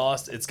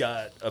exhaust, it's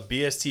got a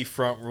BST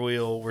front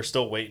wheel. We're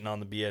still waiting on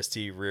the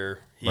BST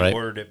rear. He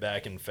ordered it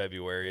back in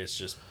February. It's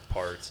just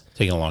parts.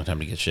 Taking a long time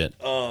to get shit.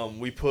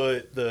 We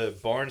put the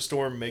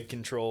Barnstorm MIG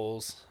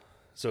controls.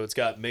 So it's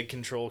got MIG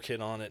control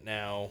kit on it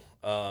now.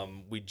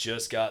 We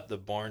just got the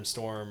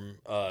Barnstorm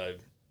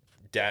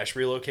dash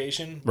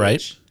relocation. Right.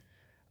 Which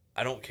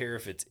I don't care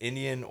if it's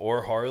Indian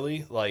or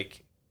Harley.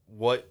 Like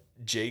what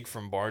Jake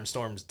from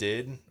Barnstorms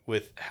did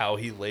with how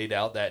he laid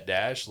out that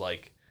dash,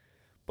 like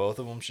both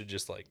of them should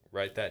just like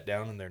write that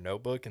down in their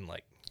notebook and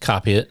like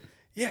copy it.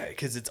 Yeah,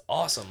 because it's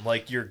awesome.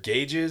 Like your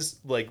gauges,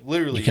 like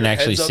literally, you can your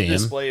actually heads-up see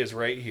display is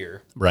right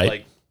here, right?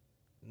 Like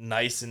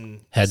nice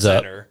and heads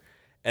center. Up,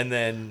 and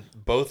then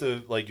both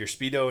of like your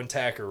speedo and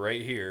tack are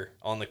right here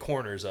on the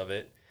corners of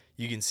it.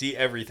 You can see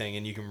everything,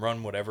 and you can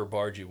run whatever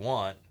barge you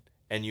want,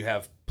 and you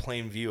have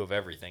plain view of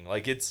everything.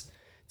 Like it's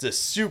a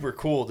super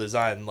cool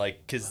design,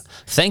 like because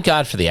thank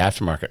God for the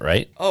aftermarket,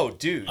 right? Oh,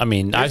 dude! I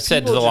mean, I've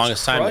said to the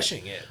longest time,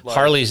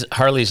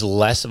 Harley's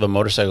less of a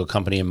motorcycle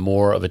company and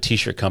more of a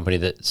t-shirt company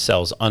that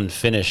sells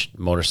unfinished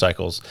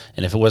motorcycles.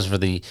 And if it wasn't for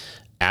the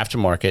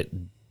aftermarket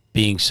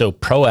being so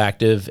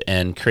proactive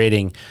and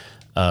creating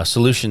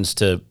solutions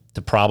to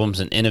problems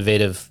and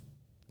innovative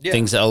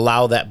things that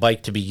allow that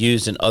bike to be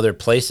used in other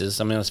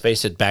places. I mean, let's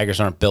face it, baggers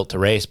aren't built to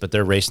race, but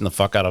they're racing the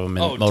fuck out of them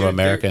in Moto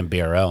America and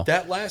BRL.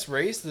 That last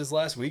race, this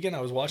last weekend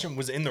I was watching,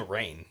 was in the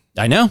rain.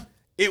 I know.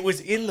 It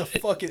was in the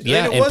fucking...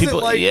 Yeah, and it wasn't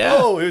like,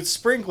 oh, it was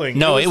sprinkling.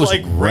 No, it was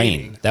like rain.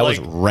 Raining. That was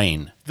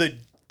rain. The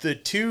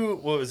two,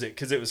 what was it?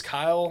 Because it was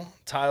Kyle,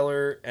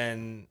 Tyler,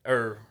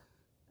 or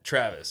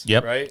Travis,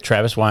 yep, right?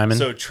 Travis Wyman.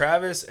 So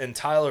Travis and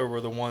Tyler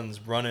were the ones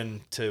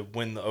running to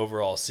win the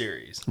overall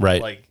series.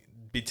 Right. Like,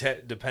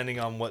 depending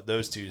on what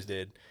those twos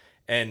did.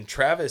 And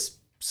Travis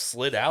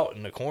slid out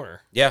in the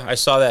corner. Yeah, I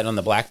saw that on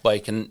the black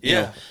bike. And you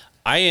know,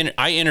 I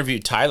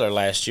interviewed Tyler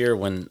last year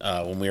when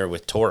we were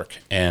with Torque.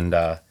 And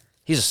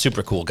he's a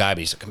super cool guy, but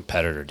he's a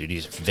competitor, dude.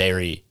 He's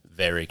very,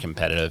 very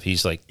competitive.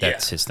 He's like,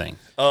 that's his thing.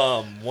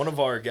 One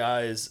of our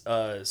guys,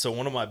 so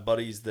one of my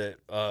buddies that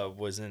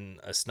was in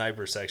a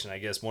sniper section, I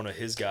guess one of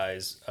his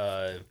guys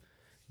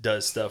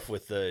does stuff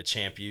with the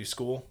Champ U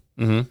school.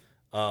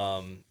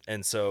 Mm-hmm.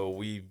 And so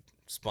we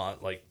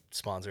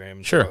sponsor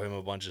him, sure, throw him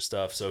a bunch of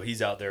stuff. So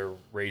he's out there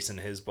racing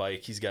his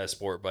bike. He's got a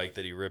sport bike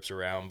that he rips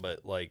around,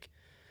 but like,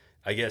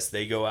 I guess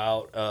they go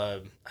out. I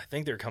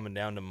think they're coming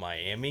down to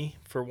Miami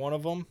for one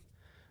of them,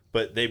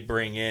 but they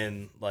bring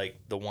in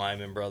like the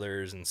Wyman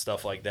brothers and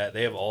stuff like that.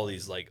 They have all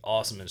these like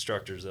awesome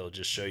instructors that'll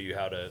just show you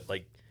how to,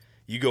 like,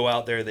 you go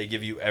out there, they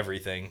give you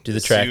everything. Do the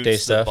track day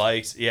stuff, the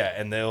bikes,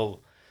 and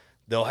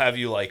they'll have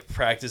you like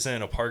practicing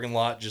in a parking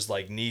lot, just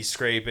like knee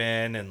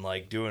scraping and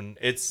like doing.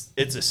 It's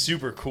a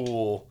super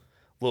cool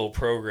little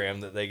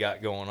program that they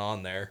got going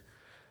on there.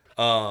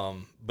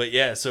 But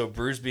yeah, so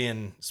Bruce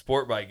being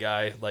sport bike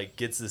guy, like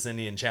gets this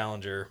Indian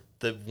Challenger.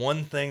 The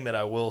one thing that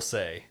I will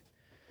say,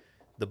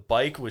 the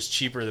bike was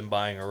cheaper than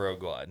buying a Road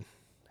Glide.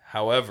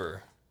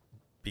 However,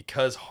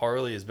 because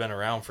Harley has been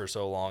around for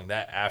so long,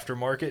 that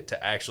aftermarket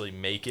to actually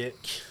make it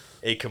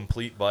a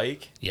complete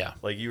bike, Yeah.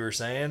 like you were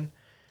saying,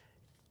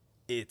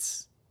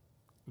 it's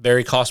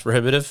Very cost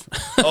prohibitive.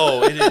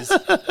 oh, it is.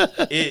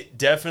 It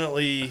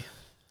definitely,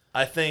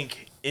 I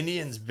think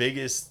Indian's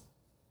biggest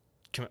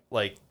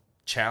like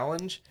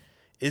challenge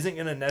isn't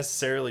going to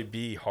necessarily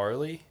be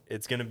Harley.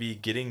 It's going to be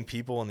getting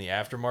people in the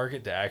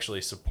aftermarket to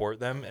actually support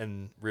them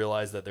and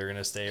realize that they're going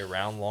to stay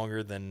around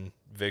longer than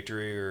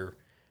Victory or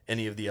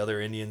any of the other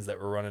Indians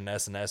that were running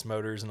S&S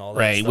motors and all that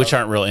Right, stuff. which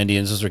aren't real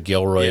Indians. Those are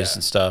Gilroys Yeah.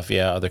 and stuff.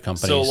 Yeah, other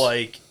companies. So,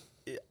 like,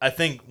 I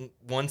think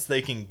once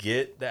they can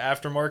get the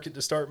aftermarket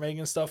to start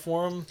making stuff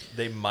for them,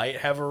 they might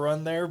have a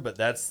run there, but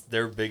that's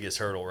their biggest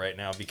hurdle right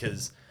now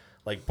because,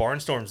 like,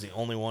 Barnstorm's the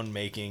only one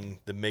making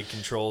the MIG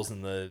controls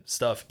and the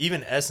stuff.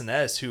 Even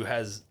S&S, who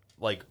has,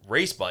 like,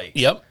 race bikes.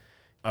 Yep.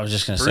 I was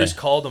just going to Bruce say.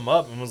 called them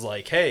up and was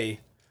like,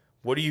 hey,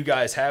 what do you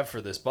guys have for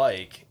this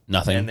bike?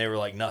 Nothing. And they were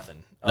like,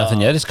 nothing.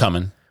 Nothing yet. It's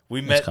coming. We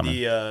met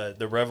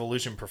the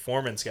Revolution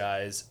Performance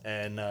guys,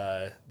 and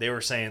they were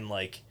saying,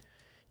 like,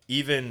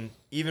 even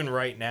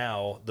right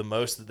now, the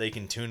most that they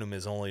can tune them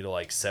is only to,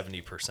 like,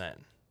 70%.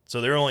 So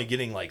they're only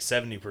getting, like,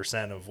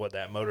 70% of what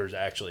that motor is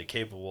actually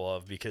capable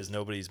of because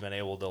nobody's been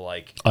able to,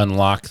 like,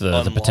 Unlock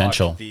the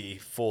potential. the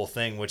full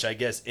thing, which I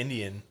guess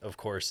Indian, of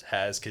course,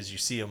 has because you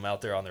see them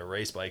out there on their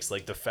race bikes.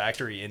 Like, the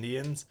factory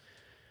Indians,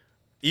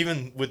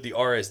 even with the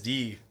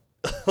RSD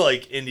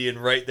like Indian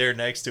right there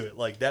next to it,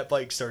 like that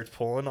bike starts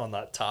pulling on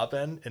that top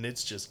end and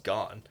it's just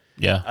gone.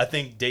 Yeah. I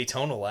think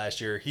Daytona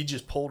last year, he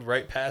just pulled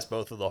right past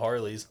both of the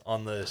Harleys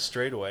on the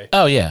straightaway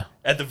Oh, yeah.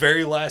 at the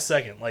very last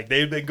second. Like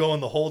they've been going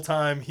the whole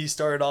time. He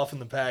started off in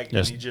the pack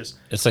and he just,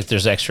 It's like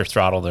there's extra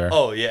throttle there.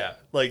 oh yeah.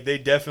 Like they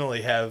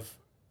definitely have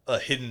a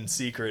hidden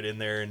secret in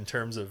there in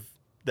terms of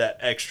that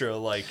extra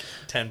like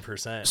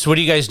 10%. So what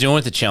are you guys doing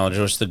with the Challenger?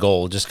 What's the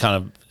goal? Just kind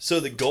of So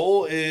the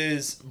goal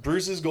is,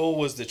 Bruce's goal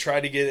was to try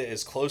to get it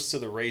as close to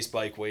the race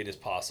bike weight as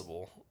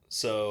possible.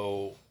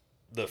 So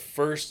the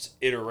first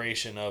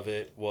iteration of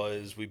it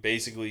was we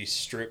basically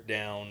stripped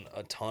down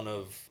a ton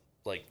of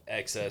like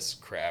excess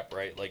crap,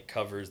 right? Like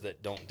covers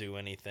that don't do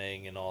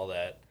anything and all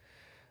that.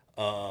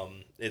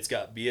 It's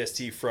got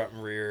BST front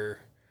and rear,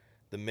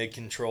 the MIG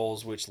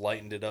controls, which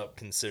lightened it up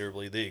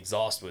considerably. The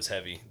exhaust was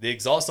heavy. The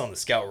exhaust on the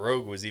Scout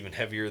Rogue was even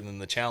heavier than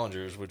the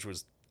Challengers, which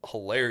was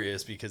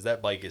hilarious because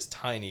that bike is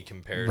tiny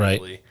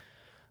comparatively.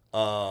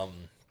 Right.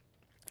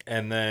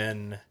 And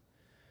then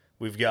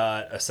we've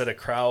got a set of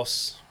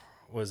Kraus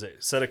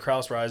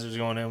risers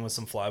going in with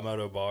some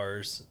Flymoto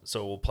bars.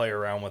 So we'll play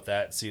around with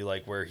that, see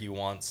like where he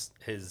wants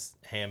his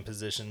hand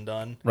position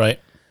done. right.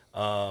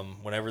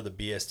 Whenever the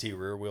BST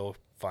rear wheel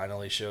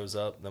finally shows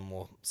up, then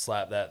we'll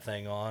slap that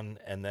thing on.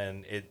 And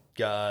then it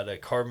got a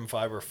carbon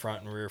fiber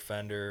front and rear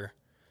fender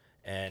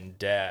and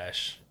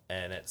dash.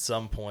 And at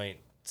some point,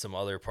 some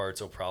other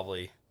parts will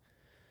probably,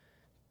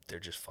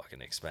 they're just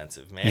fucking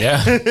expensive, man.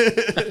 Yeah.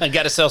 I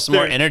got to sell some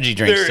more energy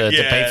drinks to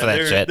pay for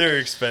that shit. They're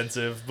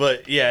expensive.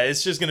 But yeah,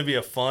 it's just going to be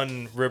a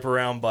fun rip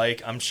around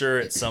bike. I'm sure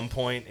at some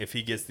point, if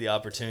he gets the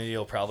opportunity,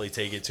 he'll probably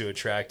take it to a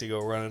track to go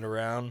run it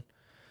around.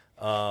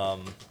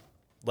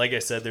 Like I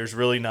said, there's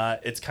really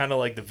not, it's kind of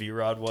like the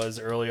V-Rod was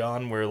early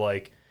on where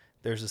like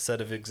there's a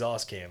set of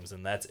exhaust cams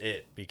and that's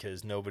it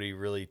because nobody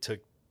really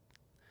took,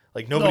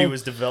 like nobody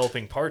was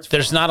developing parts for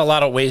There's them. not a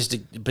lot of ways to,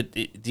 but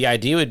the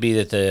idea would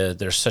be that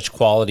there's such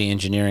quality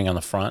engineering on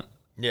the front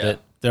that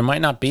there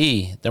might not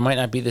be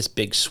this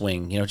big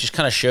swing. You know, it just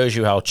kind of shows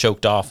you how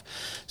choked off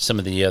some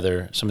of the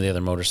other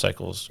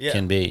motorcycles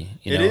can be.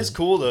 It is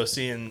cool though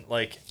seeing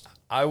like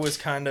I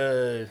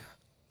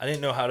didn't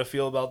know how to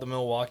feel about the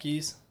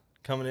Milwaukees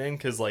coming in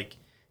because like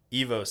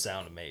Evos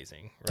sound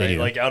amazing, right?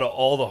 Like out of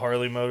all the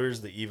Harley motors,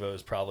 the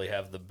Evos probably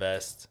have the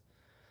best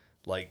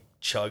like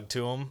chug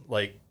to them.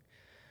 Like,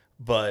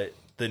 but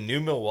the new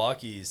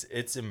Milwaukees,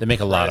 it's impressive. They make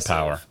a lot of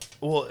power.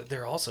 Well,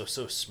 they're also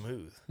so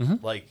smooth.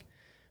 Like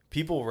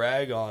people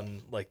rag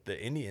on like the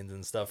Indians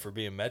and stuff for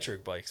being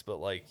metric bikes,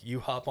 but like you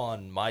hop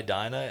on my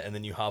Dyna and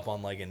then you hop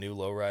on like a new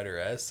Lowrider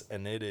S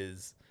and it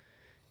is.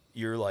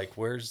 You're like,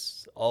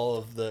 where's all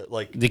of the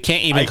like? They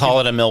can't even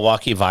call it a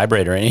Milwaukee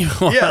vibrator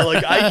anymore. Yeah,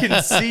 like I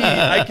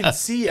can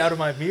see out of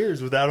my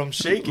mirrors without them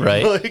shaking.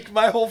 Right. Like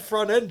my whole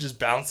front end just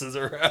bounces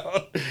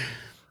around.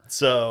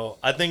 So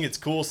I think it's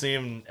cool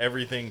seeing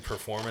everything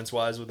performance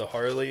wise with the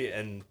Harley,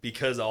 and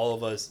because all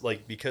of us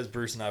because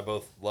Bruce and I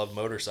both love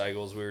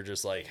motorcycles, we were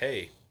just like,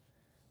 hey,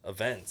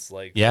 events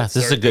this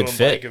is a good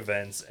fit. bike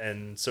events,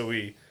 and so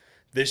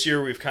this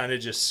year we've kind of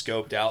just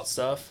scoped out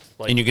stuff.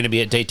 And you're going to be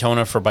at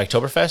Daytona for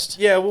Biketoberfest?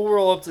 Yeah, we'll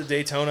roll up to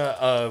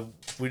Daytona.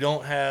 We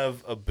don't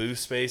have a booth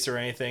space or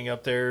anything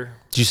up there.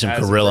 Do some as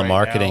of guerrilla right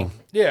marketing.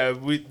 now.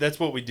 Yeah, that's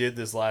what we did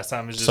this last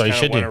time. Is just So you kind of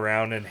should went do.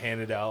 around and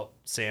handed out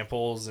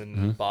samples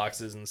and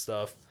boxes and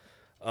stuff.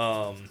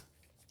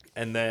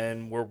 And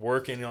then we're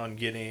working on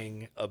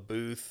getting a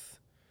booth,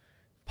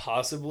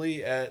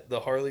 possibly at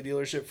the Harley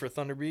dealership for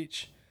Thunder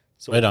Beach.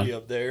 So Right we'll on. be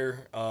up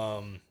there.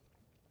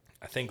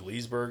 I think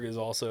Leesburg is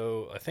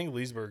also. I think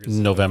Leesburg is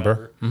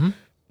November.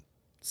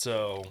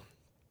 So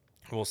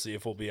we'll see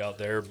if we'll be out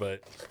there,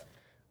 but.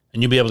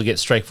 And you'll be able to get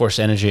Strike Force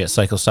Energy at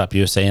Cycle Stop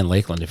USA in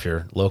Lakeland if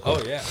you're local.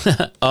 Oh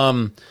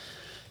yeah.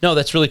 No,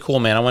 that's really cool,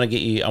 man. I want to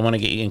get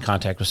you in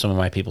contact with some of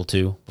my people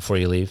too before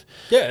you leave.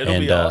 Yeah, it'll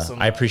be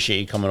awesome. I appreciate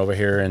you coming over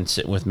here and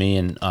sitting with me,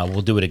 and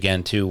we'll do it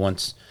again too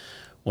once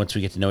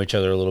we get to know each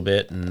other a little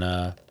bit. And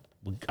I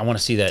want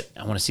to see that.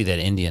 I want to see that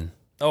Indian.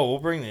 Oh, we'll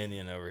bring the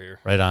Indian over here.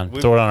 Right on.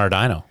 Throw it on our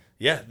dyno.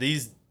 Yeah,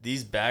 these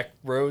back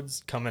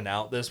roads coming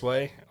out this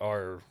way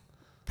are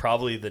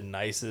probably the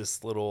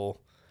nicest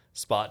little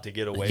spot to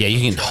get away. Yeah,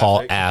 you from can haul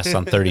traffic. ass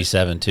on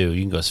 37 too.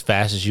 You can go as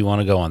fast as you want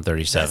to go on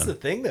 37. That's the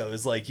thing though,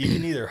 is like you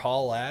can either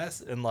haul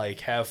ass and like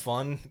have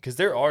fun, because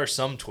there are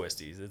some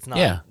twisties. It's not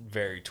Yeah.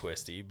 very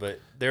twisty, but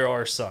there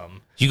are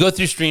some. You go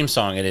through Stream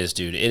Song, it is,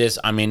 dude. It is.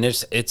 I mean,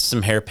 it's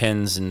some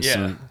hairpins and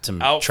Yeah,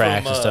 some out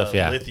tracks from, and stuff.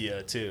 Yeah,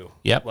 Lithia too.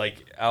 Yep. Like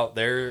out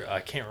there,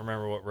 I can't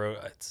remember what road.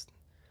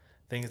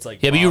 I think it's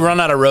like yeah, but you run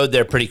out of road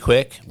there pretty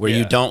quick where you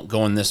Yeah. don't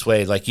go in this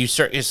way. Like you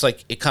start, it's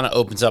like it kind of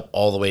opens up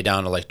all the way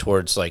down to like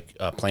towards like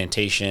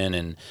Plantation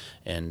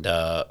and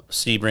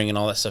Sebring and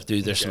all that stuff,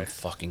 dude. There's some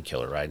fucking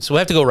killer rides. So we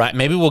have to go ride.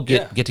 Maybe we'll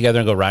get together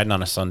and go riding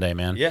on a Sunday,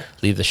 man. Yeah.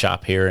 Leave the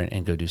shop here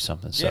and go do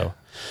something. So. Yeah.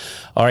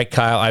 All right,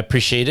 Kyle, I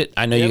appreciate it.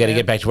 I know you got to man.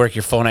 get back to work.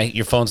 Your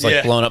phone's like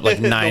Yeah. blown up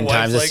like The 9 wife's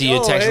times. I like, see you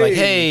 "Oh, text like,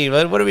 "Hey,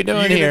 what are we doing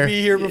You're gonna here?"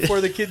 be here before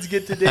the kids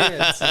get to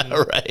dance. And,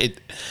 Right.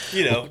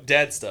 you know,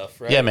 dad stuff,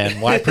 right? Yeah, man.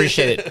 Well, I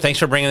appreciate it. Thanks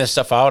for bringing this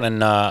stuff out, and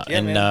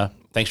man.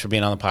 thanks for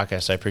being on the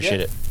podcast. I appreciate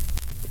Yeah. it.